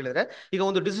ಈಗ ಏನಂತ ಹೇಳಿದ್ರೆ ಈಗ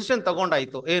ಒಂದು ಡಿಸಿಷನ್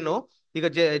ತಗೊಂಡಾಯ್ತು. ಏನು? ಈಗ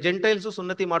ಜೆಂಟೈಲ್ಸ್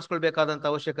ಸುನ್ನತಿ ಮಾಡಿಸ್ಕೊಳ್ಬೇಕಾದಂತ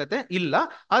ಅವಶ್ಯಕತೆ ಇಲ್ಲ,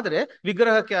 ಆದ್ರೆ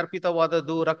ವಿಗ್ರಹಕ್ಕೆ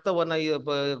ಅರ್ಪಿತವಾದದ್ದು, ರಕ್ತವನ್ನ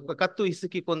ಕತ್ತು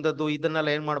ಹಿಸುಕಿ ಕೊಂದದ್ದು, ಇದನ್ನೆಲ್ಲ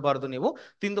ಏನ್ ಮಾಡಬಾರ್ದು, ನೀವು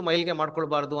ತಿಂದು ಮೈಲ್ಗೆ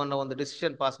ಮಾಡ್ಕೊಳ್ಬಾರ್ದು ಅನ್ನೋ ಒಂದು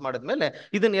ಡಿಸಿಷನ್ ಪಾಸ್ ಮಾಡಿದ್ಮೇಲೆ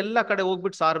ಇದನ್ನ ಎಲ್ಲ ಕಡೆ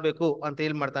ಹೋಗ್ಬಿಟ್ಟು ಸಾರ್ಬೇಕು ಅಂತ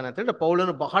ಏನ್ ಮಾಡ್ತಾನೆ ಅಂತ ಹೇಳಿದ್ರೆ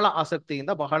ಪೌಲನು ಬಹಳ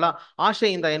ಆಸಕ್ತಿಯಿಂದ ಬಹಳ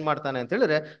ಆಶೆಯಿಂದ ಏನ್ ಮಾಡ್ತಾನೆ ಅಂತ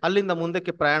ಹೇಳಿದ್ರೆ ಅಲ್ಲಿಂದ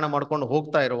ಮುಂದಕ್ಕೆ ಪ್ರಯಾಣ ಮಾಡ್ಕೊಂಡು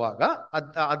ಹೋಗ್ತಾ ಇರುವಾಗ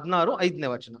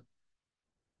 5ನೇ ವಚನ.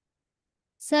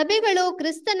 ಸಭೆಗಳು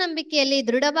ಕ್ರಿಸ್ತ ನಂಬಿಕೆಯಲ್ಲಿ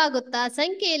ದೃಢವಾಗುತ್ತಾ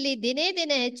ಸಂಖ್ಯೆಯಲ್ಲಿ ದಿನೇ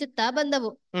ದಿನೇ ಹೆಚ್ಚುತ್ತಾ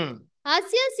ಬಂದವು.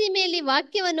 ಆಸಿಯಾ ಸೀಮೆಯಲ್ಲಿ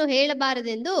ವಾಕ್ಯವನ್ನು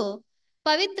ಹೇಳಬಾರದೆಂದು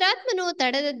ಪವಿತ್ರಾತ್ಮನು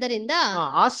ತಡೆದದ್ದರಿಂದ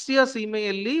ಆಸಿಯಾ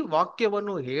ಸೀಮೆಯಲ್ಲಿ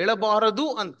ವಾಕ್ಯವನ್ನು ಹೇಳಬಾರದು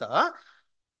ಅಂತ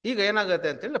ಈಗ ಏನಾಗತ್ತೆ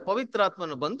ಅಂತ ಹೇಳಿದ್ರೆ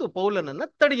ಪವಿತ್ರಾತ್ಮನು ಬಂದು ಪೌಲನನ್ನ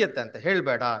ತಡೆಯತ್ತೆ ಅಂತ,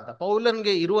 ಹೇಳ್ಬೇಡ ಅಂತ.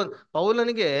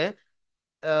 ಪೌಲನಿಗೆ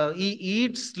ಈ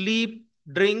ಈಟ್ ಸ್ಲೀಪ್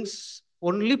ಡ್ರಿಂಕ್ಸ್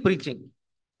ಓನ್ಲಿ ಪ್ರೀಚಿಂಗ್.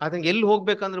 ಅದಕ್ಕೆ ಎಲ್ಲಿ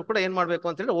ಹೋಗ್ಬೇಕಂದ್ರೂ ಕೂಡ ಏನ್ ಮಾಡ್ಬೇಕು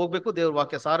ಅಂತ ಹೇಳಿದ್ರೆ ಹೋಗ್ಬೇಕು, ದೇವ್ರ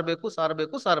ವಾಕ್ಯ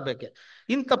ಸಾರ್ಬೇಕೆ.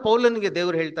 ಇಂಥ ಪೌಲನಿಗೆ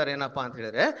ದೇವ್ರು ಹೇಳ್ತಾರೆ ಏನಪ್ಪಾ ಅಂತ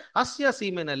ಹೇಳಿದ್ರೆ ಆಸಿಯಾ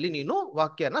ಸೀಮೆನಲ್ಲಿ ನೀನು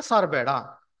ವಾಕ್ಯನ ಸಾರಬೇಡ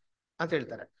ಅಂತ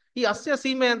ಹೇಳ್ತಾರೆ. ಈ ಆಸಿಯಾ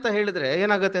ಸೀಮೆ ಅಂತ ಹೇಳಿದ್ರೆ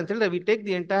ಏನಾಗುತ್ತೆ ಅಂತ ಹೇಳಿದ್ರೆ we take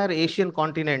the entire Asian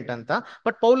continent ಅಂತ,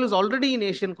 but Paul is already in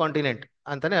Asian continent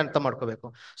ಅಂತಾನೆ ಅರ್ಥ ಮಾಡ್ಕೋಬೇಕು.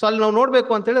 ಅಲ್ಲಿ ನಾವು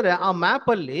ನೋಡ್ಬೇಕು ಅಂತ ಹೇಳಿದ್ರೆ ಆ ಮ್ಯಾಪ್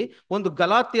ಅಲ್ಲಿ ಒಂದು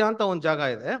ಗಲಾತ್ಯ ಅಂತ ಒಂದು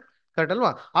ಜಾಗ ಇದೆ, ಕರೆಕ್ಟ್ ಅಲ್ವಾ?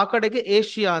 ಆ ಕಡೆಗೆ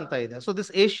ಏಷ್ಯಾ ಅಂತ ಇದೆ. This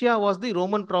Asia was the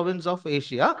Roman province of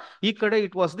Asia, ಈ ಕಡೆ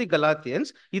ಇಟ್ ವಾಸ್ ದಿ ಗಲಾತಿಯನ್ಸ್.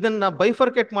 ಇದನ್ನ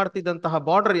ಬೈಫರ್ಕೇಟ್ ಮಾಡ್ತಿದ್ದಂತಹ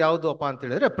ಬಾರ್ಡರ್ ಯಾವುದು ಅಪ್ಪ ಅಂತ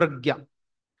ಹೇಳಿದ್ರೆ ಪ್ರಜ್ಞಾ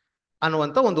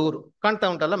ಅನ್ನುವಂತ ಒಂದು ಊರು ಕಾಣ್ತಾ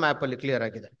ಉಂಟಲ್ಲ ಮ್ಯಾಪ್ ಅಲ್ಲಿ, ಕ್ಲಿಯರ್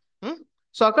ಆಗಿದೆ.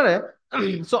 ಆ ಕಡೆ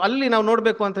ಅಲ್ಲಿ ನಾವು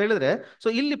ನೋಡ್ಬೇಕು ಅಂತ ಹೇಳಿದ್ರೆ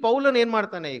ಇಲ್ಲಿ ಪೌಲನ್ ಏನ್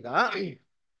ಮಾಡ್ತಾನೆ, ಈಗ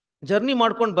ಜರ್ನಿ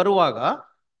ಮಾಡ್ಕೊಂಡು ಬರುವಾಗ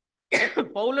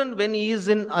ಪೌಲನ್ ವೆನ್ ಈಸ್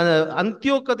ಇನ್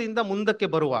ಅಂತ್ಯೋಕದಿಂದ ಮುಂದಕ್ಕೆ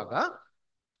ಬರುವಾಗ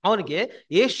ಅವನಿಗೆ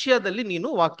ಏಷ್ಯಾದಲ್ಲಿ ನೀನು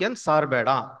ವಾಕ್ಯನ್ ಸಾರಬೇಡ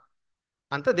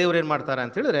ಅಂತ ದೇವ್ರು ಏನ್ ಮಾಡ್ತಾರೆ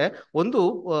ಅಂತ ಹೇಳಿದ್ರೆ ಒಂದು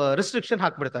ರಿಸ್ಟ್ರಿಕ್ಷನ್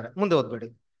ಹಾಕ್ಬಿಡ್ತಾರೆ. ಮುಂದೆ ಓದ್ಬೇಡಿ.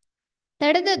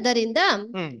 ತಡೆದದ್ದರಿಂದ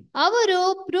ಅವರು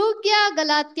ಪೃಗ್ಯ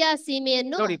ಗಲಾತ್ಯ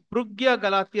ಸೀಮೆಯನ್ನು ನೋಡಿ, ಪೃಗ್ಯ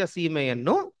ಗಲಾತ್ಯ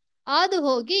ಸೀಮೆಯನ್ನು ಹಾದು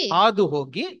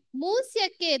ಹೋಗಿ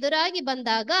ಮೂಸ್ಯಕ್ಕೆ ಎದುರಾಗಿ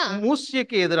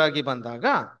ಬಂದಾಗ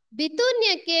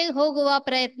ಬಿತೂನ್ಯಕ್ಕೆ ಹೋಗುವ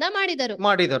ಪ್ರಯತ್ನ ಮಾಡಿದರು.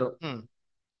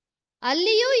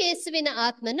 ಅಲ್ಲಿಯೂ ಯೇಸುವಿನ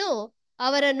ಆತ್ಮನು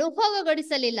ಅವರನ್ನು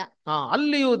ಹೋಗಗೊಡಿಸಲಿಲ್ಲ.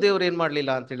 ಅಲ್ಲಿಯೂ ದೇವ್ರು ಏನ್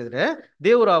ಮಾಡ್ಲಿಲ್ಲ ಅಂತ ಹೇಳಿದ್ರೆ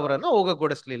ದೇವ್ರು ಅವರನ್ನು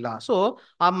ಹೋಗಗೊಡಿಸ್ಲಿಲ್ಲ.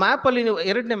 ಆ ಮ್ಯಾಪ್ ಅಲ್ಲಿ ನೀವು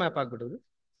 2ನೇ ಮ್ಯಾಪ್ ಆಗ್ಬಿಡೋದು.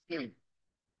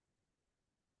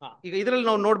 ಈಗ ಇದರಲ್ಲಿ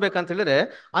ನಾವು ನೋಡ್ಬೇಕಂತ ಹೇಳಿದ್ರೆ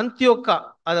ಅಂತ್ಯೋಕ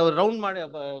ಅದು ರೌಂಡ್ ಮಾಡಿ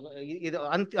ಇದು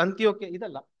ಅಂತ್ಯೋಕೆ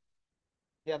ಇದಲ್ಲ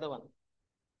ಯಾದವನ್.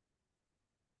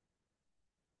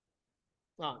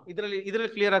 ಇದರಲ್ಲಿ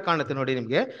ಕ್ಲಿಯರ್ ಆಗಿ ಕಾಣುತ್ತೆ ನೋಡಿ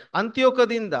ನಿಮ್ಗೆ.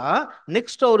 ಅಂತ್ಯೋಕದಿಂದ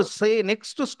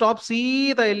ನೆಕ್ಸ್ಟ್ ಸ್ಟಾಪ್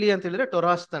ಸೀದಾ ಎಲ್ಲಿ ಅಂತ ಹೇಳಿದ್ರೆ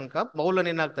ಟೊರಾಸ್ ತನಕ ಪೌಲನ್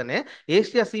ಏನಾಗ್ತಾನೆ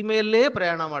ಏಷ್ಯಾ ಸೀಮೆಯಲ್ಲೇ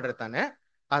ಪ್ರಯಾಣ ಮಾಡಿರ್ತಾನೆ.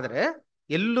 ಆದ್ರೆ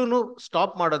ಎಲ್ಲೂ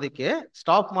ಸ್ಟಾಪ್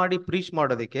ಮಾಡಿ ಪ್ರೀಚ್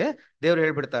ಮಾಡೋದಿಕ್ಕೆ ದೇವ್ರು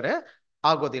ಹೇಳ್ಬಿಡ್ತಾರೆ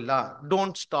ಆಗೋದಿಲ್ಲ,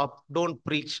 ಡೋಂಟ್ ಸ್ಟಾಪ್, ಡೋಂಟ್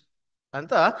ಪ್ರೀಚ್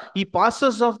ಅಂತ. ಈ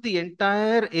passes of the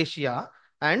entire Asia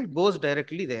and goes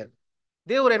directly there.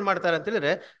 ದೇವ್ರು ಏನ್ ಮಾಡ್ತಾರೆ ಅಂತ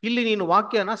ಹೇಳಿದ್ರೆ ಇಲ್ಲಿ ನೀನು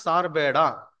ವಾಕ್ಯನ ಸಾರಬೇಡ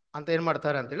ಅಂತ ಏನ್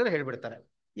ಮಾಡ್ತಾರೆ ಅಂತ ಹೇಳಿದ್ರೆ ಹೇಳ್ಬಿಡ್ತಾರೆ.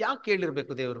 ಯಾಕೆ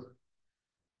ಹೇಳಿರ್ಬೇಕು ದೇವ್ರು?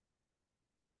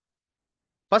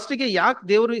 ಫಸ್ಟಿಗೆ ಯಾಕೆ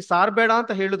ದೇವ್ರು ಸಾರಬೇಡ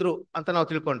ಅಂತ ಹೇಳಿದ್ರು ಅಂತ ನಾವು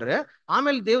ತಿಳ್ಕೊಂಡ್ರೆ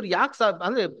ಆಮೇಲೆ ದೇವ್ರು ಯಾಕೆ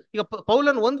ಅಂದ್ರೆ ಈಗ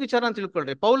ಪೌಲನ್ ಒಂದ್ ವಿಚಾರ ಅಂತ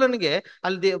ತಿಳ್ಕೊಳ್ರಿ. ಪೌಲನ್ಗೆ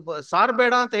ಅಲ್ಲಿ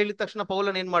ಸಾರಬೇಡ ಅಂತ ಹೇಳಿದ ತಕ್ಷಣ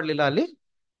ಪೌಲನ್ ಏನ್ ಮಾಡ್ಲಿಲ್ಲ, ಅಲ್ಲಿ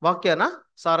ವಾಕ್ಯನ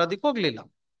ಸಾರೋದಿಕ್ ಹೋಗ್ಲಿಲ್ಲ.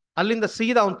 ಅಲ್ಲಿಂದ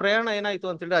ಸೀದಾ ಅವ್ನ ಪ್ರಯಾಣ ಏನಾಯ್ತು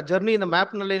ಅಂತ ಹೇಳಿದ್ರೆ ಆ ಜರ್ನಿನ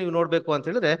ಮ್ಯಾಪ್ ನಲ್ಲೇ ನೀವು ನೋಡ್ಬೇಕು ಅಂತ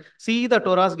ಹೇಳಿದ್ರೆ ಸೀದಾ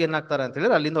ಟೊರಾಸ್ಗೆ ಏನಾಗ್ತಾರೆ ಅಂತ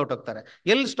ಹೇಳಿದ್ರೆ ಅಲ್ಲಿಂದ ಹೊರಟೋಗ್ತಾರೆ.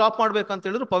 ಎಲ್ಲಿ ಸ್ಟಾಪ್ ಮಾಡ್ಬೇಕಂತ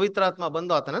ಹೇಳಿದ್ರು ಪವಿತ್ರಾತ್ಮ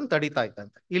ಬಂದು ಆತನನ್ನು ತಡಿತಾ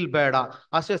ಇತ್ತಂತೆ. ಇಲ್ಲಿ ಬೇಡ,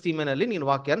 ಆಸಿಯಾ ಸೀಮೆನಲ್ಲಿ ನೀನು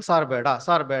ವಾಕ್ಯನ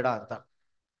ಸಾರಬೇಡ ಅಂತ.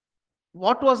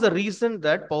 What was the reason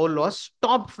that Paul was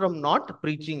stop from not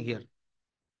preaching here?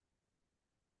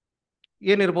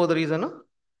 ಏನಿರ್ಬೋದು ರೀಸನ್?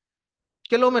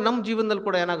 ಕೆಲವೊಮ್ಮೆ ನಮ್ಮ ಜೀವನದಲ್ಲಿ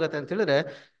ಕೂಡ ಏನಾಗುತ್ತೆ ಅಂತ ಹೇಳಿದ್ರೆ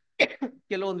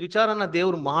ಕೆಲವೊಂದು ವಿಚಾರನ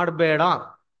ದೇವ್ರು ಮಾಡಬೇಡ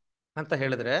ಅಂತ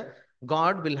ಹೇಳಿದ್ರೆ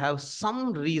God will have some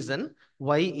reason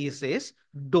why he says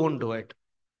don't do it.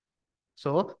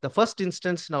 The first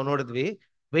instance ನಾವು ನೋಡಿದ್ವಿ,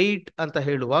 wait ಅಂತ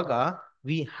ಹೇಳುವಾಗ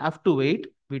we have to wait,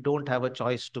 we don't have a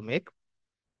choice to make.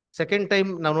 Second time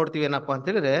ನಾವು ನೋಡ್ತೀವಿ ಏನಪ್ಪಾ ಅಂತ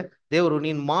ಹೇಳಿದ್ರೆ, ದೇವರು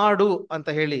ನೀನ್ ಮಾಡು ಅಂತ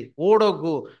ಹೇಳಿ,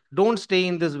 ಓಡೋಗು, don't stay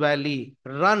in this valley,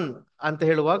 run ಅಂತ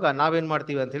ಹೇಳುವಾಗ ನಾವೇನ್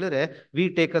ಮಾಡ್ತೀವಿ ಅಂತ ಹೇಳಿದ್ರೆ, we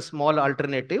take a small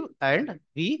alternative and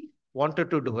we wanted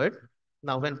to do it.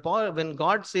 ನಾವು when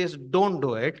god says don't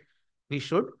do it, we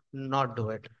should not do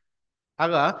it.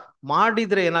 ಆಗ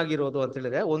ಮಾಡಿದ್ರೆ ಏನಾಗಿರೋದು ಅಂತ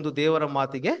ಹೇಳಿದ್ರೆ, ಒಂದು ದೇವರ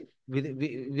ಮಾತಿಗೆ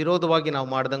ವಿರೋಧವಾಗಿ ನಾವು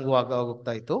ಮಾಡ್ದಂಗೂ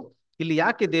ಹೋಗ್ತಾ ಇತ್ತು. ಇಲ್ಲಿ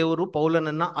ಯಾಕೆ ದೇವರು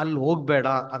ಪೌಲನನ್ನ ಅಲ್ಲಿ ಹೋಗ್ಬೇಡ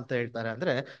ಅಂತ ಹೇಳ್ತಾರೆ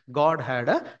ಅಂದ್ರೆ, god had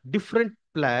a different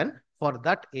plan for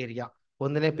that area.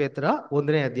 1 ಪೇತ್ರ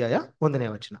 1 ಅಧ್ಯಾಯ 1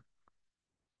 ವಚನ.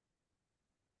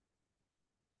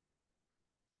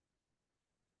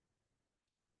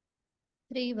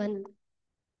 3:1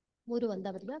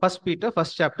 first Peter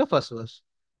first chapter first verse.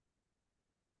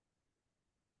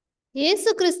 ಯೇಸು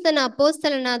ಕ್ರಿಸ್ತನ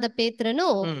ಅಪೋಸ್ತಲನಾದ ಪೇತ್ರನು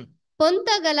ಪೊಂತ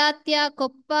ಗಲಾತ್ಯ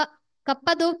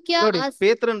ಕಪ್ಪದೋಕ್ಯ ನೋಡಿ,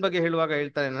 ಪೇತ್ರನ್ ಬಗ್ಗೆ ಹೇಳುವಾಗ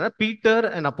ಹೇಳ್ತಾರೆ ಏನಂದ್ರೆ, Peter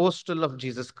an apostle of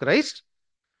Jesus Christ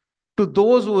to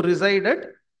those who resided.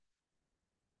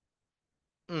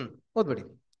 ಓದ್ಬೇಡಿ.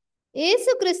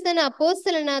 ಯೇಸು ಕ್ರಿಸ್ತನ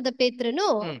ಅಪೋಸ್ತಲನಾದ ಪೇತ್ರನು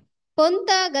ಪೊಂತ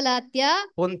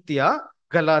ಪೊಂತ್ಯ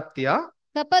ಗಲಾತ್ಯ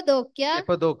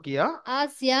ಕಪದೋಕ್ಯ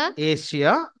ಆಸ್ಯ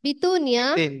ಏಷ್ಯಾ ಬಿತೂನ್ಯ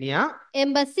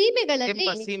ಎಂಬ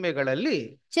ಸೀಮೆಗಳಲ್ಲಿ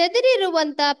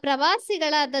ಚದುರಿರುವಂತ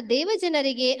ಪ್ರವಾಸಿಗಳಾದ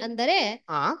ದೇವಜನರಿಗೆ, ಅಂದರೆ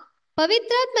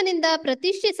ಪವಿತ್ರಾತ್ಮನಿಂದ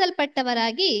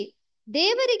ಪ್ರತಿಷ್ಠಿಸಲ್ಪಟ್ಟವರಾಗಿ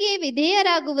ದೇವರಿಗೆ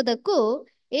ವಿಧೇಯರಾಗುವುದಕ್ಕೂ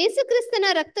ಯೇಸುಕ್ರಿಸ್ತನ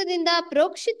ರಕ್ತದಿಂದ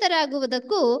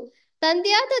ಪ್ರೋಕ್ಷಿತರಾಗುವುದಕ್ಕೂ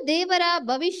ತಂದೆಯಾದ ದೇವರ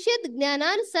ಭವಿಷ್ಯದ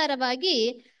ಜ್ಞಾನಾನುಸಾರವಾಗಿ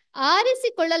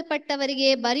ಆರಿಸಿಕೊಳ್ಳಲ್ಪಟ್ಟವರಿಗೆ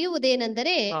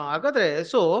ಬರೆಯುವುದೇನೆಂದರೆ. ಹಾಗಾದ್ರೆ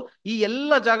ಈ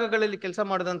ಎಲ್ಲ ಜಾಗಗಳಲ್ಲಿ ಕೆಲಸ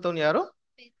ಮಾಡಿದಂತವ್ನು ಯಾರು?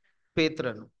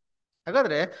 ಪೇತ್ರನು.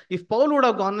 ಹಾಗಾದ್ರೆ if Paul would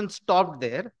have gone and stopped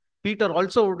there, Peter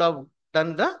also would have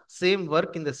done the same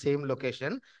work in the same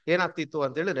location. ಏನಾಗ್ತಿತ್ತು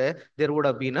ಅಂತ ಹೇಳಿದ್ರೆ, there would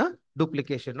have been a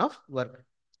duplication of work.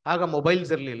 ಆಗ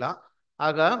ಮೊಬೈಲ್ಸ್ ಇರಲಿಲ್ಲ,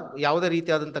 ಆಗ ಯಾವುದೇ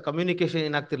ರೀತಿಯಾದಂಥ ಕಮ್ಯುನಿಕೇಶನ್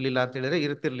ಏನಾಗ್ತಿರ್ಲಿಲ್ಲ ಅಂತ ಹೇಳಿದ್ರೆ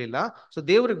ಇರ್ತಿರ್ಲಿಲ್ಲ. ಸೊ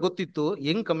ದೇವ್ರಿಗೆ ಗೊತ್ತಿತ್ತು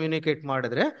ಹೆಂಗ್ ಕಮ್ಯುನಿಕೇಟ್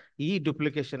ಮಾಡಿದ್ರೆ ಈ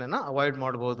ಡುಪ್ಲಿಕೇಶನ್ ಅನ್ನ ಅವಾಯ್ಡ್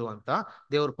ಮಾಡಬಹುದು ಅಂತ.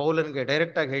 ದೇವ್ರು ಪೌಲನ್ಗೆ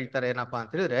ಡೈರೆಕ್ಟ್ ಆಗಿ ಹೇಳ್ತಾರೆ ಏನಪ್ಪಾ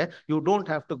ಅಂತ ಹೇಳಿದ್ರೆ, you don't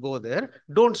have to go there,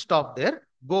 don't stop there,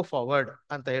 go forward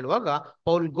ಅಂತ ಹೇಳುವಾಗ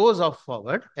ಪೌಲ್ ಗೋಸ್ ಆಫ್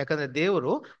ಫಾರ್ವರ್ಡ್. ಯಾಕಂದ್ರೆ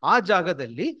ದೇವರು ಆ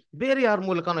ಜಾಗದಲ್ಲಿ ಬೇರೆ ಯಾರ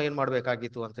ಮೂಲಕನೋ ಏನ್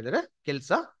ಮಾಡ್ಬೇಕಾಗಿತ್ತು ಅಂತ ಹೇಳಿದ್ರೆ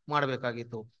ಕೆಲಸ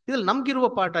ಮಾಡಬೇಕಾಗಿತ್ತು. ಇದ್ರಲ್ಲಿ ನಮ್ಗಿರುವ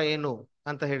ಪಾಠ ಏನು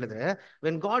ಅಂತ ಹೇಳಿದ್ರೆ,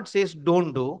 when god says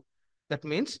don't do, that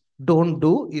means don't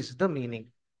do is the meaning.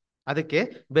 ಅದಕ್ಕೆ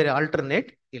ಬೇರೆ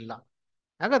ಆಲ್ಟರ್ನೇಟ್ ಇಲ್ಲ.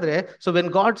 ಹಾಗಾದ್ರೆ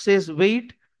ವೆನ್ ಗಾಡ್ ಸೇಸ್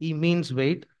ವೆಯ್ಟ್, ಈ means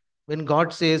weight. When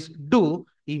god says do,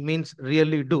 ಈ means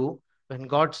really do. When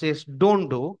god says don't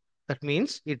do, that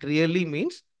means it really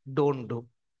means don't do.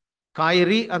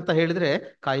 ಕಾಯಿರಿ ಅಂತ ಹೇಳಿದ್ರೆ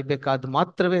ಕಾಯ್ಬೇಕಾದ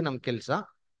ಮಾತ್ರವೇ ನಮ್ಮ ಕೆಲಸ.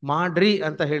 ಮಾಡ್ರಿ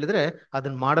ಅಂತ ಹೇಳಿದ್ರೆ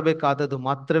ಅದನ್ನ ಮಾಡಬೇಕಾದದ್ದು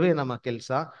ಮಾತ್ರವೇ ನಮ್ಮ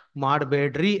ಕೆಲಸ.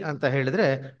 ಮಾಡಬೇಡ್ರಿ ಅಂತ ಹೇಳಿದ್ರೆ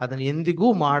ಅದನ್ನ ಎಂದಿಗೂ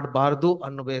ಮಾಡಬಾರ್ದು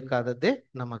ಅನ್ನಬೇಕಾದದ್ದೇ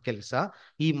ನಮ್ಮ ಕೆಲಸ.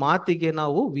 ಈ ಮಾತಿಗೆ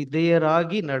ನಾವು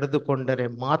ವಿಧೇಯರಾಗಿ ನಡೆದುಕೊಂಡರೆ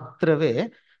ಮಾತ್ರವೇ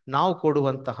ನಾವು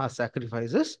ಕೊಡುವಂತಹ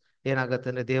ಸ್ಯಾಕ್ರಿಫೈಸಸ್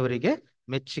ಏನಾಗತ್ತೆ ಅಂದ್ರೆ ದೇವರಿಗೆ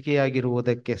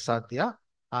ಮೆಚ್ಚುಗೆಯಾಗಿರುವುದಕ್ಕೆ ಸಾಧ್ಯ.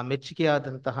 ಆ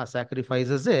ಮೆಚ್ಚುಗೆಯಾದಂತಹ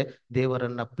ಸ್ಯಾಕ್ರಿಫೈಸಸ್ಸೇ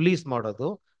ದೇವರನ್ನ ಪ್ಲೀಸ್ ಮಾಡೋದು.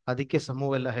 ಅದಕ್ಕೆ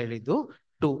ಸಮೂಹವೆಲ್ಲ ಹೇಳಿದ್ದು,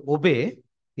 to ಒಬೇ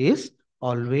is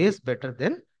always better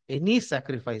than any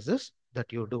sacrifices that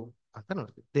you do ಅಂತ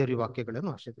ನೋಡ್ತೀವಿ. ದೇವರ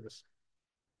ವಾಕ್ಯಗಳನ್ನು ಆಶೀರ್ವದಿಸಿ.